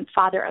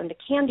father owned a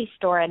candy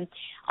store, and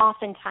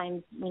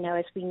oftentimes,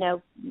 as we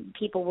know,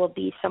 people will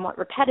be somewhat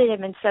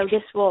repetitive, and so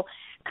this will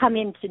come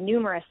into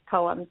numerous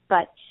poems,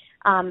 but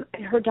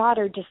her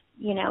daughter just,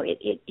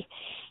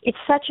 it's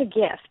such a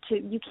gift.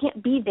 You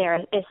can't be there,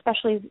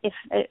 especially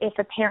if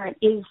a parent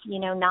is,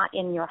 not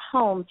in your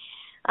home,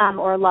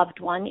 or a loved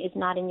one is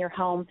not in your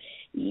home.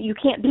 You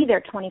can't be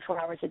there 24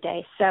 hours a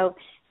day. So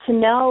to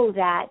know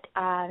that,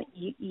 a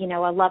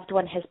loved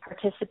one has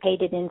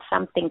participated in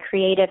something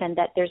creative and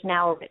that there's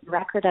now a written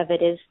record of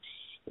it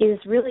is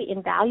really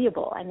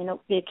invaluable. I mean,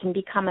 it can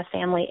become a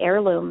family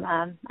heirloom.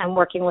 I'm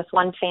working with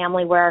one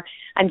family where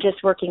I'm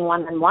just working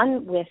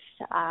one-on-one with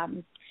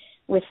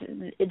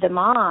the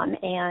mom,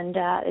 and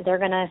they're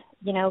going to,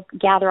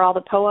 gather all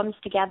the poems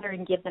together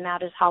and give them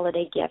out as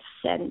holiday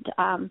gifts and,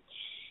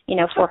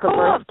 for her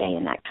birthday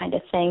and that kind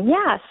of thing.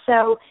 Yeah,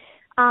 so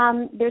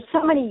there's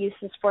so many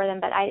uses for them,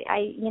 but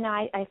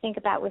I think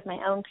about with my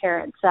own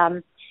parents,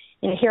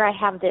 here I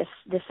have this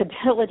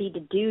ability to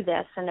do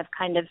this and have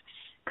kind of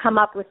come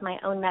up with my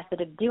own method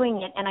of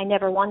doing it, and I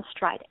never once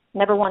tried it,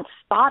 never once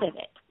thought of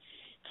it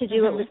to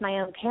do it with my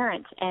own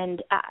parents.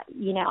 And,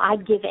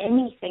 I'd give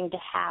anything to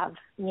have,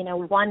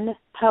 one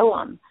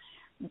poem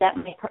that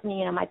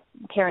my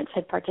parents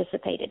had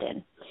participated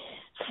in.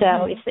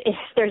 So if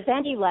there's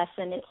any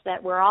lesson, it's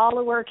that we're all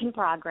a work in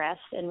progress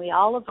and we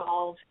all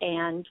evolve,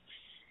 and,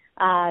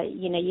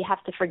 you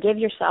have to forgive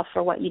yourself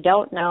for what you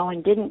don't know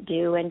and didn't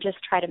do, and just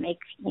try to make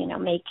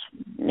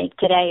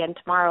today and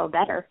tomorrow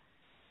better.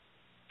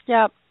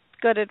 Yeah,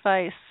 good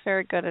advice.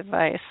 Very good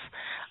advice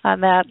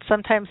on that.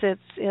 Sometimes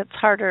it's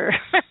harder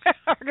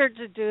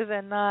to do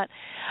than not.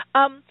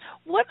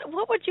 What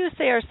would you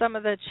say are some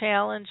of the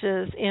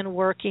challenges in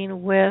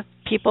working with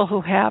people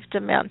who have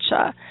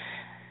dementia?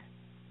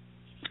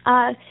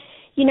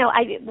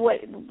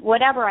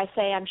 Whatever I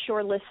say, I'm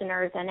sure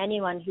listeners and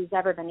anyone who's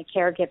ever been a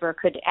caregiver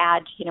could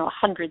add,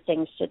 100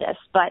 things to this.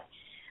 But,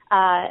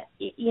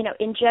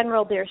 in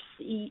general,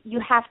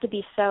 you have to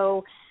be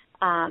so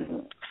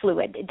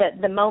fluid.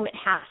 The moment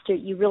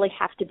you really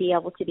have to be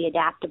able to be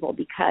adaptable,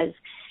 because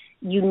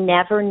you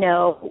never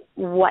know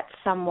what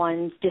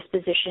someone's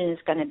disposition is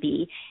going to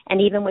be.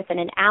 And even within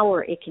an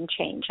hour, it can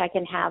change. I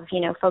can have,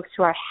 folks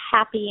who are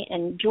happy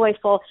and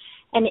joyful,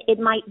 and it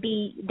might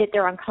be that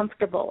they're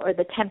uncomfortable, or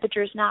the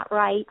temperature's not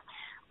right,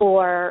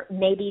 or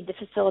maybe the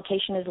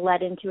facilitation is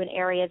led into an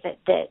area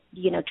that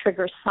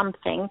triggers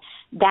something.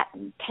 That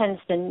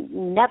tends to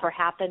never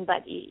happen,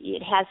 but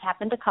it has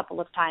happened a couple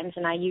of times,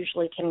 and I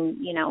usually can,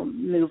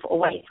 move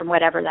away from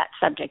whatever that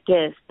subject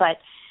is. But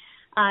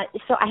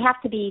so I have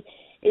to be,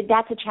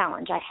 that's a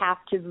challenge. I have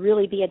to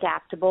really be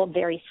adaptable,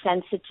 very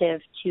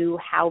sensitive to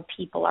how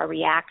people are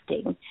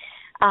reacting.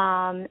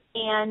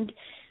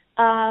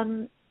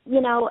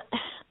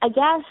 I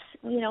guess,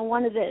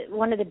 one of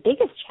the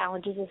biggest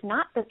challenges is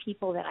not the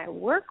people that I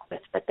work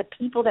with, but the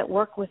people that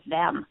work with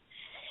them.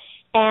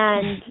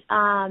 And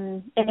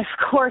of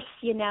course,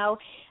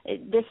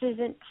 this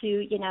isn't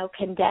to,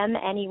 condemn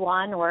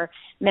anyone, or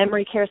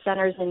memory care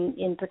centers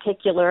in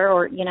particular,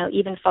 or,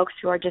 even folks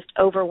who are just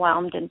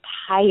overwhelmed and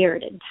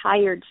tired,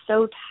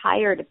 so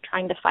tired of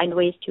trying to find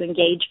ways to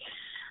engage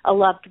a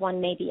loved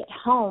one maybe at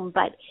home.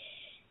 But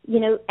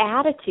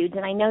attitudes,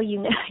 and I know you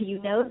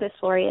know this,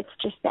 Lori, it's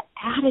just the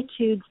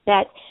attitudes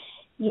that,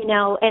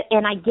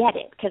 and I get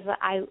it, because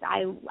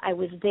I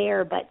was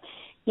there, but,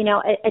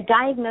 a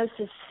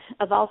diagnosis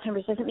of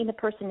Alzheimer's doesn't mean the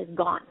person is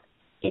gone.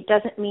 It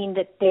doesn't mean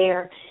that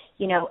they're,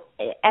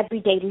 every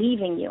day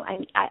leaving you.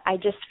 I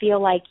just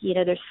feel like,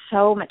 there's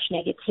so much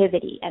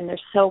negativity and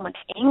there's so much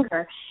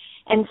anger.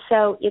 And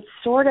so it's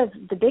sort of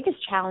the biggest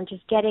challenge is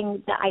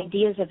getting the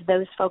ideas of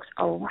those folks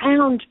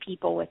around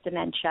people with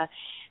dementia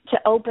to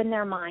open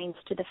their minds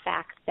to the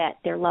fact that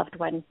their loved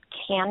one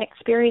can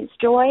experience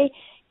joy,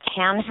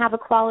 can have a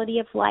quality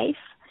of life,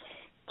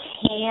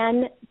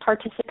 can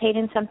participate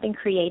in something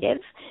creative,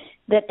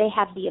 that they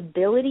have the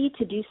ability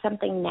to do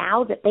something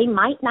now that they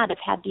might not have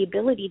had the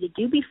ability to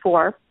do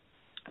before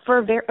for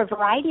a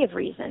variety of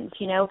reasons.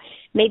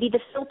 Maybe the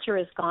filter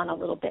is gone a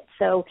little bit,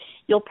 so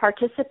you'll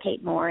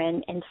participate more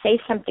and say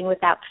something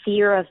without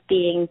fear of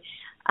being,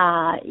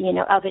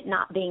 of it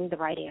not being the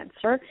right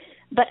answer.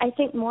 But I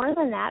think more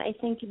than that, I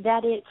think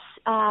that it's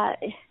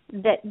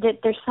that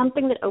there's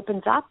something that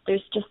opens up.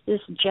 There's just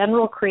this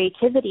general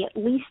creativity,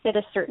 at least at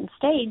a certain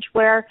stage,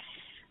 where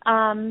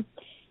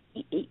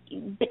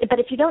but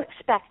if you don't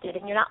expect it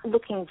and you're not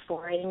looking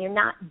for it and you're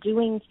not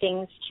doing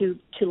things to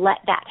let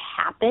that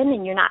happen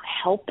and you're not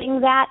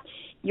helping that,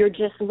 you're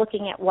just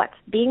looking at what's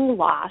being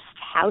lost,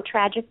 how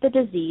tragic the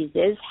disease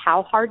is,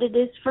 how hard it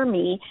is for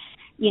me,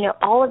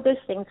 all of those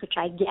things, which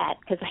I get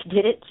because I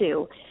did it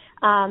too.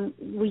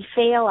 we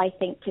fail, I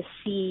think, to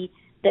see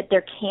that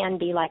there can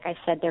be, like I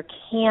said, there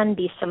can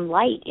be some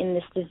light in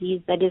this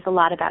disease that is a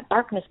lot about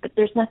darkness, but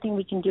there's nothing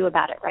we can do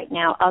about it right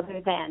now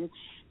other than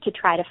to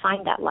try to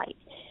find that light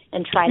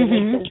and try to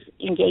make those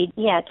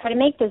try to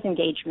make those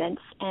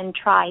engagements and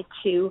try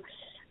to,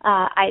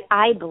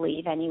 I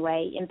believe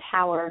anyway,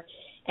 empower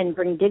and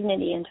bring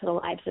dignity into the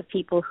lives of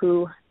people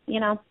who,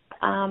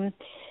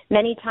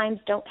 many times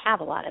don't have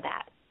a lot of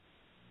that.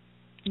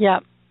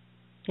 Yep.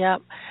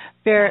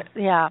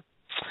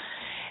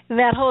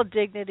 That whole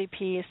dignity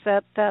piece,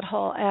 that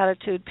whole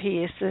attitude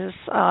piece is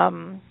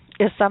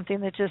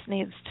something that just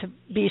needs to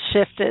be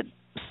shifted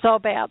so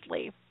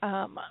badly.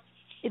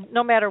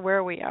 No matter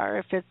where we are,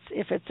 if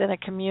it's in a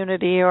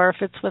community or if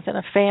it's within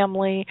a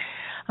family,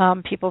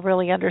 people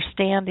really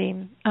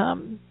understanding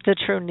the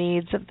true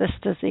needs of this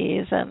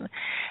disease and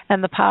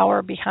the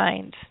power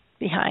behind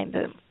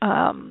the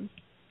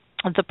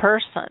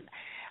person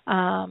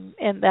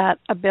and that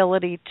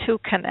ability to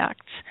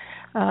connect.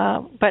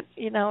 But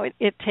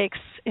it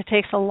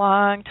takes a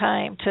long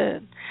time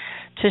to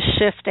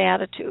shift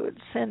attitudes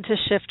and to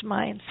shift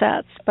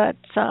mindsets. But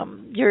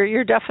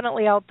you're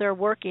definitely out there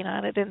working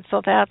on it, and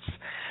so that's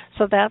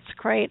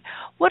great.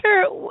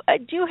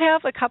 Do you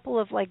have a couple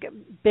of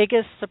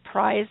biggest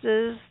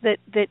surprises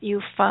that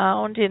you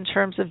found in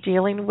terms of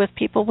dealing with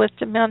people with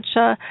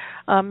dementia?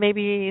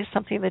 Maybe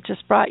something that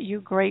just brought you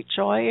great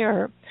joy,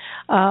 or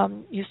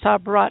you saw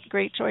brought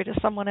great joy to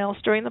someone else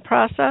during the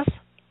process?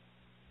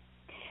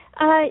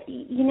 I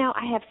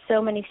have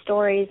so many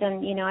stories,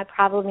 and I'm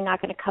probably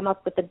not going to come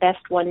up with the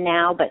best one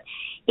now. But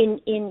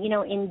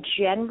in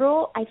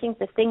general, I think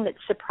the thing that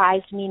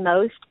surprised me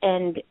most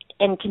and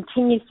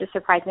continues to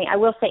surprise me, I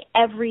will say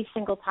every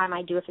single time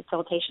I do a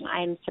facilitation,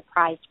 I am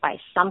surprised by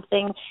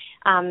something.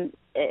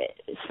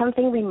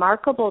 Something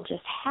remarkable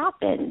just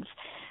happens.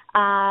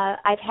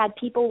 I've had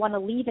people want to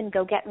leave and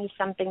go get me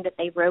something that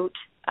they wrote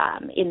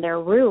in their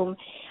room.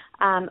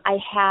 I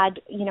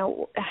had,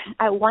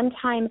 at one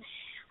time,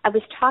 I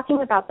was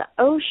talking about the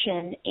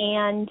ocean,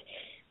 and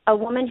a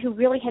woman who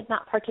really had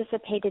not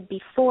participated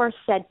before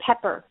said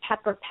pepper,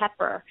 pepper,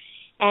 pepper.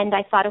 And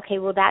I thought, okay,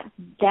 well,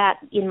 that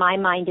in my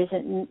mind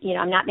isn't,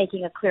 I'm not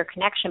making a clear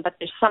connection, but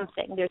there's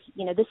something. There's,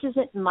 this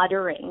isn't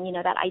muttering,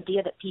 that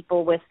idea that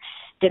people with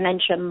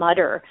dementia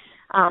mutter.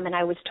 And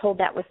I was told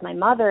that with my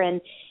mother, and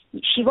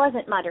she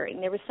wasn't muttering.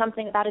 There was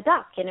something about a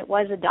duck, and it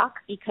was a duck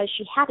because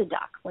she had a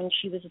duck when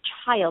she was a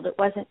child. It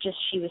wasn't just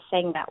she was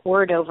saying that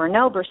word over and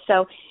over.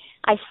 So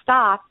I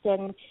stopped,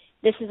 and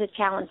this is a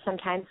challenge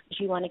sometimes because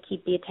you want to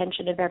keep the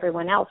attention of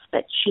everyone else,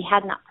 but she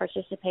had not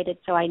participated,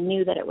 so I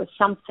knew that it was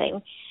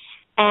something.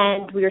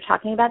 And we were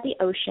talking about the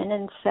ocean,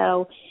 and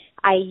so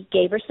I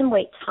gave her some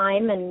wait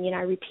time, and,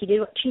 I repeated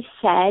what she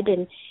said,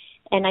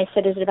 and I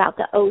said, is it about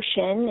the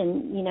ocean?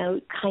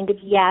 And, kind of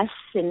yes,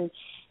 and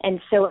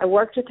so I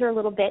worked with her a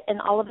little bit,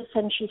 and all of a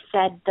sudden she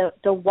said,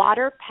 the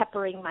water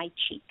peppering my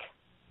cheek.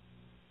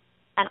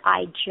 And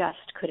I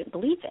just couldn't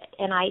believe it.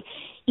 And I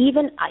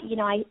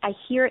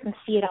hear it and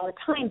see it all the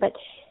time, but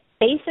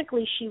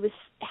basically she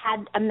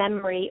had a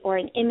memory or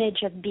an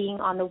image of being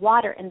on the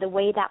water, and the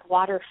way that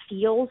water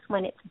feels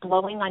when it's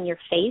blowing on your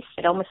face,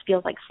 it almost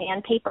feels like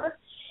sandpaper.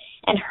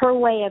 And her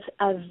way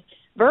of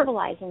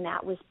verbalizing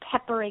that was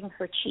peppering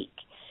her cheek.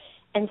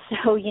 And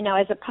so,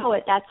 as a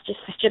poet, that's just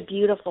such a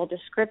beautiful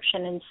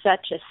description and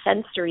such a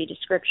sensory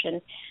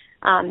description.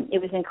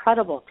 It was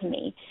incredible to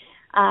me.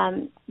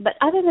 But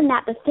other than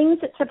that, the things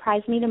that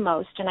surprised me the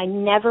most, and I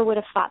never would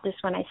have thought this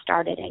when I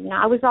started it,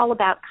 I was all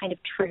about kind of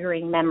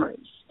triggering memories.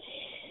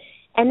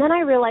 And then I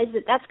realized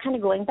that that's kind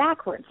of going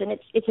backwards, and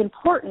it's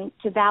important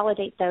to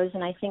validate those,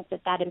 and I think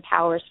that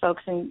empowers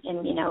folks and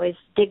is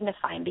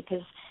dignifying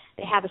because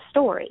they have a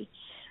story.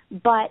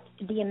 But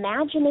the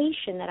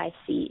imagination that I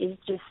see is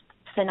just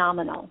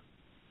phenomenal.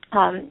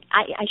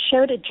 I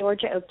showed a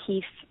Georgia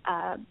O'Keeffe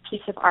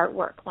piece of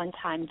artwork one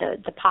time,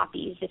 the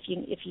poppies,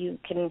 if you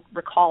can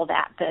recall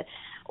that, the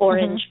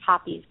orange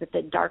poppies with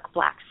the dark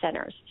black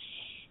centers.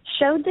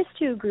 Showed this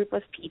to a group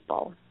of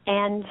people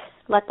and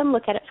let them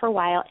look at it for a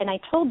while, and I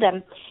told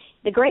them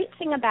the great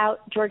thing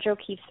about Georgia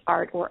O'Keeffe's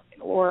art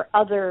or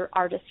other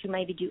artists who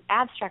maybe do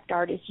abstract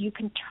art is you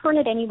can turn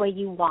it any way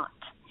you want.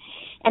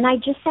 And I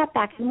just sat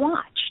back and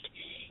watched.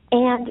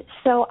 And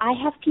so I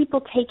have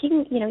people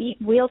taking,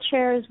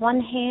 wheelchairs,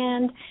 one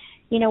hand,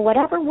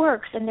 whatever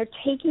works, and they're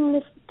taking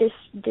this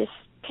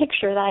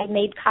picture that I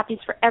made copies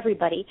for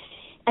everybody,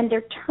 and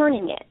they're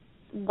turning it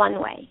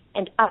one way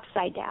and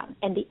upside down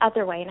and the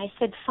other way. And I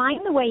said,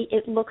 find the way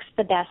it looks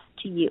the best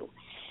to you.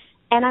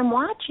 And I'm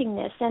watching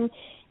this,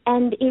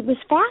 and it was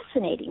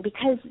fascinating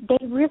because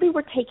they really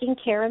were taking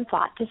care and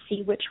thought to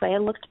see which way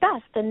it looked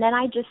best. And then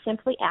I just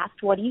simply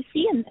asked, what do you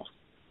see in this?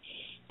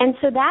 And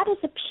so that is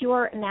a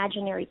pure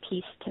imaginary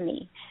piece to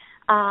me.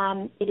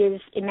 It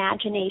is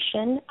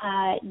imagination.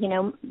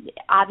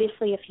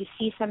 Obviously, if you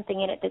see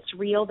something in it that's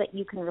real that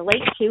you can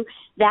relate to,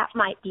 that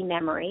might be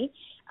memory.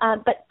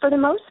 But for the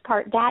most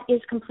part, that is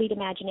complete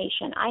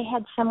imagination. I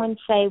had someone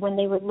say when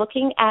they were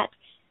looking at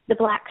the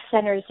black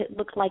centers, it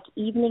looked like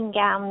evening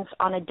gowns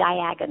on a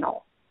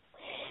diagonal.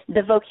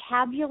 The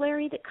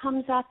vocabulary that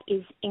comes up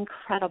is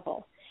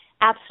incredible.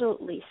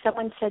 Absolutely.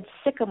 Someone said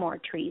sycamore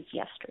trees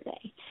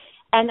yesterday.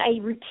 And I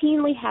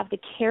routinely have the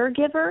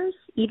caregivers,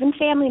 even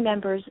family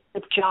members,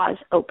 with jaws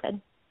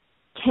open,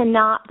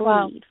 cannot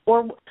believe.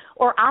 Wow.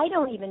 Or I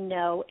don't even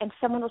know, and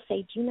someone will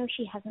say, do you know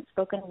she hasn't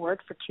spoken a word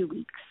for 2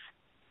 weeks?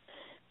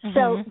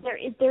 So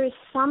there is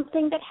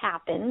something that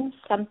happens,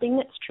 something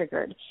that's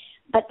triggered.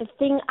 But the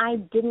thing I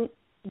didn't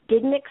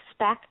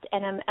expect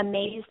and I'm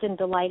amazed and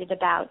delighted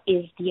about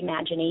is the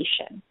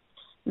imagination,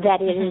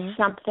 that it is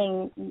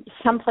something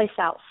someplace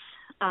else.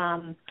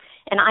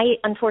 And I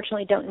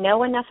unfortunately don't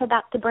know enough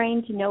about the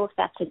brain to know if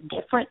that's a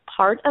different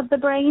part of the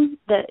brain,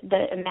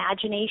 the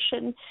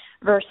imagination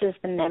versus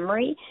the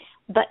memory.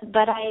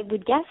 But I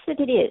would guess that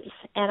it is,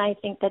 and I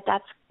think that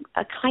that's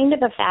a kind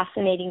of a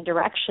fascinating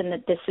direction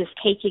that this is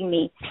taking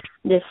me.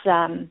 This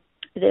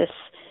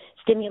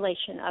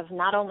stimulation of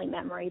not only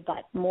memory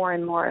but more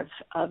and more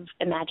of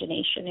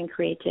imagination and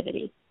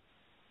creativity.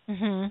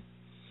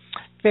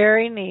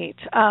 Very neat.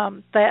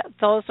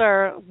 Those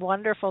are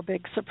wonderful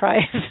big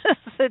surprises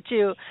that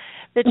you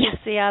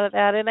see out of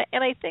that,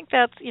 and I think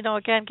that's,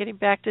 again, getting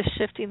back to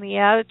shifting the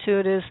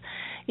attitude is,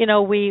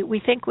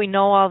 we think we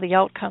know all the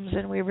outcomes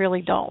and we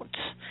really don't,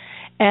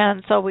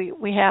 and so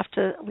we have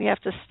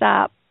to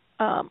stop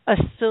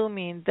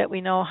assuming that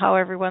we know how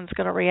everyone's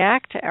going to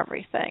react to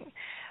everything,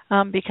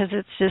 because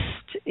it's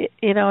just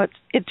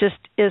it just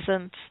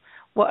isn't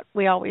what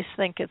we always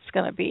think it's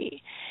going to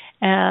be.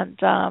 And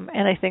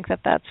I think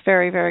that that's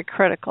very, very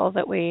critical,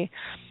 that we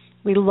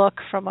look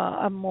from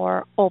a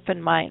more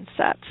open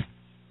mindset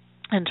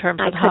in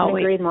terms of how we.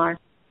 I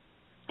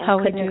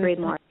couldn't agree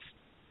more.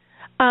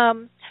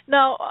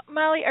 Now,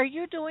 Molly, are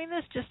you doing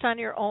this just on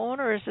your own,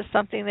 or is this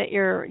something that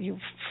you've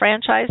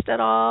franchised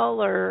at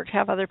all, or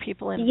have other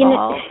people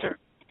involved?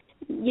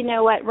 You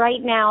know what?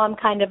 Right now, I'm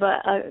kind of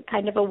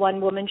a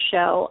one-woman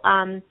show.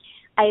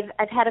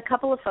 I've had a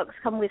couple of folks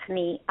come with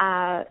me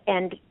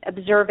and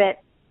observe it,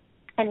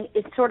 and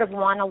sort of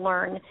want to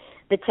learn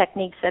the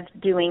techniques of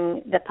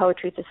doing the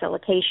poetry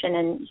facilitation,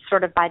 and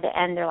sort of by the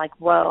end they're like,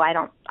 whoa,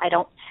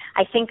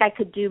 I think I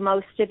could do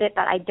most of it,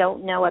 but I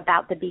don't know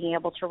about the being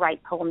able to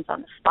write poems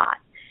on the spot.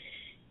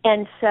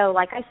 And so,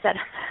 like I said,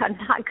 I'm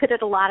not good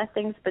at a lot of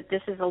things, but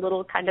this is a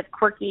little kind of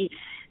quirky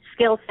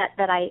skill set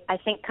that I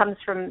think comes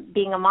from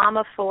being a mom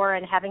of 4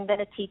 and having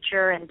been a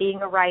teacher and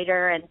being a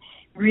writer and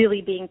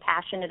really being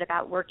passionate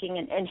about working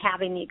and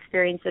having the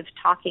experience of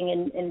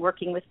talking and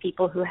working with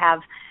people who have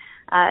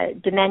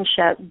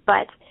dementia.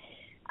 But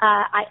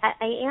I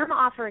am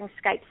offering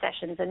Skype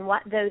sessions, and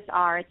what those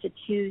are, it's a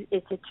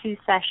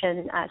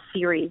 2-session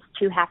series,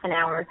 2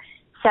 half-an-hour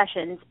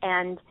sessions.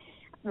 And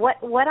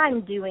what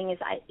I'm doing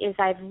is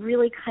I've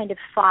really kind of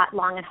thought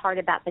long and hard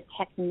about the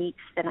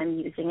techniques that I'm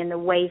using and the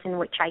ways in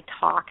which I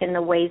talk and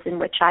the ways in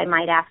which I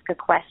might ask a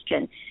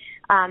question.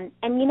 And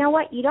you know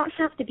what? You don't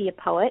have to be a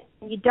poet.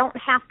 You don't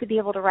have to be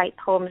able to write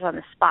poems on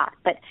the spot,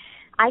 but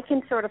I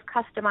can sort of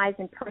customize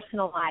and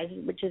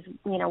personalize, which is,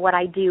 what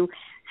I do,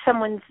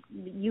 someone's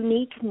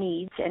unique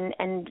needs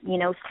and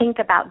think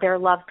about their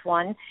loved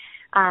one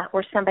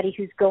or somebody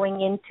who's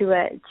going into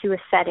a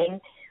setting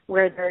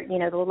where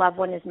the loved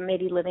one is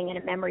maybe living in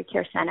a memory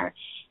care center,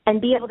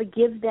 and be able to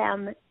give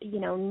them,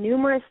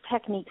 numerous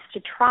techniques to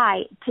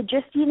try to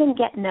just even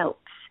get notes.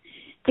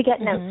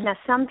 Notes. Now,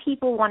 some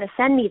people want to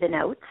send me the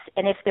notes,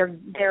 and if they're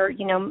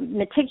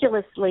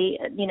meticulously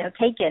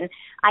taken,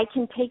 I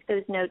can take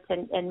those notes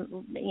and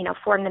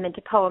form them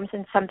into poems.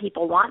 And some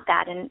people want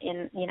that, and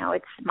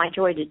it's my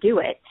joy to do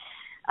it.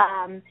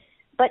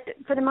 But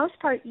for the most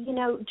part,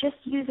 just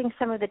using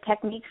some of the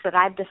techniques that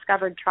I've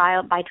discovered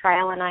trial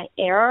and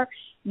error,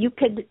 you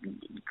could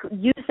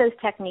use those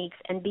techniques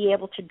and be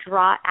able to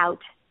draw out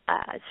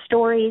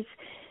stories,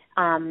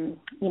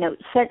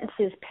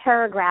 sentences,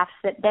 paragraphs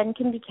that then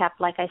can be kept,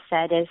 like I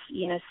said, as,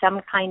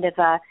 some kind of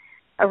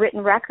a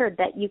written record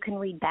that you can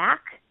read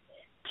back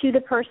to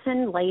the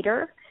person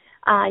later.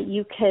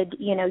 You could,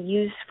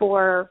 use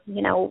for,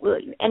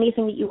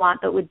 anything that you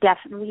want, but will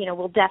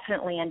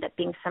definitely end up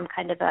being some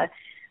kind of a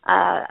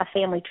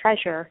family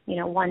treasure,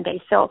 one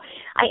day. So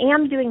I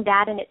am doing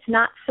that, and it's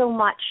not so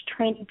much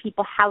training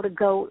people how to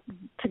go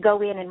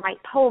in and write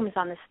poems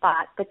on the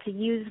spot, but to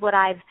use what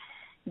I've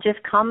just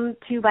come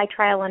to by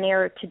trial and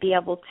error to be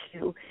able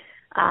to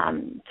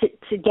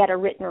get a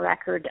written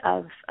record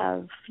of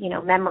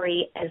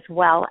memory as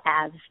well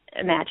as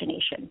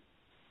imagination.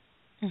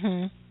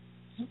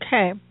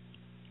 Okay,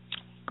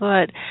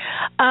 good.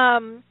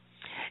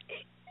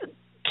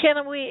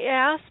 Can we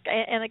ask,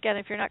 and again,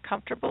 if you're not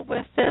comfortable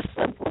with this,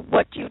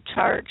 what do you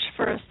charge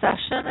for a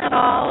session at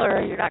all,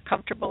 or you're not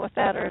comfortable with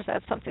that, or is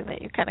that something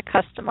that you kind of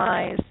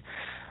customize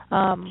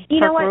per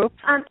group?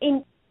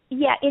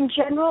 In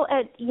general,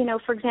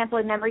 for example,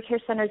 in memory care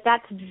centers,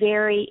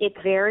 it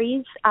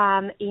varies.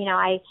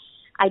 I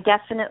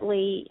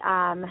definitely,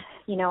 I'm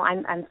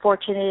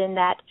fortunate in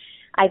that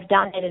I've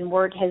done it and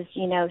word has,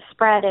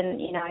 spread,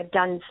 and, I've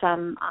done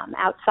some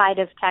outside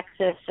of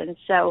Texas, and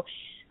so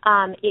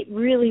It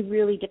really,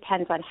 really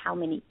depends on how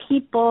many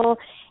people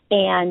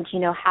and,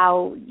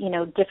 how,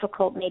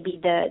 difficult maybe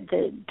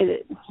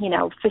the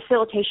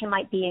facilitation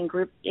might be in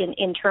group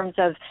in terms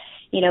of,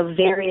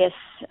 various,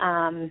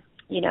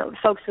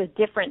 folks with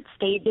different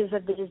stages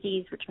of the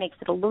disease, which makes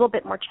it a little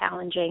bit more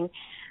challenging.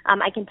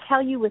 I can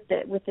tell you with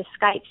the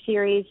Skype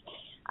series,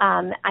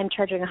 I'm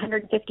charging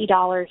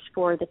 $150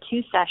 for the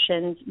 2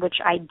 sessions, which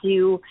I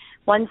do.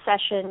 One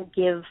session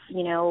give,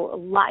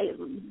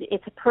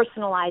 it's a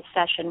personalized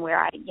session where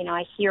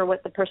I hear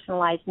what the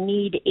personalized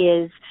need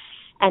is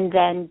and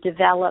then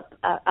develop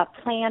a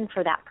plan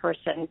for that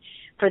person,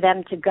 for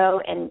them to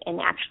go and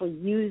actually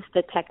use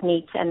the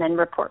techniques and then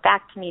report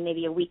back to me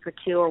maybe a week or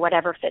 2 or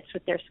whatever fits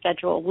with their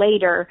schedule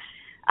later,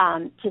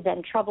 to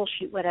then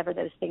troubleshoot whatever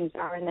those things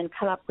are and then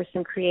come up with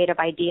some creative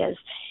ideas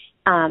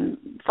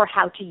for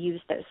how to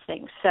use those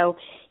things. So,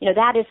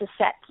 that is a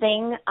set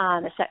thing,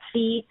 a set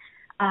fee.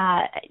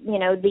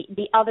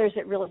 The others,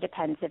 it really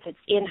depends. If it's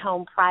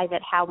in-home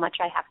private, how much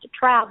I have to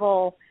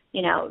travel,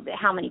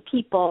 how many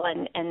people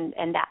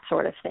and that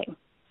sort of thing.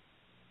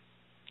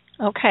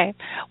 Okay.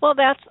 Well,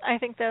 I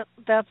think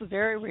that's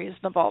very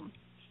reasonable.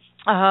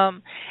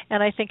 And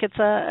I think it's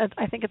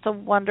a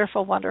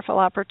wonderful, wonderful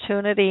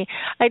opportunity.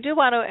 I do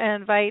want to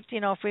invite,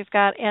 if we've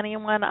got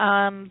anyone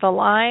on the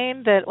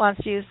line that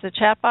wants to use the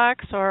chat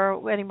box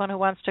or anyone who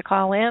wants to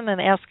call in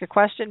and ask a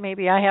question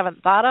maybe I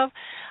haven't thought of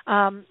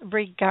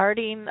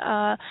regarding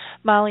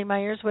Molly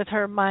Myers with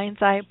her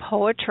Mind's Eye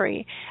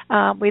Poetry.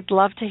 We'd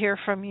love to hear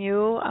from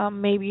you.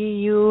 Maybe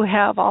you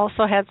have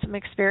also had some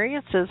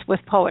experiences with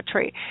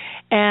poetry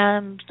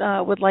and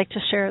would like to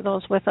share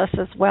those with us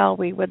as well.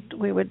 We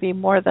would be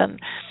more than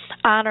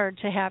honored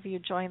to have you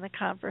join the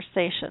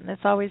conversation.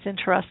 It's always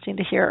interesting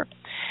to hear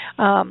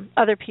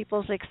other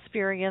people's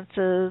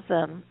experiences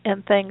and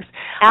things.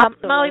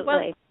 Absolutely.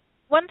 Molly,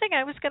 one thing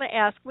I was going to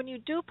ask, when you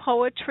do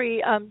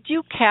poetry, do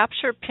you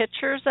capture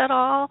pictures at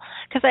all?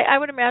 Because I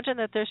would imagine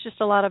that there's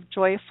just a lot of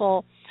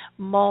joyful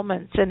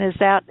moments. And do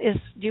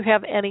you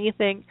have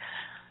anything,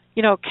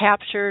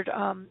 captured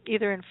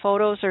either in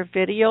photos or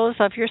videos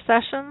of your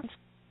sessions?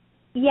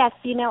 Yes,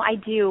 I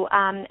do.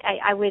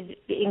 I would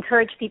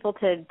encourage people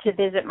to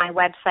visit my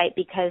website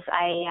because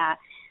I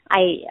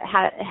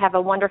have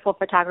a wonderful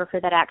photographer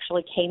that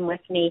actually came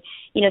with me.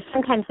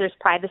 Sometimes there's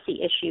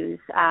privacy issues,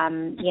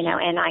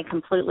 and I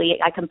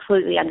completely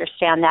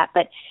understand that.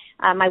 But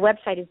my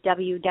website is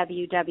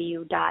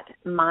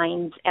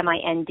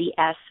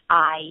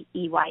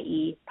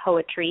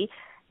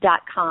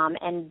poetry.com,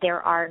 and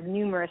there are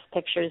numerous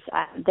pictures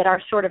that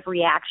are sort of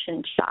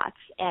reaction shots,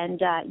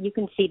 and you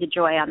can see the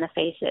joy on the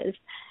faces.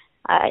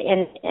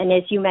 And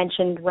as you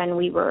mentioned when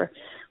we were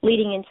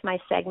leading into my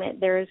segment,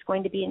 there is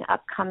going to be an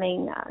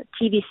upcoming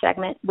TV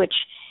segment, which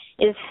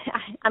is,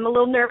 I'm a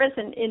little nervous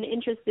and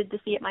interested to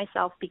see it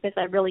myself because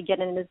I really get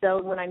in the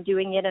zone when I'm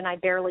doing it, and I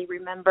barely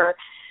remember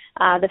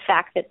the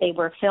fact that they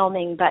were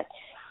filming. But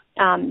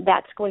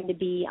that's going to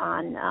be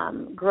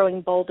on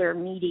Growing Bolder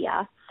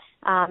Media.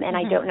 And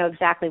I don't know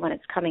exactly when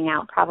it's coming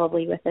out,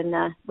 probably within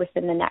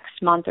the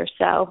next month or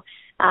so.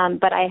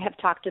 But I have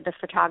talked to the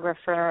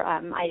photographer.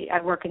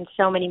 I work in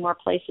so many more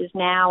places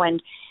now,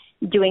 and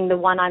doing the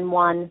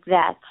one-on-one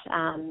that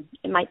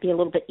it might be a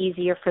little bit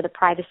easier for the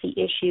privacy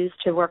issues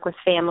to work with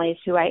families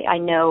who I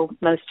know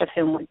most of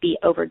whom would be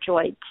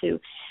overjoyed to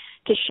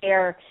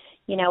share,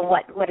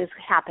 what has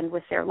happened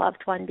with their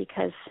loved one,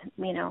 because,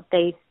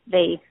 they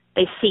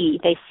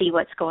see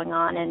what's going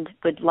on and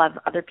would love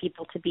other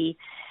people to be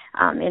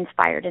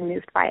inspired and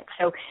moved by it.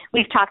 So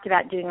we've talked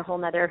about doing the whole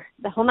nother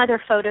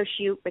photo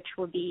shoot, which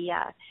would be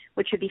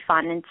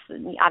fun. And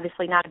it's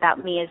obviously not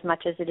about me as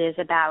much as it is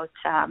about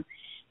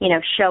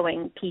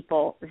showing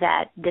people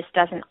that this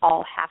doesn't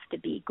all have to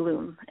be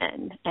gloom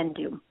and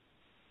doom.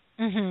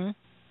 Mhm.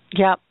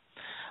 Yep.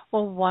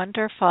 Well,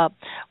 wonderful.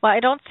 Well, I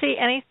don't see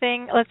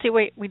anything. Let's see.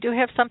 Wait, we do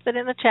have something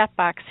in the chat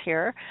box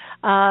here.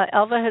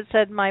 Elva has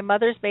said, my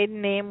mother's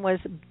maiden name was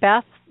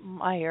Beth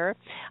Meyer.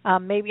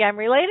 Maybe I'm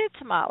related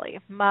to Molly.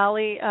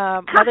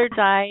 Mother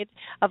died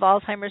of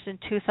Alzheimer's in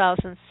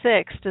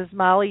 2006. Does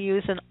Molly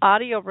use an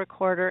audio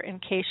recorder in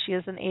case she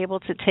isn't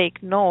able to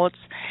take notes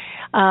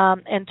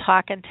and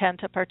talk and tend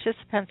to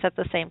participants at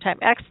the same time?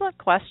 Excellent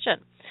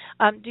question.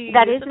 Do you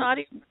use an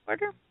audio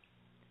recorder?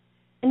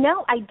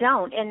 No, I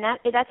don't, and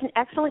that's an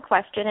excellent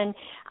question, and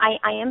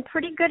I am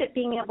pretty good at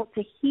being able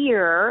to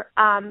hear,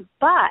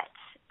 but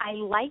I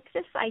like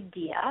this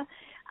idea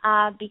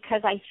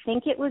because I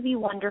think it would be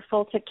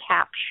wonderful to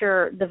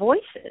capture the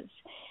voices,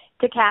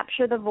 to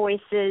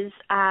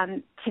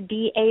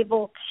be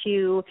able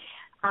to,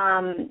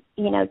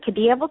 to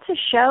be able to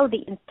show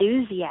the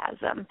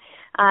enthusiasm.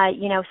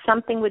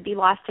 Something would be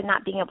lost in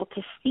not being able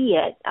to see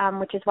it,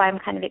 which is why I'm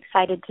kind of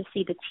excited to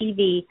see the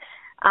TV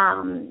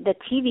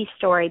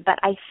story. But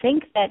I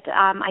think that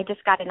I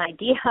just got an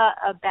idea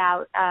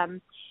about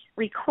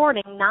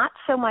recording, not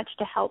so much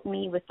to help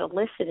me with the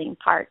listening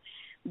part,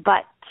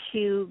 but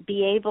to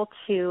be able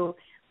to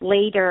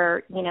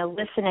later,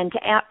 listen and to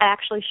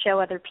actually show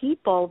other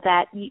people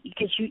that,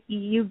 because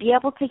you be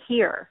able to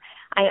hear.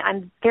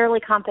 I'm fairly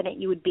confident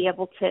you would be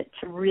able to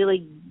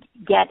really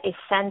get a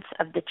sense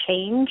of the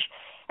change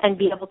and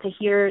be able to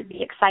hear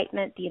the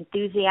excitement, the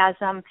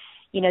enthusiasm,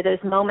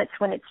 those moments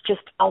when it's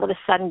just all of a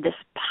sudden this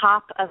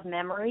pop of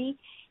memory,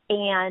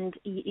 and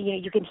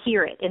you can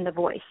hear it in the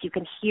voice. You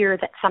can hear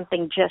that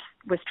something just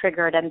was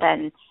triggered, and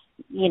then,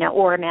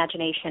 or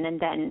imagination, and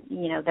then,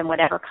 then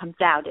whatever comes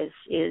out is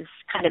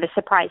kind of a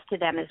surprise to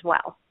them as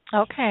well.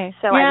 Okay.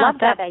 So I love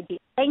that idea.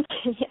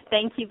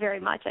 Thank you very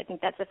much. I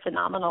think that's a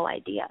phenomenal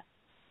idea.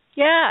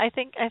 Yeah, I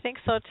think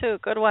so too.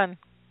 Good one,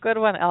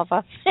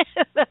 Elva.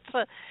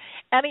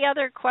 Any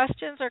other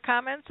questions or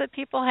comments that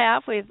people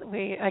have?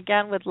 We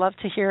again would love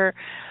to hear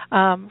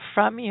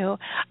from you.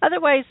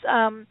 Otherwise,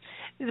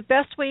 the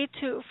best way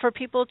for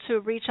people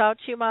to reach out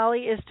to you,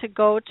 Molly, is to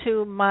go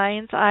to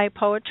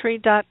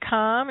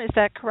mindseyepoetry.com. Is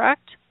that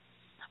correct?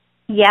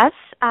 Yes,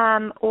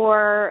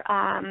 or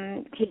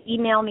could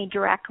email me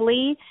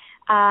directly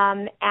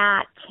and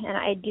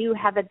I do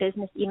have a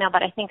business email,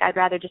 but I think I'd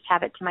rather just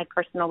have it to my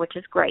personal, which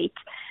is great.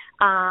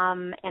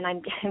 And I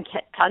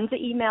get tons of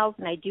emails,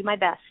 and I do my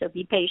best, so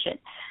be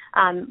patient.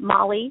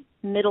 Molly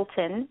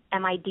Middleton,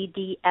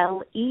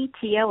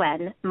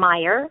 Middleton,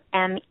 Meyer,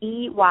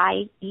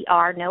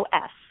 Meyer, no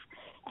S,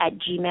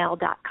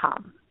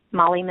 @gmail.com.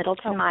 Molly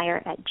Middleton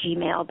Meyer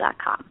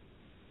 @gmail.com.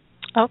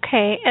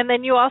 Okay, and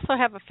then you also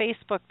have a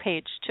Facebook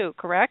page too,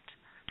 correct?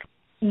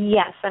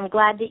 Yes, I'm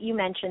glad that you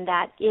mentioned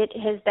that. It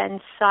has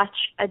been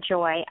such a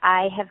joy.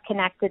 I have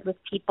connected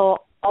with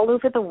people all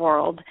over the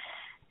world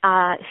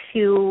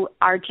who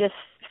are just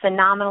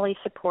phenomenally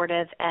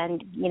supportive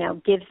and,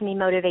 gives me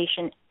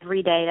motivation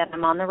every day that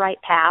I'm on the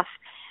right path.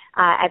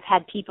 I've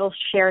had people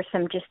share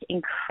some just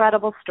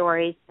incredible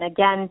stories. And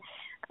again,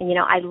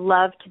 I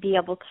love to be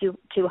able to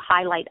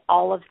highlight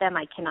all of them.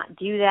 I cannot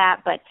do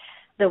that, but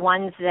the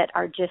ones that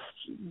are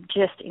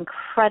just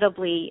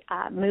incredibly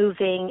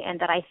moving and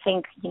that I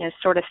think,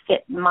 sort of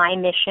fit my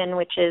mission,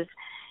 which is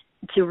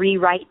to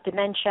rewrite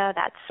dementia.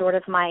 That's sort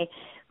of my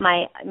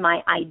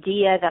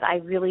idea, that I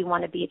really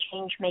want to be a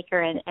change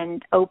maker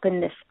and open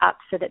this up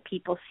so that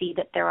people see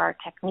that there are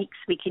techniques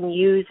we can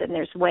use and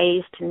there's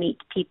ways to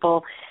meet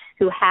people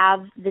who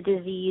have the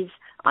disease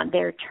on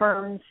their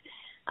terms.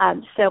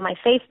 So my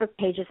Facebook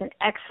page is an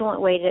excellent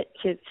way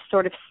to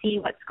sort of see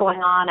what's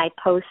going on. I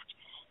post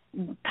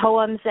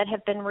poems that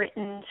have been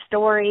written,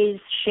 stories,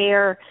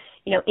 share,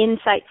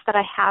 insights that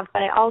I have,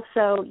 but I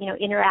also,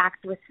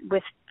 interact with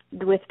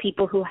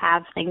people who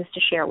have things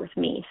to share with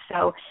me.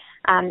 So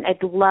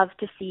I'd love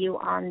to see you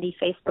on the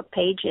Facebook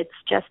page.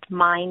 It's just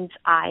Mind's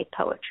Eye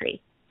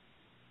Poetry.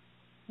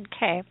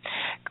 Okay,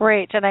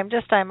 great. And I'm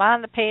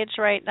on the page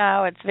right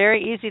now. It's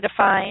very easy to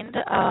find.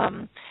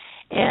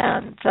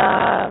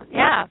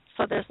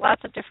 So there's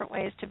lots of different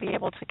ways to be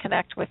able to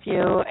connect with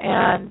you.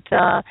 And,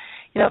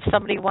 if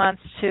somebody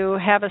wants to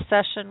have a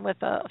session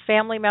with a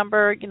family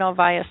member,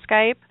 via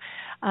Skype,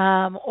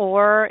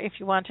 or if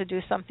you want to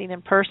do something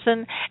in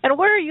person. And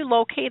where are you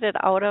located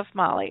out of,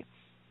 Molly?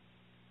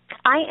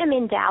 I am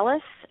in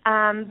Dallas,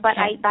 but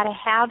okay.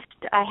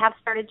 I have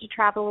started to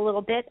travel a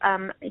little bit.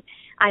 I'm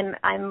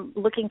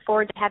looking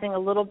forward to having a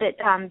little bit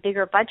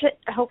bigger budget,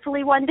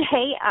 hopefully one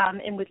day,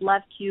 and would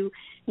love to,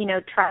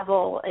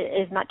 travel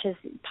as much as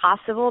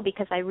possible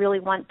because I really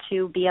want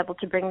to be able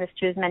to bring this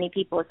to as many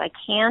people as I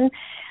can.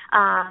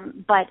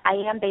 But I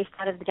am based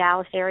out of the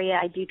Dallas area.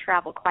 I do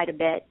travel quite a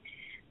bit,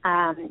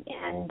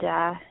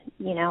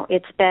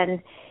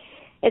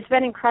 It's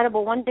been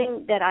incredible. One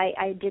thing that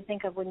I did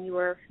think of when you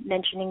were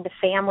mentioning the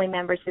family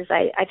members is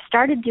I've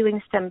started doing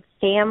some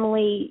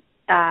family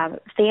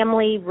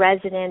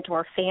resident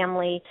or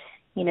family,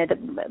 with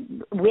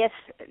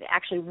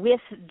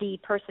the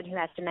person who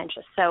has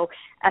dementia. So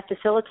a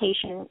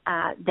facilitation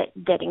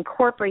that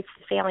incorporates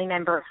the family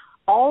member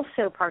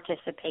also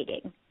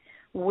participating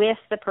with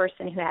the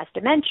person who has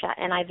dementia.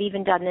 And I've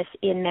even done this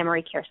in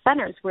memory care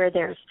centers where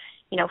there's,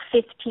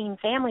 15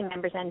 family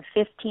members and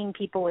 15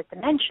 people with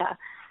dementia.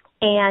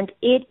 And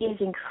it is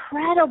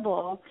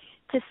incredible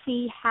to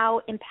see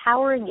how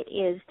empowering it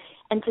is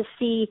and to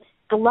see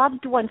the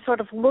loved one sort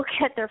of look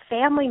at their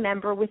family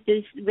member with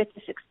this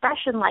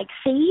expression like,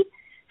 see,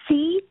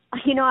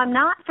 I'm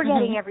not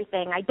forgetting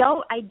everything. I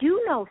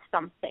do know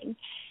something.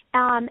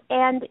 And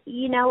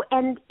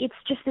it's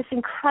just this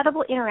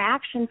incredible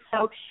interaction.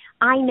 So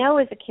I know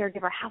as a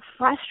caregiver how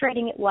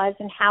frustrating it was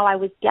and how I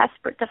was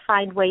desperate to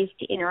find ways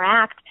to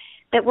interact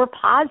that were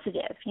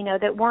positive,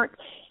 that weren't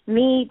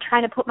me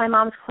trying to put my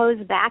mom's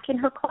clothes back in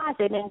her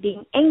closet and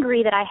being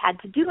angry that I had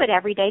to do it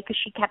every day because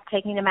she kept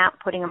taking them out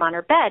and putting them on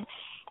her bed.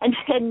 And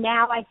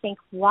now I think,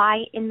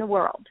 why in the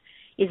world?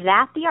 Is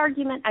that the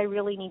argument I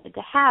really needed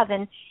to have?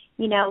 And,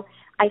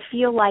 I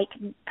feel like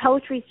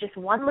poetry is just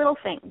one little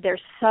thing.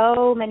 There's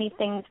so many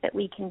things that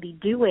we can be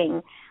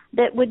doing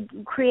that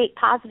would create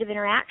positive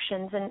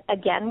interactions. And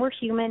again, we're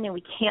human and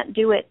we can't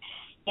do it,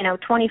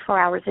 24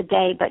 hours a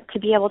day. But to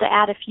be able to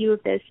add a few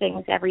of those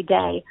things every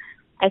day,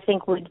 I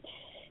think would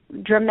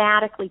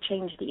dramatically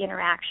change the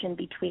interaction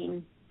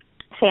between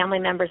family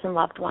members and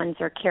loved ones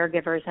or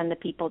caregivers and the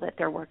people that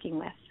they're working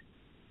with.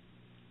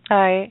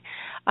 I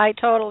I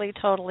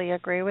totally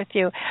agree with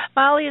you.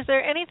 Molly, is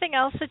there anything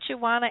else that you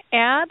want to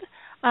add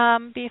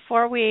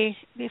before we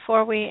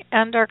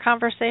end our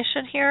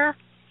conversation here?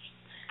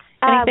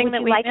 Anything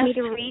that we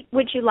missed?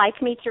 Would you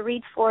like me to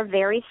read 4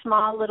 very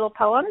small little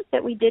poems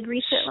that we did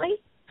recently?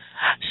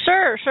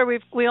 Sure.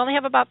 We only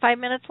have about 5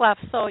 minutes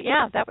left, so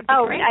yeah, that would be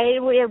great.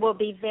 It will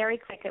be very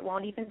quick. It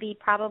won't even be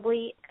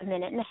probably a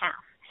minute and a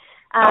half.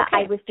 Okay.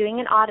 I was doing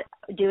an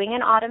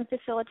autumn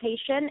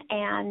facilitation,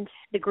 and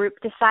the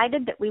group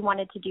decided that we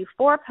wanted to do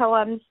 4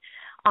 poems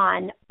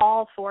on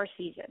all 4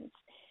 seasons.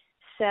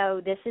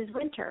 So this is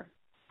winter.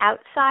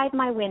 Outside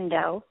my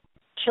window,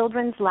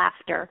 children's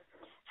laughter,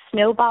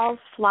 snowballs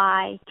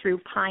fly through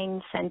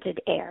pine-scented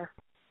air.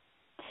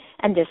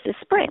 And this is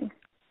spring.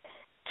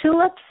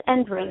 Tulips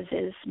and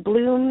roses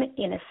bloom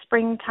in a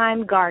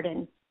springtime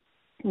garden,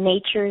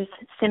 nature's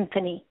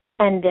symphony.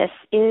 And this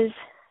is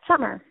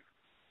summer.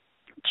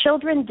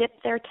 Children dip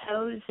their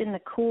toes in the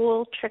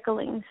cool,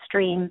 trickling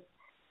stream,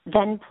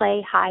 then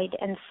play hide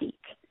and seek.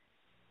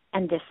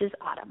 And this is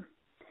autumn.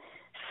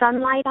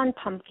 Sunlight on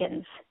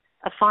pumpkins,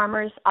 a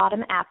farmer's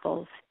autumn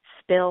apples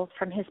spill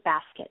from his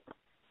basket.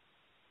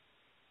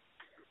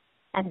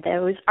 And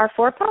those are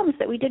 4 poems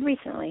that we did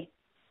recently.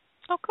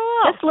 Oh,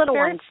 cool. Just little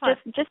Very ones. Fun.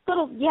 Just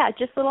little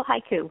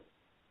haiku.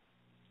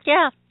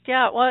 Yeah.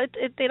 Well,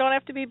 they don't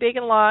have to be big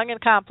and long and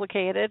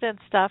complicated and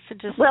stuff.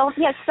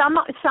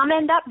 Some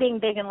end up being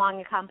big and long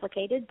and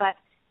complicated, but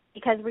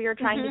because we were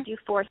trying to do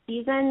 4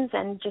 seasons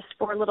and just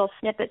 4 little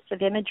snippets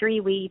of imagery,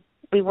 we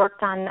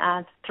worked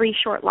on 3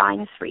 short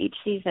lines for each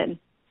season,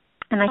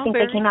 and I think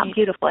they came out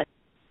beautifully.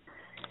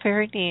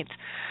 Very neat.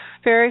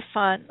 Very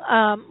fun.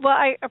 Well,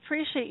 I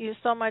appreciate you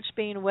so much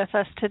being with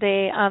us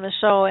today on the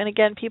show. And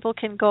again, people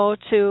can go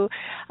to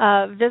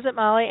visit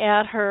Molly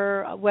at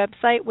her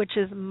website, which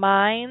is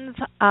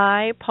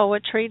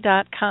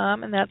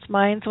mindseyepoetry.com, and that's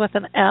minds with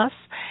an S.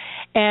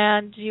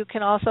 And you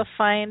can also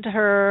find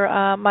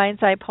her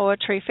Mind's Eye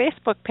Poetry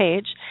Facebook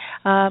page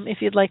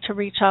if you'd like to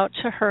reach out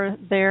to her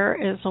there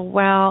as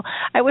well.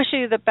 I wish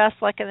you the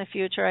best luck in the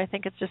future. I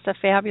think it's just a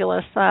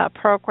fabulous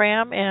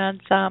program,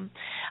 and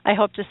I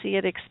hope to see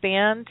it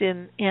expand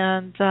and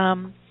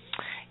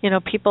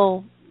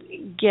people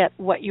get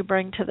what you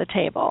bring to the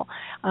table,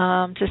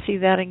 to see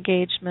that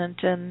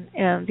engagement and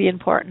the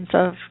importance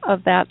of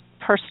that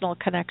personal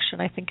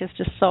connection, I think is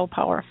just so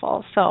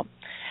powerful. So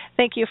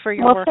thank you for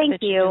your work that you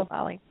do,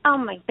 Molly. Oh,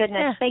 my goodness.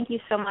 Yeah. Thank you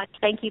so much.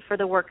 Thank you for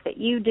the work that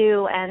you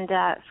do and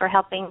for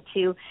helping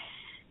to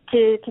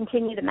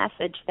continue the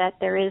message that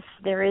there is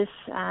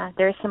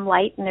some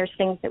light and there's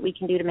things that we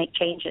can do to make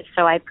changes.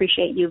 So I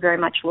appreciate you very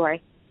much,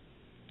 Lori.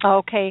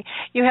 Okay.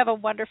 You have a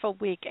wonderful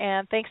week,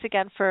 and thanks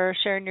again for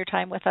sharing your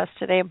time with us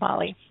today,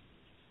 Molly.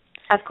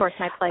 Of course,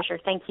 my pleasure.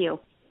 Thank you.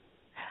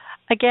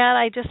 Again,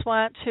 I just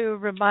want to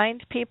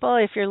remind people,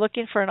 if you're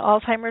looking for an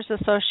Alzheimer's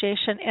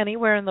Association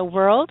anywhere in the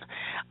world,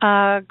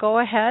 go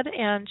ahead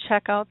and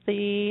check out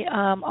the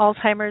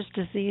Alzheimer's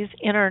Disease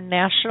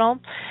International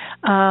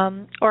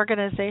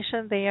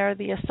organization. They are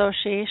the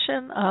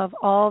association of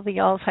all the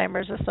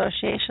Alzheimer's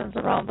associations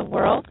around the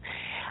world.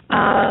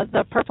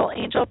 The Purple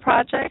Angel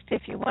Project,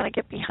 if you want to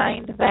get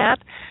behind that,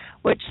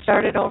 which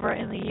started over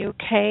in the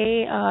UK,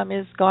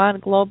 is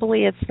gone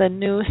globally. It's the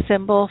new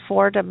symbol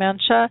for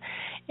dementia,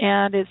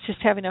 and it's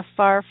just having a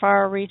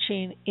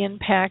far-reaching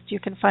impact. You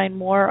can find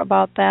more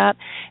about that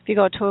if you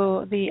go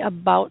to the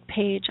About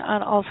page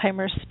on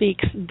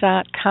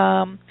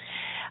alzheimersspeaks.com.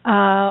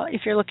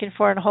 If you're looking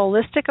for a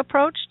holistic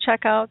approach,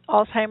 check out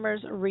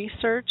Alzheimer's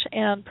Research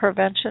and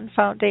Prevention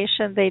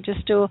Foundation. They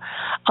just do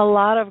a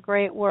lot of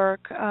great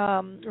work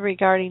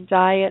regarding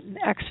diet and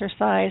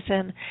exercise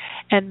and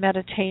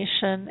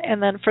meditation.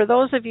 And then for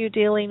those of you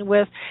dealing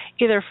with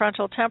either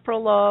frontal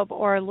temporal lobe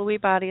or Lewy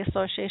body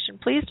association,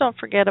 please don't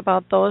forget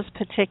about those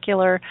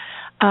particular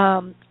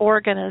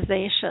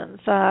organizations.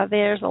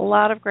 There's a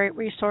lot of great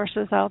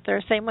resources out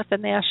there. Same with the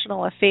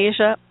National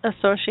Aphasia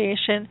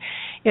Association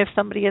if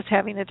somebody is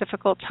having a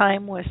difficult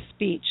time with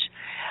speech.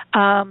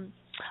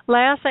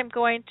 Last, I'm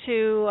going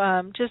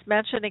to just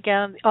mention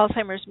again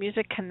Alzheimer's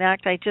Music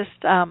Connect.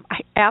 I'm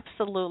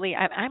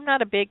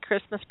not a big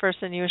Christmas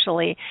person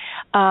usually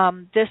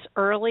this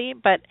early,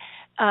 but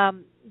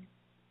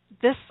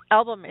this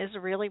album is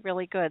really,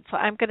 really good. So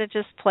I'm going to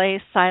just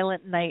play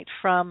Silent Night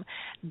from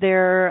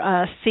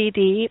their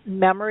CD,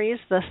 Memories,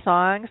 the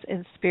Songs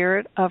in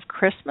Spirit of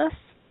Christmas,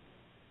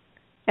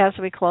 as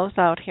we close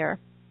out here.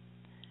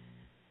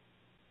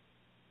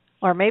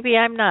 Or maybe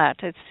I'm not.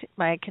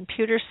 My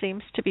computer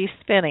seems to be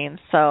spinning,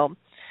 so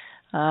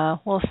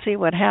we'll see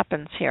what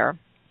happens here.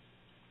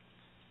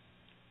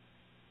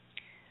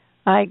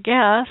 I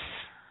guess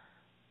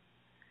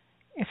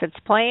if it's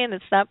playing,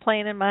 it's not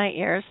playing in my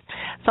ears.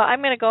 So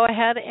I'm going to go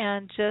ahead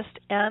and just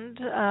end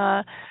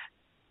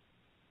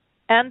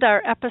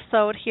our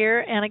episode here.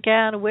 And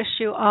again, wish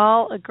you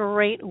all a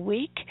great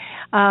week.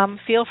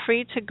 Feel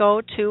free to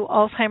go to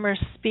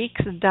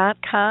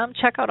alzheimersspeaks.com.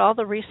 Check out all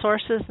the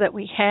resources that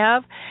we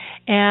have.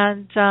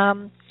 And,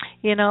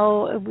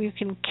 you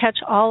can catch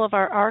all of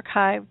our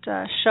archived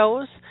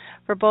shows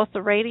for both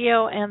the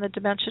radio and the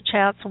Dementia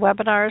Chats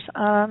webinars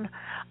on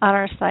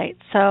our site.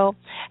 So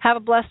have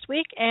a blessed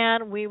week,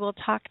 and we will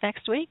talk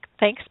next week.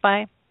 Thanks.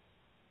 Bye.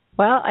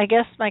 Well, I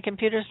guess my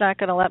computer's not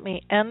going to let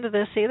me end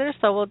this either,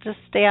 so we'll just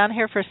stay on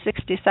here for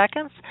 60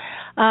 seconds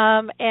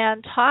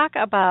and talk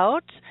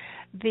about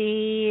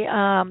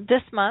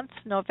this month,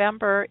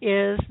 November,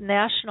 is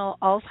National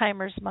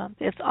Alzheimer's Month.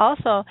 It's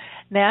also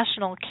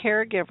National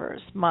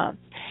Caregivers Month.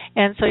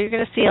 And so you're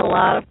going to see a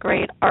lot of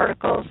great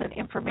articles and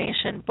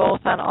information both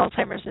on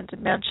Alzheimer's and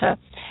dementia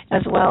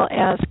as well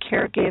as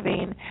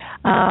caregiving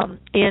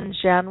in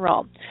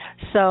general.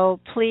 So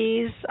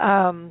please,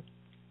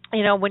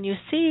 when you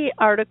see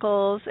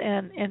articles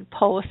and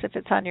posts, if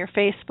it's on your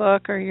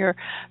Facebook or your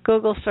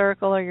Google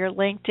Circle or your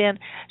LinkedIn,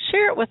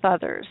 share it with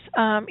others.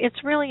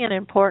 It's really an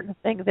important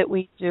thing that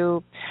we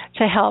do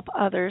to help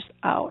others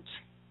out.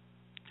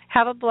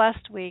 Have a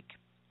blessed week,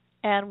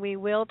 and we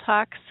will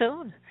talk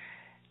soon.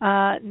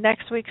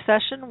 Next week's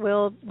session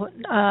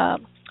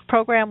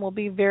program will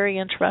be very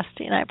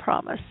interesting, I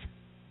promise.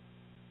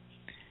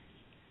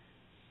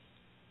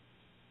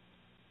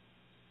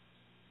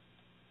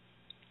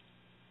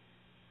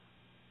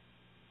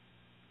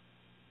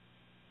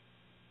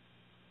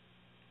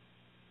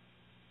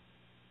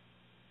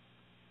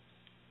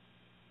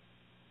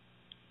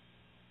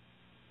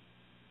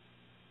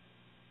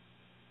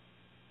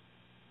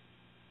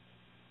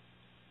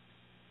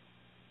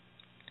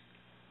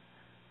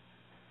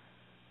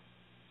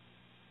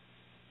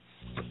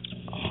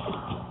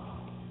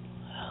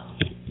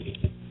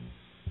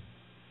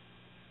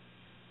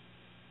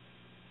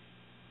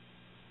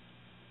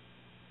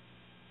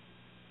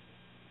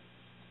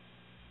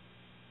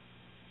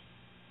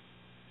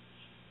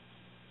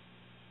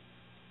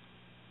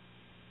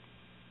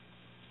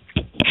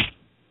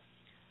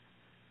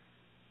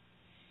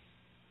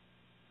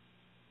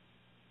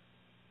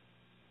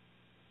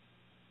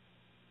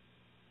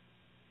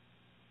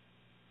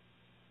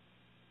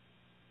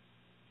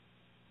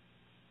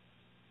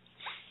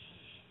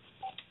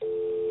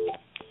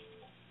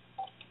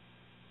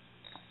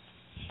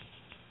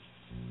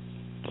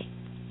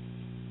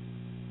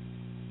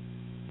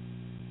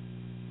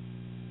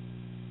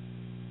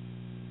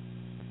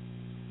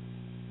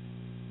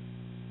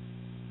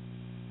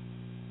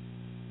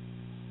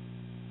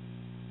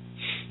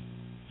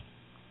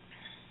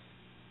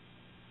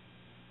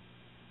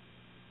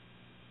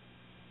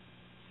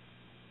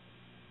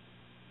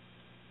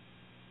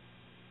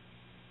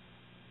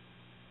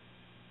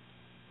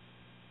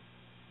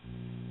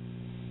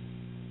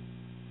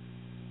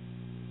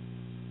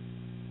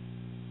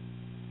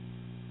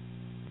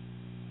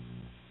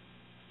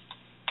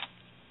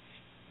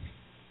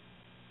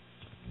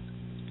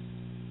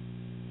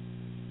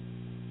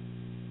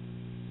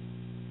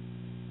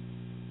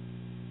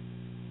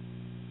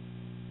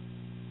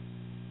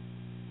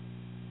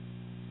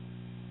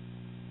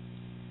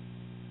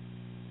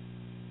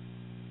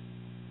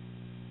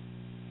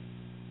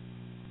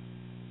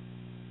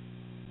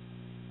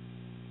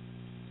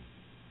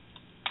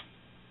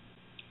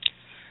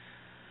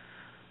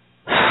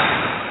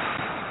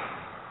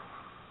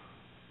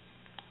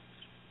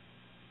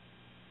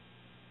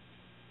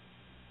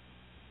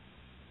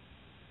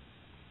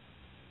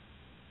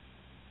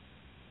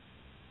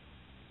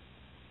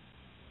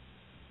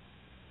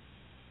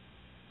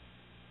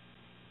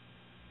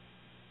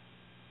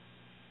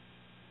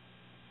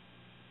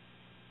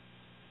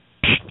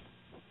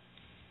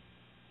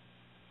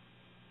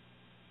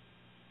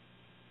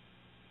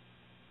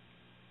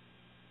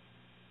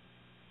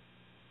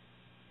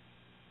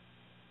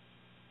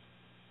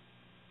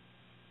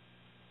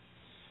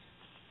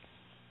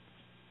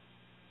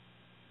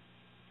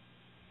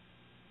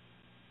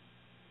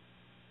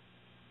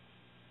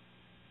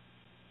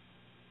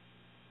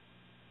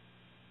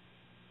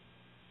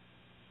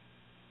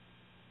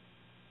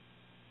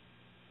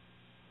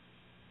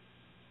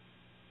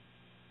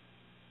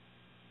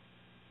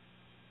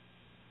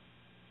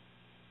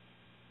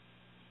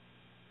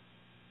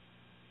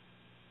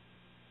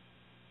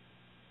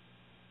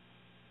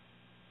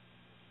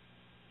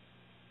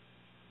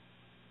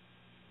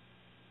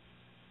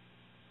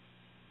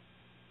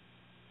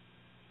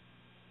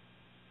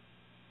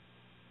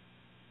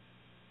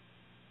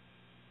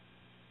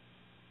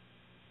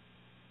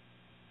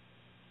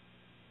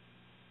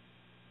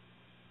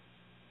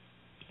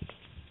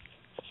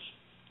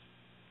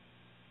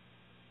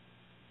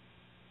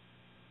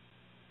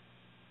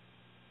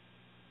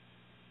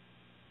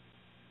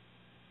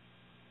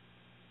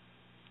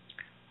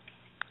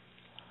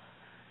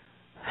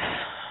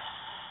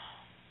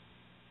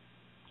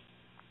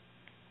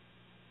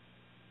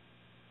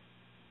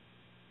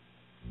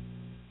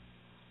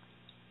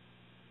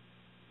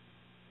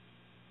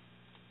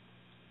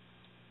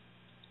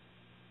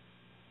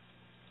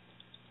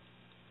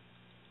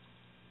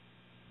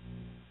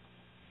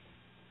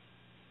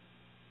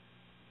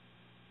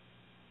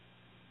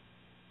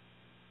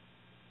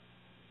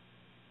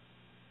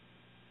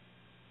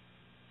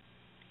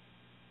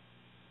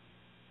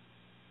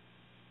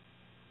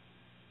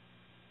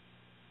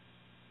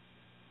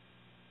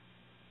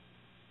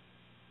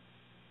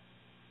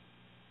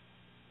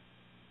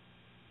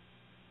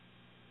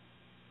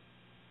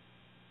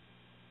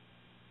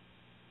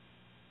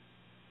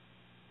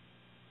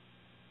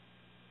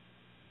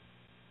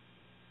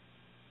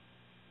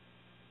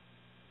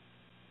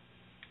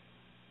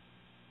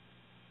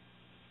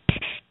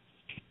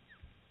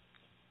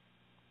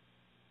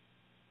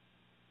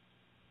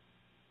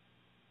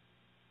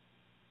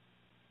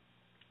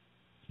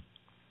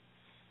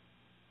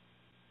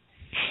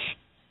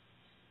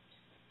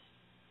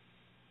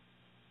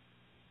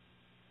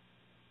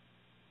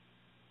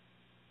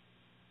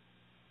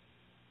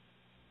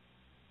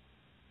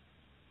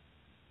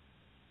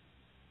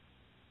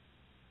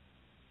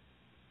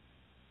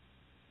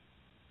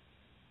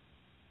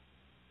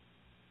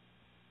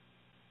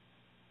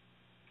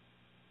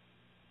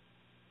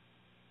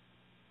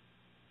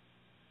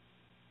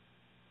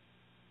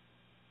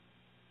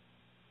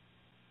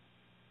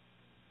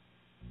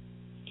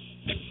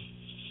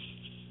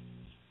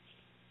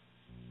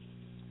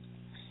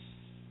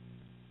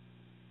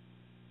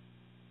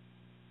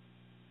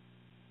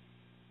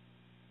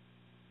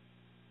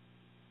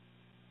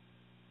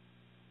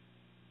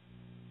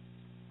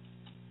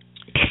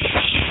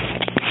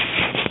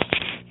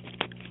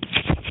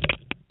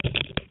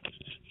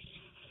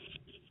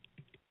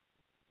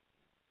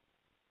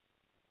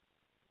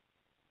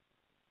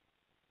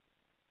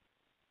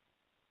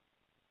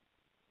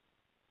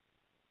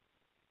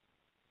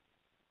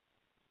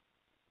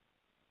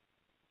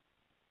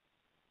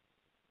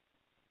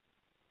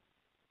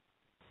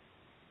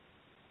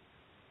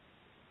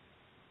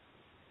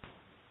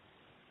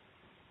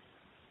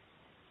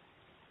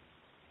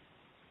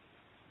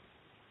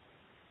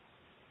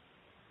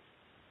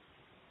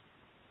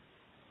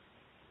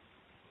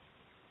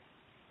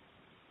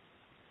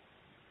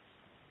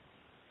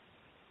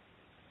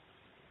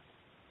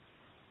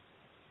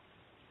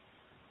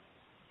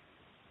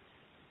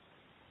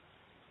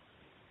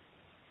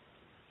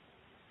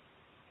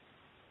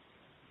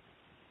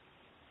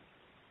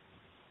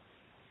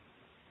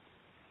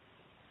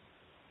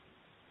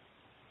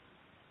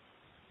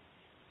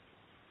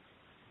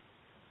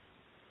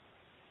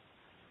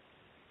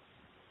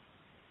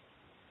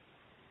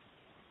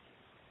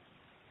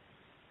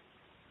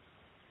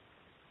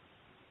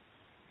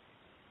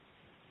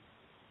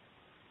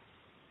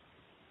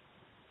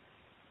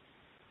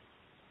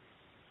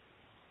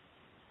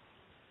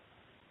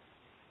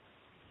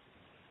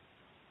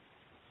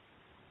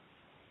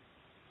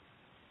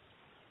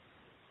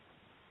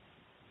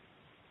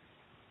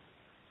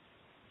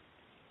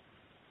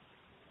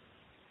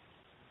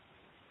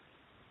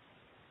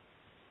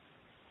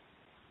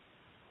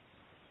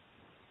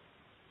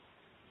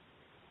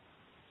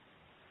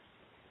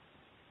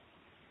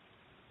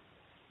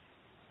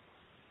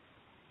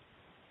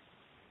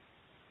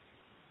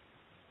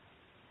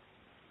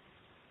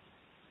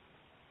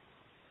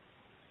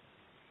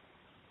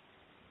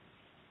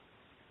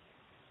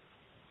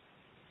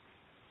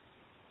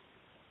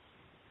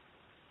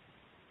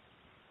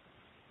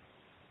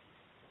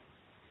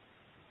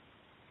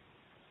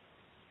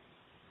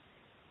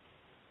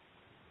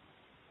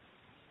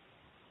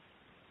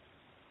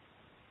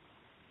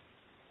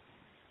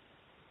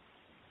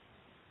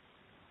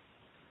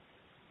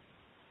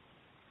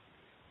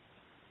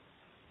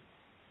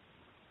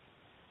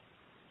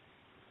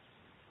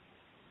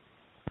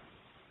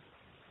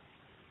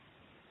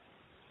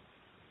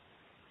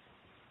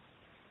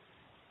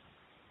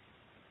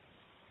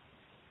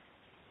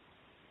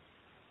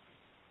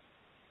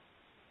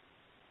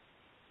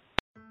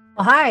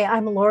 Hi,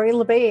 I'm Lori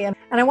LeBay, and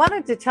I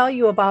wanted to tell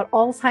you about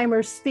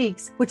Alzheimer's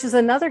Speaks, which is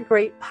another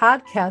great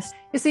podcast.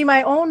 You see,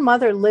 my own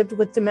mother lived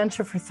with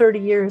dementia for 30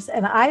 years,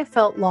 and I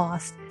felt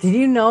lost. Did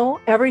you know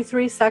every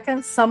 3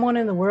 seconds someone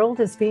in the world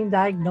is being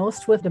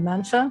diagnosed with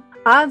dementia?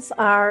 Odds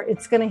are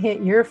it's going to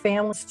hit your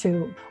families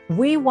too.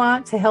 We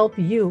want to help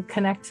you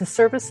connect to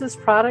services,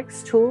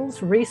 products,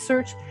 tools,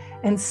 research,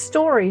 and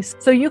stories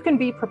so you can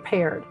be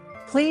prepared.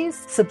 Please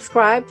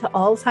subscribe to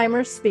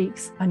Alzheimer's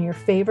Speaks on your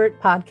favorite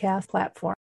podcast platform.